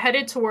if they're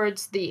headed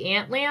towards the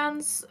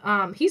Antlands.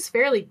 He's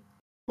fairly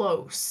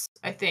close,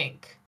 I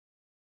think.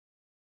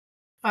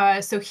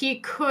 So he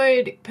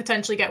could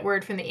potentially get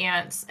word from the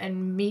ants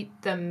and meet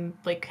them,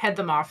 like head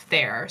them off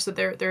there. So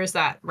there is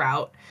that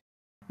route.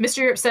 Mr.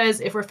 Europe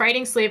says, if we're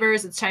fighting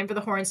slavers, it's time for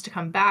the horns to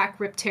come back,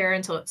 rip tear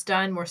until it's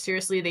done. More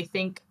seriously, they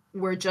think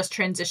we're just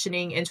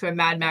transitioning into a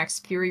Mad Max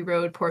Fury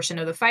Road portion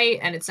of the fight,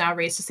 and it's now a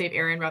race to save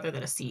Erin rather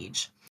than a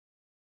siege.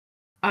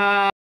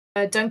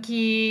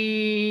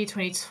 Donkey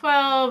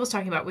 2012 was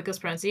talking about Wiggles'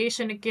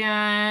 pronunciation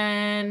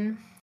again.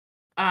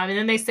 And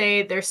then they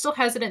say they're still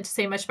hesitant to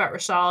say much about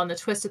ROSHAL and the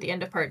twist at the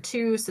end of part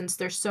 2, since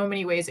there's so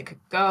many ways it could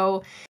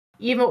go.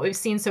 Even what we've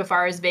seen so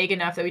far is vague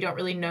enough that we don't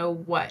really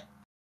know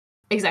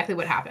exactly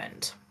what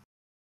happened.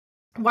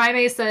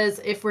 May says,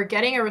 if we're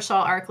getting a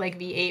ROSHAL arc like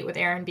V8 with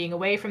Erin being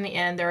away from the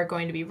inn, there are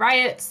going to be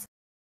riots.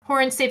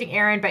 Horn saving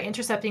Erin by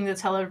intercepting the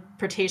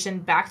teleportation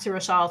back to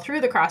ROSHAL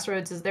through the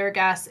crossroads is their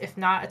guess. If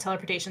not, a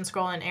teleportation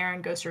scroll and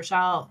Erin goes to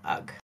ROSHAL.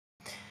 Ugh.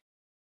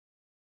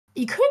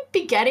 You could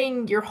be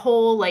getting your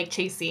whole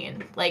chase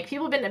scene. Like,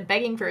 people have been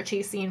begging for a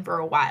chase scene for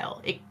a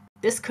while.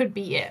 This could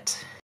be it.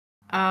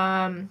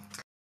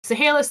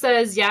 Sahela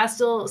says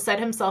Yastil set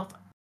himself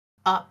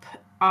up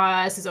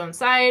as his own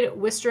side.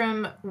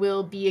 Wistrom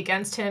will be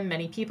against him.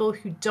 Many people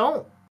who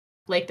don't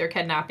like their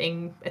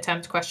kidnapping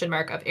attempt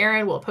of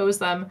Erin will oppose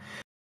them.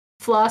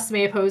 Floss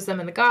may oppose them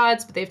in the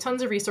gods, but they have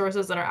tons of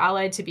resources and are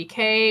allied to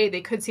BK.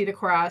 They could see the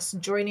Koras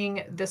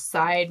joining this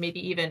side,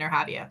 maybe even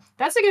Nerhavia.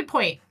 That's a good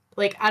point.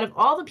 Out of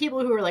all the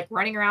people who are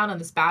running around on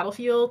this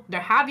battlefield,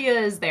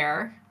 Nerhavia is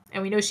there,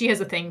 and we know she has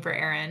a thing for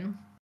Erin.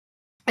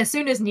 As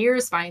soon as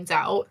Nears finds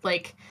out,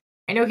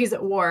 I know he's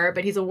at war,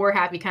 but he's a war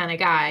happy kind of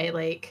guy.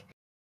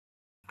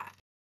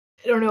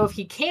 I don't know if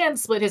he can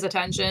split his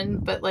attention,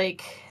 but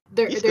like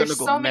He's gonna there's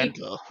go so many.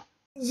 mental.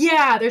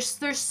 Yeah,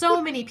 there's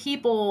so many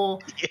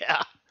people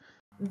Yeah.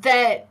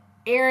 that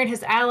Aaron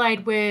has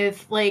allied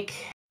with. Like,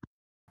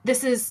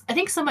 this is, I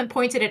think someone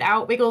pointed it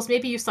out, Wiggles,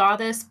 maybe you saw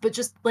this, but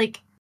just like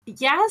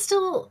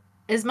Yazdil,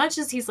 as much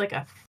as he's like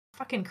a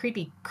fucking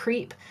creepy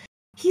creep,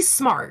 he's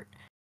smart.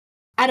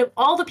 Out of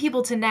all the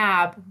people to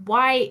nab,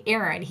 why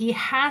Aaron? He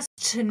has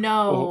to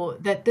know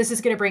that this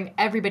is going to bring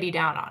everybody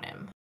down on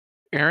him.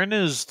 Aaron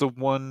is the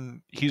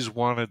one he's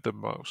wanted the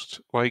most.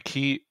 Like,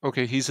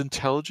 he's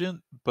intelligent,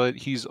 but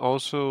he's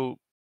also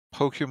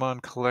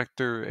Pokemon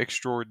collector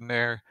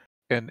extraordinaire,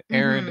 and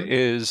Aaron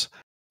is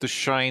the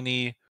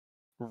shiny,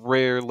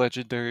 rare,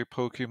 legendary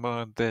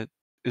Pokemon that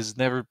has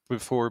never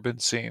before been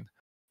seen.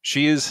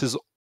 She is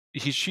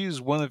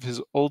she's one of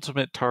his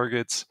ultimate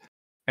targets,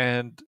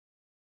 and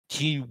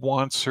he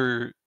wants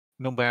her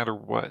no matter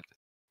what.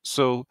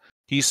 So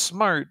he's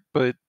smart,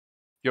 but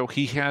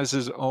he has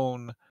his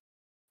own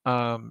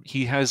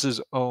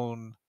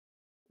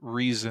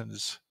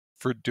reasons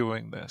for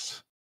doing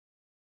this.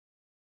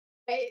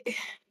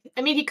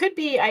 I mean, he could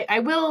be. I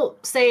will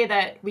say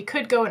that we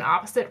could go an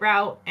opposite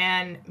route,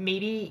 and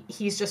maybe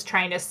he's just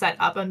trying to set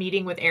up a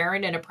meeting with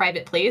Aaron in a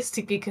private place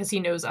because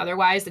he knows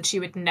otherwise that she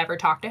would never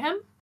talk to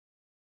him.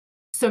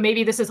 So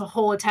maybe this is a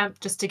whole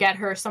attempt just to get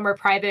her somewhere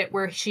private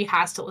where she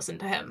has to listen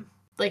to him.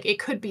 Like, it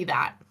could be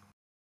that.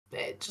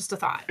 Just a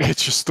thought.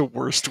 It's just the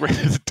worst way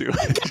to do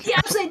it.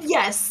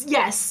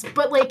 Yes.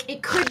 But, like,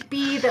 it could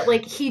be that,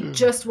 like, he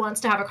just wants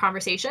to have a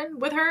conversation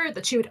with her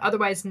that she would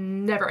otherwise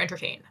never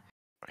entertain.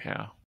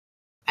 Yeah.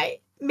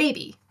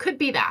 Maybe. Could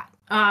be that.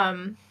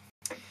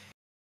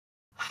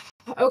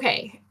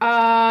 Okay.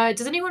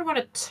 Does anyone want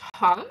to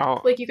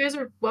talk? Like, you guys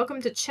are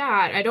welcome to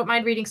chat. I don't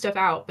mind reading stuff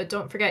out, but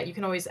don't forget, you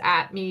can always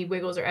at me,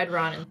 Wiggles, or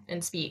Edron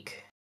and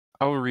speak.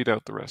 I will read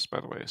out the rest,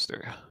 by the way,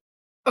 Asteria.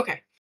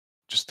 Okay.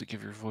 Just to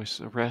give your voice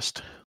a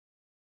rest.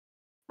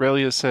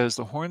 Relia says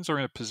the Horns are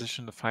in a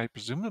position to fight,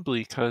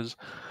 presumably because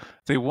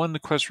they won the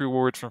quest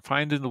reward from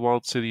finding the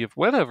walled city of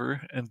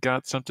whatever and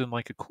got something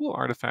like a cool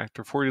artifact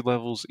or 40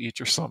 levels each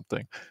or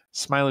something.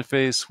 Smiley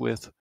face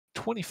with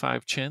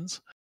 25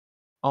 chins.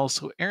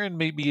 Also, Aaron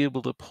may be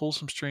able to pull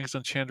some strings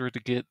on Chandra to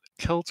get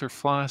Kelt or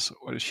Floss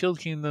or the Shield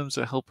Kingdoms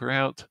to help her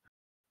out.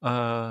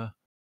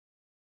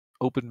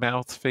 Open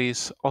mouth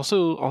face.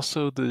 Also,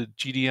 the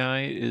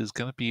GDI is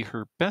going to be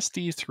her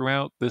bestie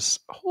throughout this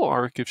whole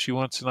arc if she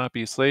wants to not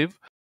be a slave,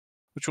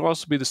 which will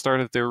also be the start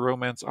of their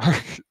romance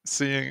arc,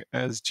 seeing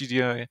as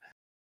GDI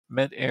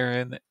met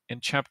Aaron in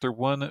Chapter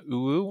 1,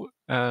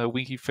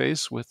 winky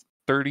face with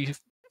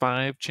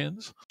 35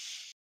 chins.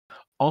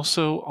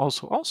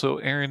 Also,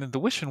 Aaron in the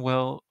Wishing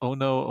Well, oh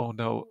no,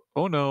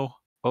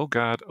 oh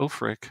god, oh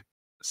frick,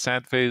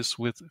 sad face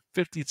with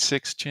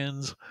 56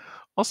 chins.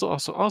 Also,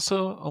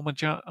 oh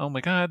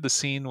my god, the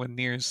scene when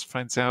Nears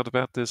finds out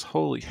about this,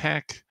 holy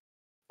heck,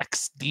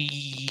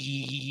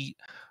 XD.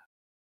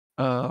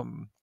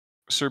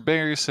 Sir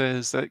Bear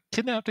says that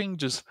kidnapping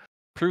just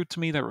proved to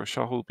me that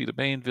ROSHAL will be the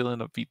main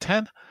villain of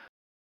V10.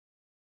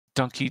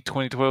 Donkey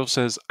 2012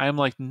 says, I'm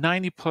like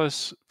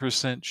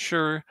 90+%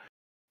 sure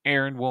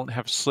Aaron won't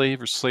have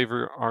slave or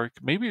slaver arc,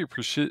 maybe a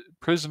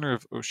prisoner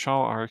of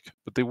ROSHAL arc,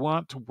 but they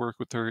want to work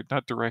with her,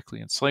 not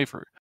directly enslave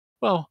her.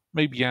 Well,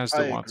 maybe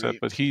Yazda wants that,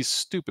 but he's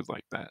stupid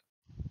like that.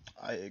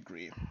 I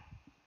agree.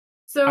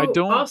 So,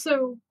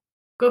 also,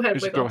 go ahead,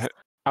 Wiggles. Go ahead.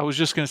 I was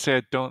just going to say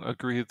I don't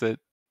agree that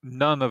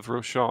none of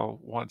ROSHAL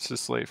wants to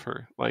slave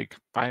her. Like,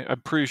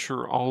 I'm pretty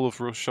sure all of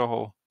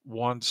ROSHAL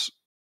wants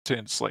to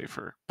enslave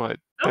her, but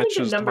I don't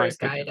think the numbers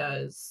guy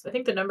does. I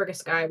think the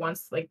numbers guy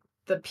wants, like,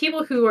 the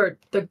people who are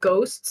the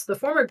ghosts, the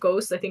former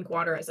ghosts, I think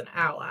want her as an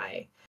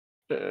ally.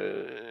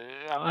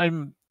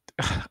 I'm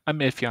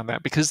iffy on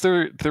that because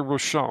they're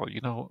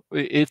ROSHAL,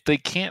 if they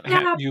can't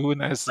have you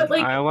as an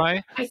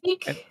ally. I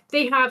think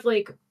they have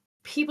like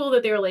people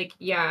that they're like,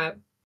 yeah,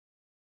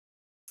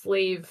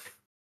 slave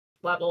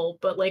level,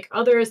 but like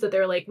others that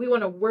they're like, we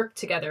want to work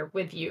together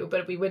with you,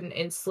 but we wouldn't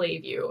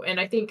enslave you. And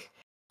I think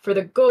for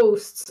the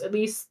ghosts, at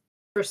least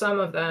for some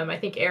of them, I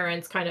think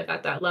Aaron's kind of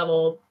at that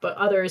level, but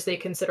others they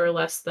consider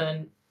less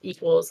than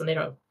equals and they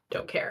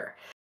don't care.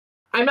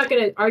 I'm not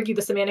going to argue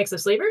the semantics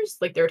of slavers,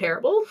 like they're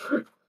terrible.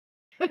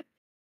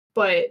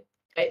 But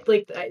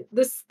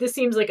this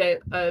seems like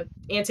a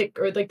antic,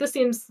 or like this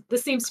seems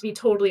to be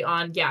totally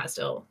on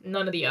Yazdil,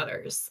 none of the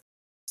others.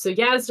 So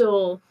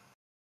Yazdil,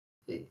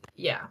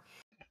 yeah.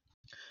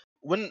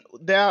 When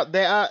there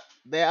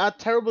are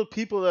terrible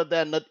people that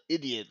they're not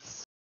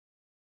idiots.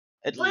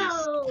 At least.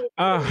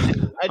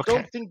 I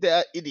don't think they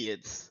are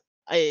idiots.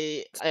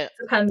 I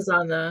depends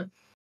on the.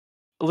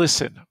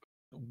 Listen,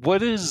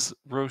 what is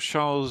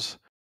ROSHAL's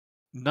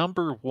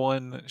number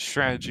one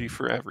strategy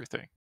for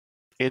everything?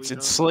 It's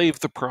enslave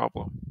the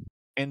problem.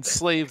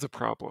 Enslave the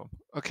problem.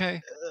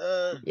 Okay.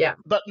 Yeah,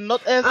 but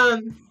not as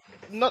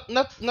not.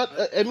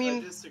 I mean,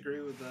 I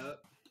disagree with that.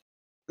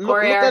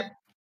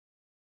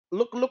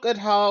 Look at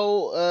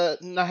how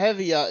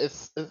Nahevia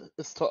is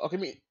talking.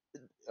 I mean,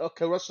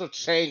 okay, ROSHAL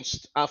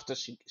changed after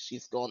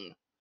she's gone.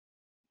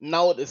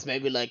 now it is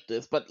maybe like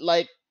this, but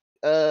like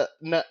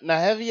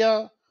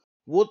Nahevia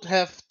would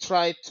have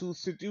tried to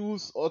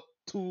seduce or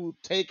to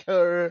take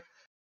her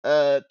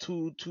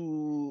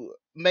to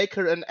make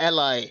her an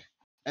ally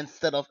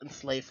instead of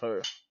enslave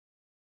her.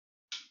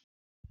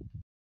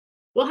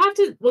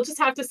 We'll just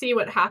have to see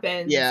what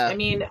happens. Yeah. I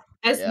mean,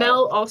 as Yeah.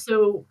 Mel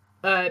also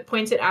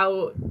pointed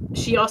out,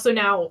 she also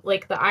now,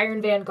 like, the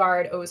Iron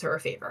Vanguard owes her a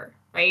favor,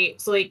 right?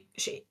 So like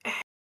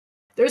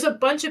there's a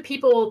bunch of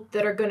people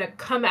that are gonna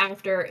come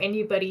after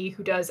anybody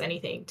who does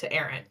anything to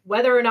Aaron,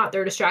 whether or not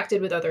they're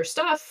distracted with other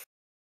stuff.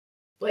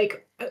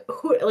 Like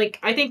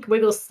I think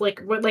Wiggles,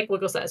 like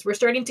Wiggle says, we're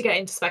starting to get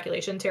into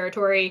speculation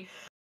territory.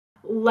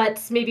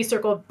 Let's maybe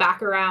circle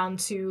back around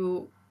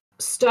to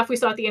stuff we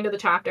saw at the end of the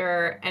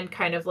chapter and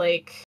kind of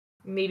like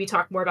maybe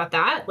talk more about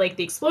that, like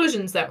the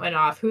explosions that went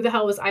off. Who the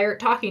hell was Iart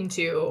talking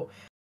to?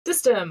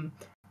 System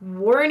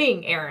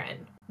warning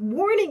Aaron.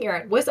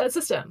 Was that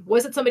system?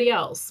 Was it somebody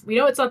else? We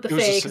know it's not the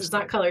Fae because it's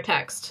not color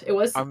text. It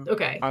was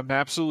okay. I'm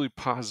absolutely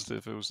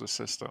positive it was the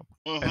system,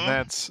 and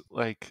that's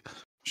like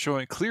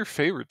showing clear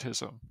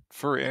favoritism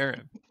for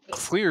Aaron.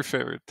 Clear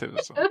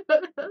favoritism.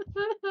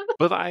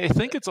 But I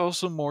think it's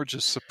also more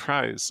just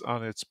surprise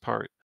on its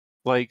part.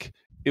 Like,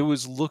 it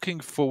was looking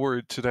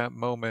forward to that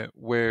moment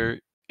where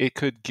it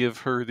could give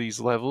her these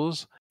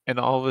levels, and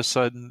all of a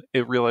sudden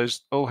it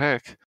realized, oh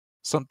heck,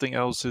 something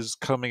else is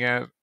coming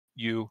at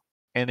you,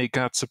 and it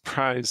got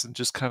surprised and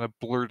just kind of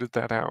blurted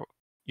that out,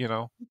 you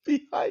know?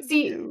 Behind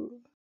you.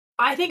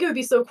 I think it would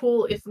be so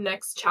cool if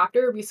next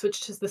chapter we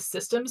switch to the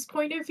system's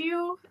point of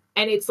view,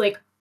 and it's like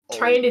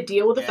trying to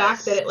deal with the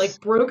fact that it like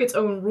broke its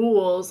own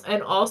rules,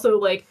 and also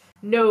like,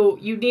 no,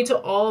 you need to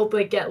all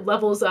like get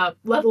levels up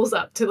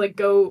to like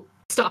go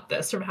stop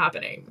this from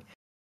happening.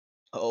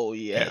 Oh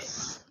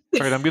yes.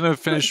 All right, I'm gonna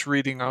finish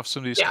reading off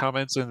some of these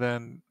comments, and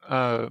then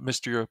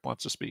Mr. Europe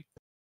wants to speak.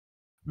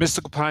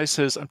 Mystical Pie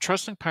says, I'm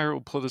trusting Pirate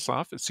will pull this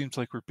off. It seems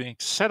like we're being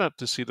set up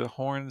to see the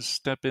Horns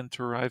step in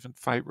to arrive and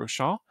fight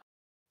ROSHAL.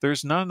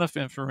 There's not enough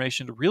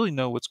information to really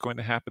know what's going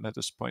to happen at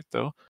this point,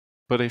 though.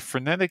 But a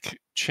frenetic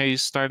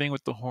chase starting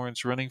with the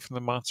Horns running from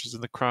the monsters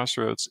in the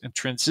crossroads and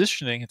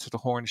transitioning into the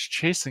Horns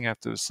chasing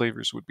after the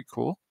slavers would be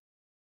cool.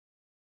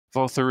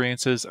 Voltharian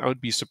says, I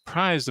would be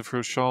surprised if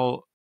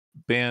ROSHAL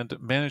band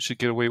managed to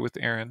get away with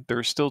Aaron. There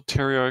are still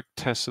Teriarch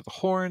tests of the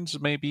Horns,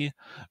 maybe,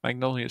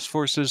 Magnolia's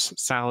forces,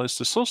 Salus,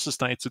 the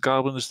Solstice Knights, the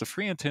Goblins, the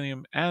Free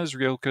Antinium, as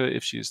Ryoka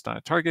if she is not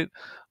a target.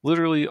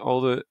 Literally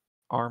all the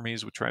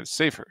armies would try to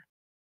save her.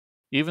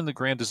 Even the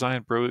Grand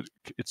Design broke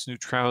its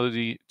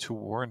neutrality to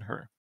warn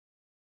her.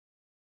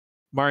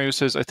 Mario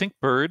says, I think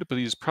Bird, but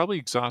he's probably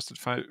exhausted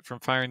from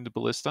firing the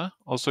ballista.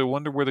 Also, I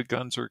wonder where the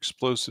guns or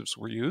explosives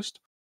were used.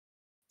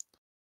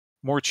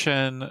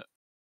 Morchen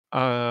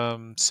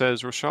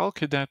says, ROSHAL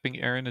kidnapping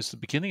Aaron is the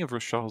beginning of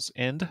ROSHAL's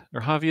end.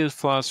 Nerhavia,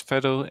 Floss,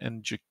 Fedo,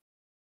 and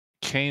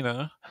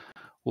Jacana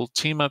will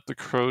team up to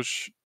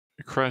crush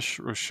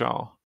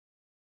ROSHAL.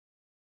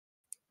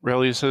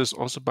 Relia says,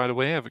 also, by the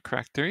way, I have a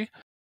crack theory.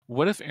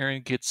 What if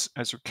Aaron gets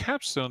as her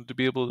capstone to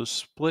be able to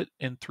split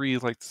in three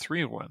like the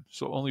 3-in-1?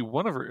 So only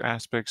one of her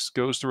aspects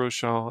goes to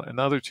ROSHAL and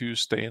the other two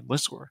stay in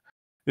Liswar.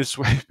 This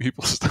way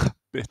people stop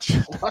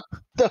bitching. What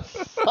the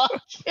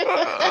fuck?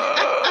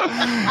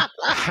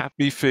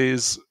 Happy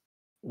phase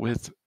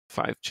with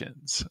 5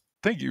 chins.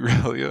 Thank you,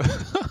 Relia.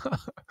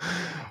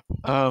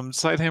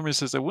 Sidehammer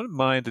says, I wouldn't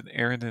mind an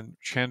Aaron and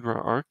Chandra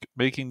arc,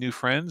 making new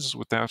friends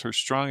without her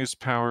strongest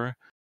power,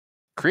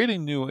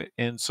 creating new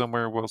in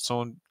somewhere while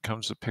someone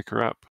comes to pick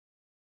her up.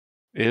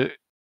 It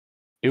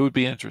would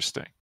be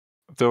interesting.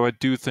 Though I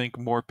do think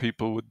more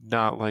people would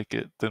not like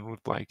it than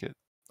would like it.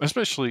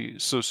 Especially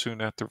so soon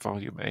after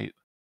Volume 8.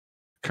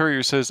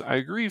 Courier says, I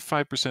agree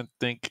 5%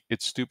 think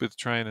it's stupid to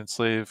try and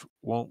enslave,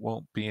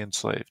 won't be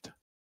enslaved.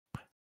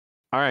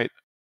 Alright,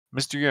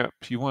 Mr. Yep,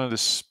 you wanted to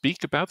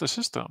speak about the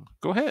system.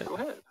 Go ahead.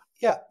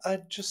 Yeah, I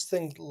just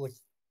think like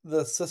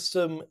the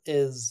system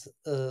is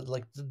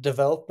like the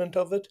development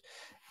of it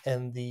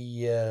and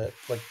the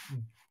like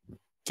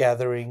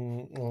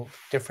gathering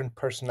different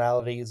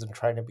personalities and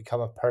trying to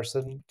become a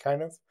person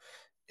kind of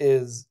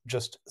is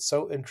just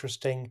so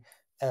interesting.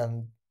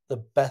 And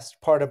the best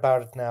part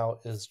about it now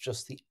is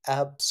just the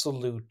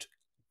absolute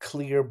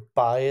clear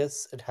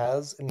bias it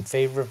has in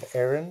favor of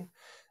Aaron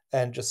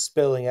and just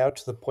spilling out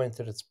to the point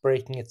that it's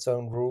breaking its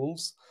own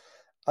rules.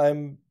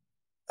 I'm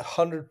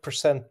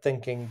 100%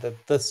 thinking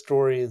that this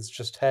story is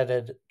just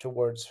headed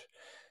towards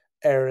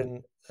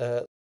Aaron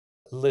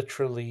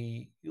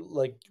literally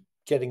like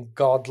getting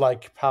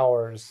godlike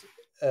powers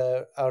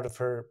out of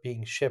her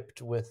being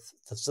shipped with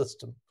the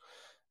system.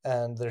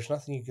 And there's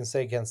nothing you can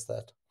say against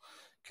that.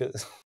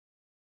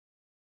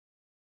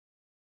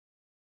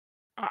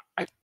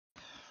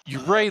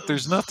 You're right,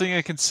 there's nothing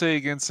I can say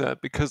against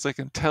that because I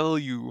can tell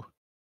you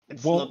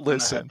it's won't not gonna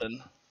listen.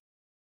 happen.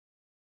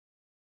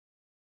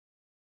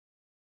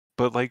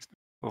 But like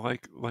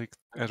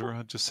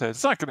Ederon just said,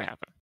 it's not going to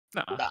happen.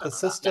 The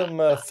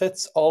system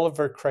fits all of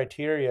her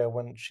criteria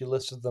when she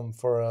listed them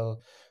for a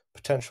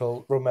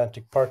potential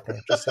romantic partner.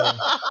 Just saying.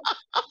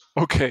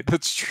 Okay,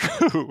 that's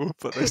true,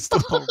 but I still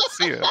don't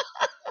see it.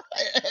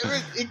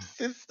 Everything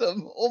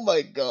system. Oh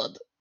my god.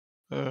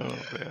 Oh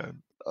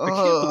man, I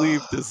can't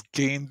believe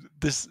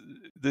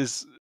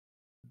this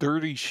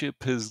dirty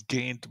ship has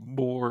gained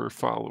more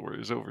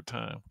followers over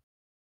time.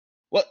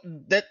 What?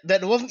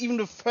 That wasn't even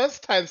the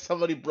first time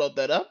somebody brought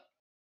that up.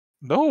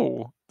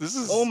 No, this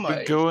has Oh been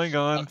my going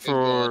on fucking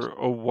god. for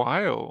a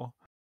while.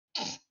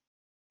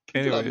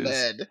 People are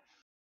Anyways,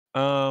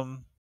 mad.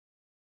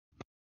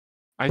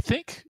 I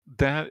think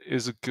that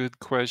is a good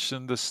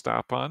question to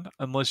stop on,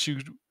 unless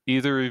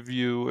either of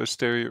you,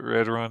 Asteria or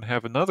Edoron,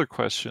 have another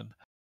question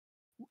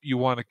you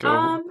want to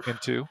go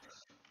into.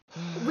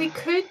 We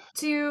could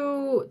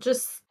do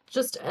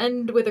just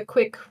end with a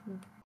quick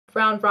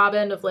round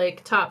robin of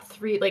like top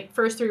three, like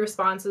first three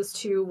responses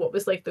to what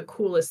was like the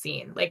coolest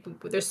scene. Like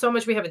there's so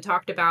much we haven't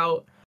talked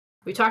about.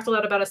 We talked a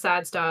lot about a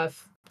sad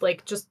stuff.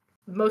 Like just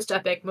most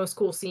epic, most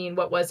cool scene.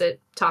 What was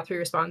it? Top three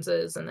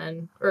responses, and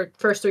then or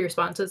first three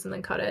responses, and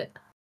then cut it.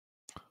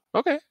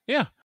 Okay,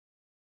 yeah.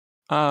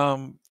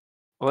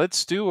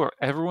 Let's do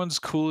everyone's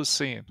coolest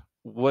scene.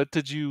 What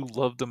did you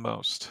love the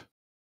most?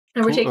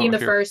 And we're taking the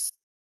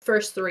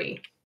first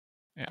three.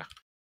 Yeah.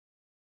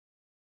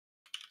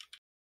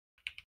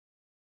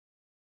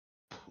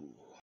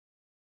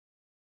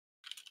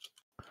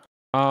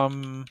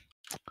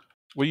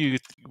 What do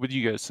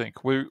you guys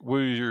think? What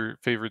are your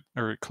favorite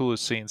or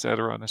coolest scenes at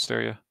or on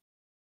Asteria?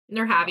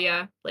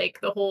 Nerhavia, like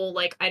the whole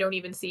like I don't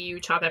even see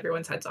you chop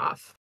everyone's heads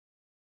off.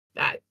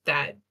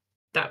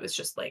 That was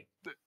just like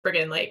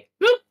friggin' like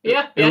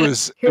yeah. It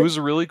was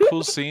a really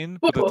cool scene,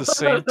 but at the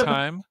same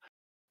time,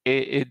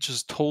 it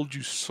just told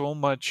you so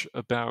much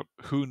about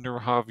who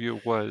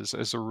Nerhavia was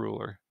as a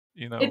ruler.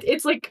 You know,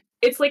 it's like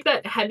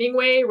that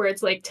Hemingway where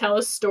it's like tell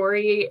a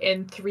story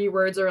in 3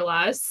 words or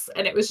less,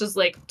 and it was just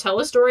like tell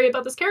a story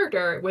about this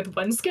character with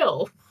 1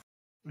 skill.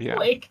 Yeah,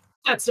 like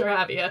that's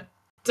Nerhavia.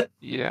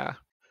 Yeah,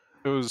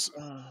 it was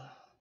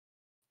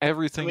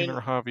everything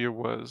Nerhavia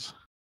was.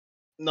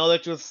 Now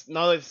that you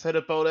said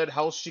about it,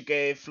 how she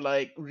gave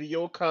like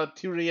Ryoka,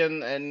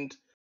 Tyrion, and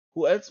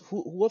who else?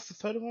 Who was the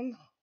third one?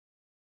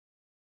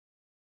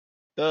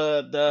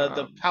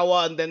 The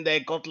power, and then they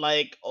got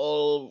like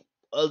all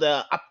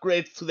the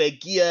upgrades to their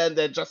gear, and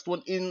they just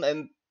went in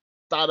and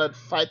started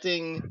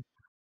fighting.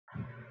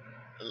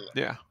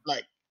 Yeah.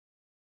 Like,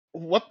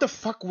 what the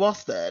fuck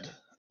was that?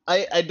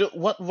 I don't.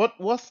 What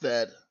was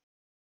that?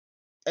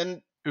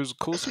 And it was a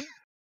cool scene.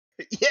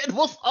 Yeah, it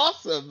was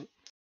awesome.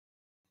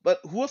 But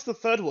who was the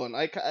third one?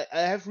 I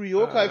have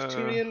Ryoka, I have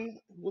Tyrion.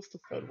 Who was the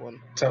third one?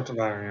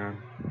 Tal'Darion.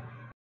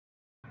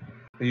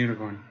 The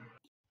unicorn.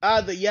 Yeah,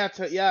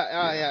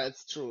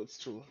 it's true.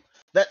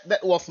 That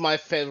was my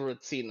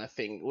favorite scene, I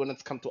think, when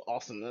it's come to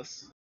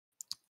awesomeness.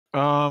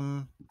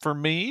 For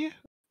me,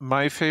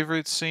 my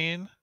favorite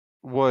scene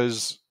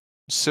was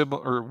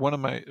similar, or one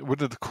of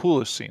the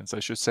coolest scenes,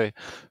 I should say,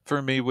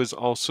 for me was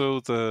also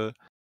the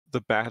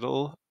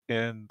battle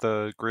in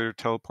the Greater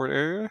Teleport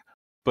area,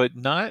 but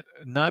not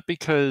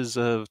because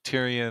of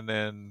Tyrion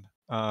and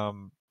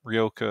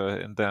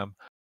Ryoka and them,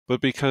 but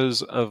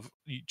because of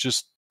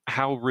just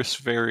how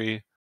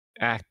Rysveri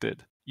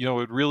acted. You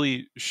know, it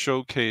really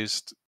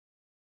showcased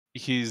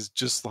he's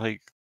just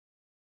like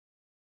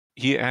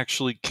he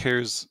actually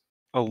cares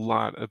a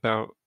lot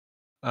about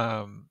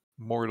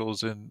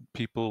mortals and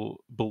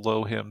people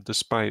below him,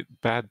 despite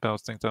bad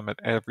mouthing them at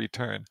every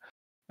turn.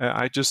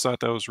 I just thought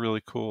that was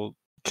really cool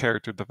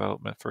character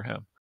development for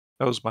him.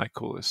 That was my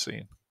coolest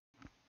scene.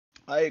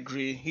 I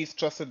agree. He's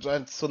just a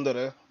giant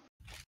tsundere.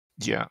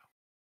 Yeah,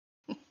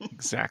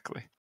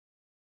 exactly.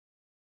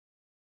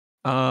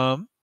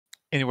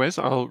 Anyways,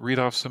 I'll read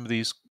off some of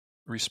these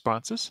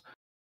responses.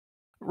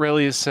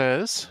 Relia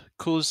says,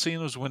 coolest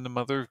scene was when the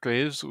Mother of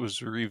Graves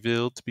was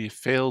revealed to be a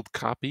failed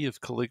copy of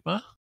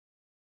Caligma.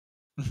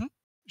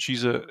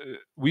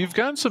 We've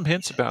gotten some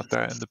hints about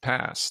that in the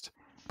past,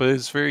 but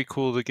it's very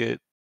cool to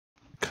get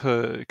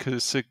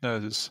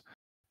Casigna's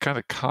kind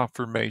of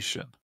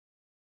confirmation.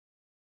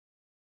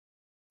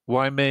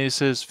 Y May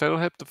says,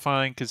 Fedorhep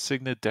defying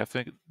Casigna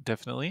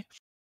definitely,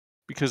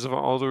 because of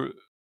all the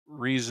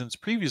reasons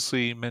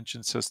previously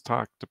mentioned says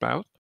talked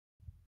about.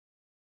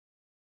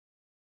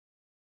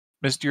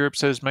 Mr. Europe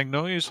says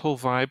Magnolia's whole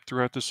vibe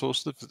throughout the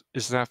Solstice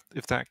is that,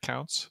 if that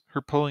counts,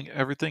 her pulling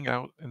everything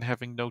out and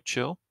having no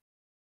chill.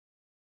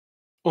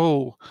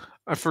 Oh,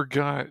 I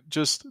forgot.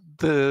 Just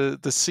the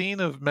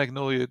scene of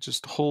Magnolia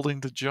just holding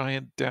the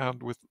giant down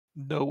with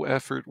no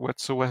effort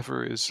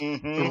whatsoever is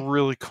a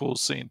really cool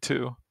scene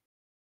too.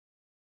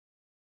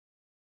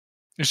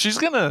 And she's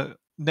gonna,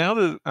 now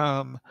that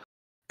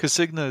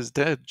Casigna is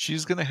dead,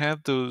 she's gonna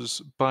have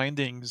those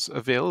bindings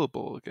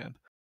available again.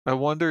 I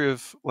wonder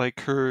if like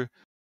her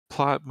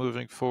plot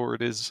moving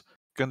forward is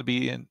going to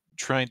be in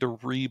trying to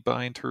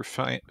rebind her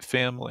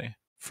family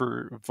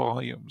for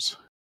volumes.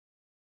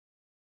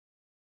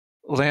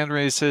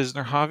 Landray says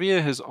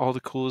Nerhavia has all the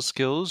coolest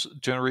skills: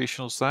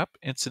 generational slap,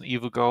 instant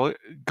evil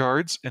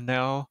guards, and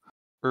now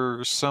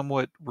her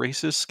somewhat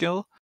racist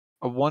skill.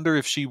 I wonder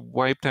if she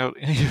wiped out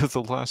any of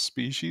the lost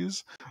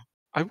species.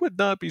 I would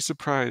not be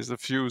surprised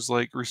if she was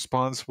like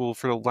responsible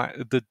for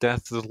the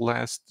death of the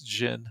last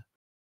Jin.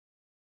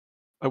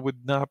 I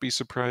would not be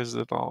surprised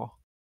at all.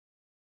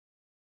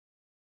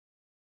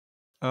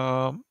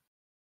 But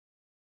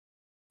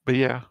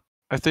yeah,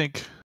 I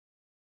think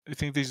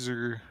these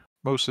are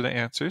most of the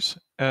answers.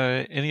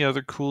 Any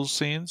other cool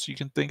scenes you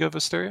can think of,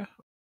 Asteria?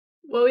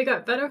 Well, we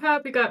got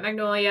Buttercup, we got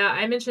Magnolia.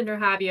 I mentioned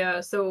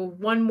Rahavia, so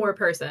one more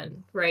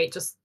person, right?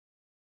 Just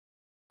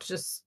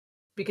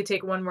we could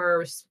take one more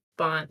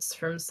response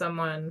from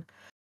someone.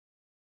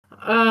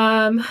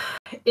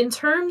 In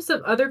terms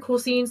of other cool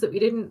scenes that we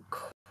didn't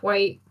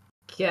quite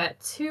get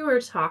to or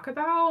talk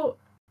about,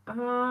 I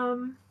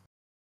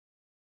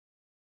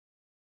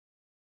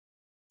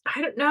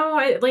don't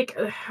know.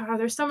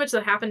 There's so much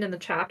that happened in the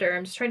chapter.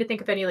 I'm just trying to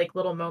think of any like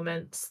little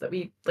moments that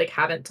we like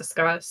haven't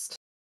discussed.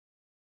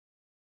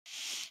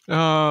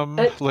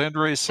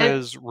 Landroy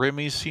says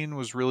Remy's scene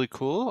was really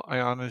cool. I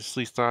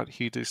honestly thought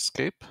he'd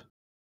escape.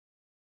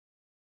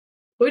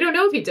 We don't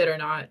know if he did or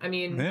not. I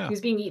mean, Yeah.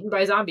 He's being eaten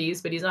by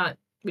zombies, but he's not.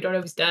 We don't know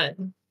if he's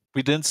dead.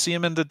 We didn't see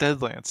him in the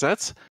Deadlands.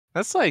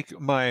 That's like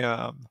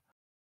my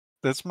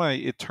that's my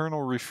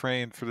eternal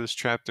refrain for this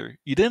chapter.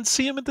 You didn't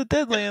see him in the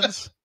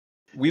Deadlands.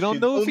 We don't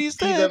know if he's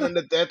dead. Them in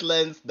the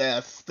Deadlands,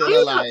 they're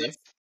still alive.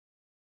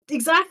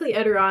 Exactly,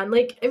 Edoron.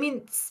 Like, I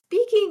mean,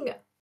 speaking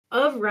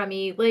of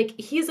Remy, like,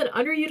 he's an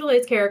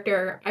underutilized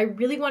character. I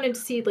really want him to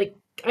see, like,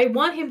 I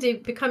want him to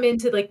come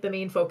into, like, the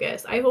main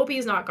focus. I hope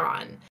he's not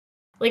gone.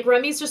 Like,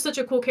 Remy's just such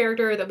a cool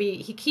character that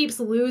he keeps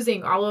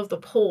losing all of the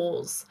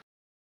polls.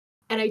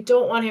 And I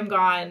don't want him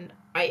gone.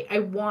 I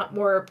want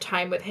more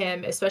time with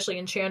him, especially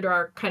in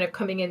Chandra kind of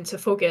coming into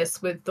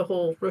focus with the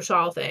whole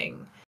ROSHAL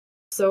thing.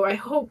 So I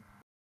hope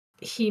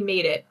he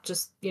made it,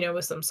 just,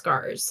 with some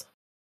scars.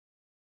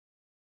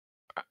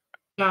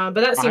 But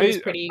that scene was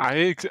pretty.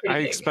 I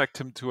expect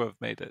him to have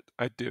made it.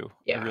 I do.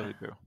 Yeah. I really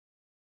do.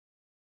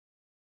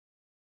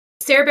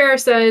 Sarah Bear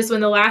says,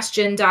 when the last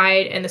Jin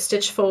died and the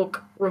Stitch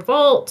folk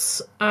revolt.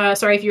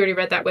 Sorry if you already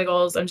read that,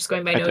 Wiggles. I'm just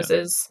going by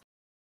noses.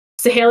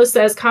 Sahala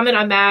says, comment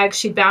on Mag.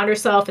 She bound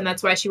herself, and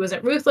that's why she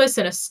wasn't ruthless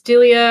in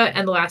Astelia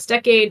and the last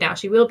decade. Now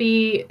she will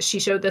be. She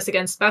showed this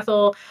against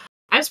Bethal.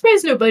 I'm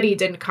surprised nobody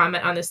didn't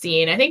comment on the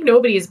scene. I think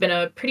nobody's been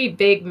a pretty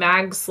big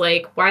Mag's,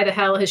 like, why the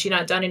hell has she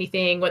not done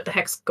anything? What the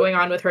heck's going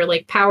on with her,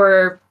 like,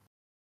 power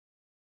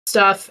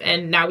stuff?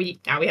 And now we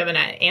have an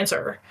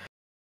answer.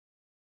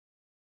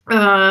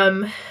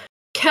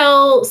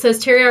 Kel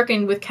says,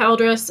 Terriarchin with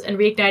Caldrus and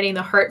reigniting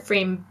the heart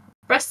frame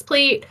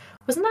breastplate.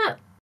 Wasn't that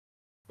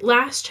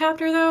last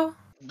chapter, though?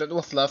 That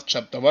was last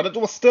chapter, but it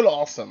was still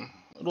awesome.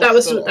 That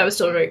was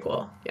still very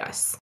cool.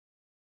 Yes.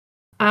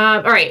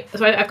 All right.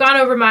 So I've gone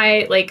over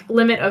my like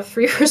limit of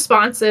 3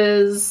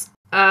 responses.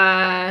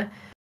 But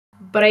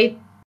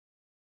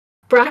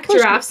Brack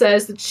Giraffe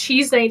says the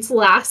Cheese Knight's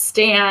last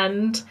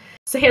stand.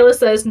 Sahala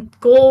says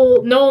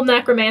Gnoll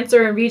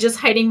Necromancer and Regis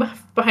hiding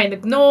behind the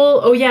Gnoll.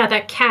 Oh yeah,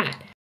 that cat.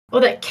 Oh,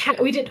 that cat.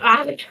 We didn't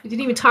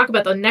even talk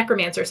about the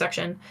Necromancer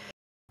section.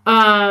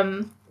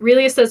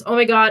 Relia says, oh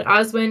my god,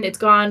 Oswin, it's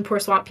gone, poor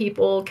swamp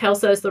people. Kel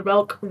says the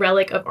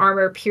relic of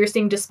armor,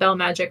 piercing dispel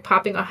magic,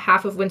 popping a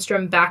half of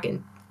Windstrom back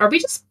in. Are we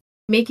just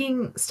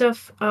making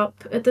stuff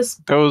up at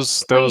this That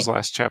was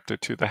last chapter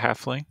too, the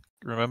halfling,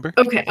 remember?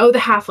 Okay, the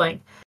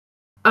halfling.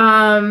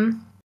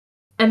 And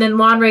then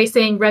Lon Ray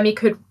saying Remy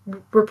could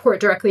report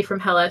directly from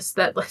Hellste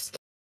that lets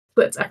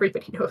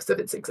everybody knows of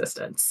its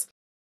existence.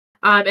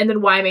 And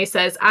then Waimei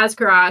says,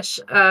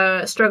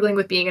 Azkarash, struggling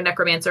with being a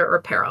necromancer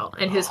or peril,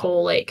 and his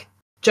whole like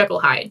Jekyll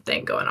Hyde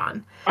thing going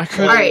on. I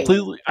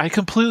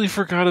completely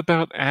forgot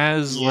about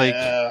like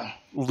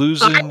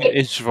losing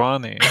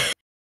Ishvani.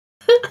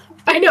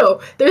 I know.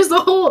 There's the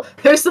whole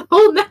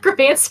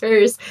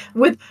necromancers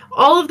with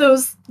all of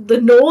those, the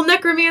Gnoll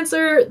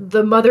necromancer,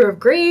 the Mother of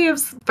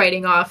Graves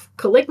fighting off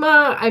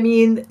Caligma. I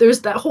mean,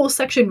 there's that whole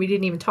section we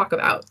didn't even talk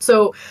about.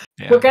 So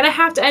we're gonna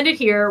have to end it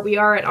here. We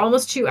are at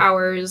almost 2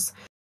 hours.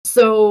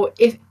 So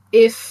if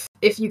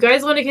you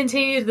guys want to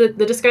continue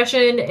the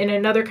discussion in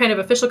another kind of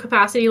official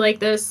capacity like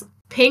this,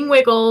 ping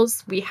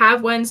Wiggles. We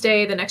have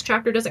Wednesday. The next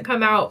chapter doesn't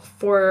come out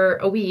for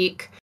a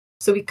week.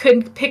 So we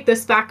could pick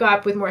this back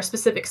up with more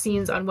specific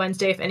scenes on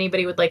Wednesday if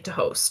anybody would like to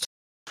host.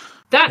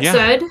 That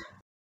said,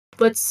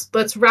 let's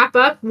wrap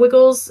up.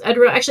 Wiggles,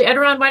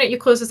 Edoron, why don't you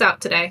close us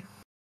out today?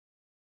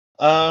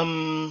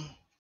 I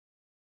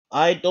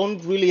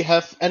don't really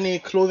have any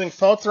closing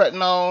thoughts right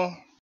now,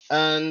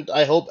 and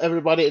I hope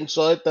everybody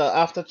enjoyed the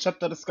after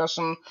chapter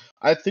discussion.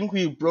 I think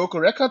we broke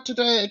a record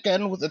today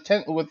again with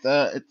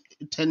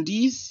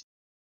attendees.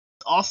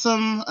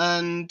 Awesome,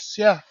 and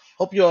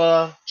hope you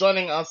are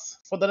joining us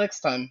for the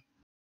next time.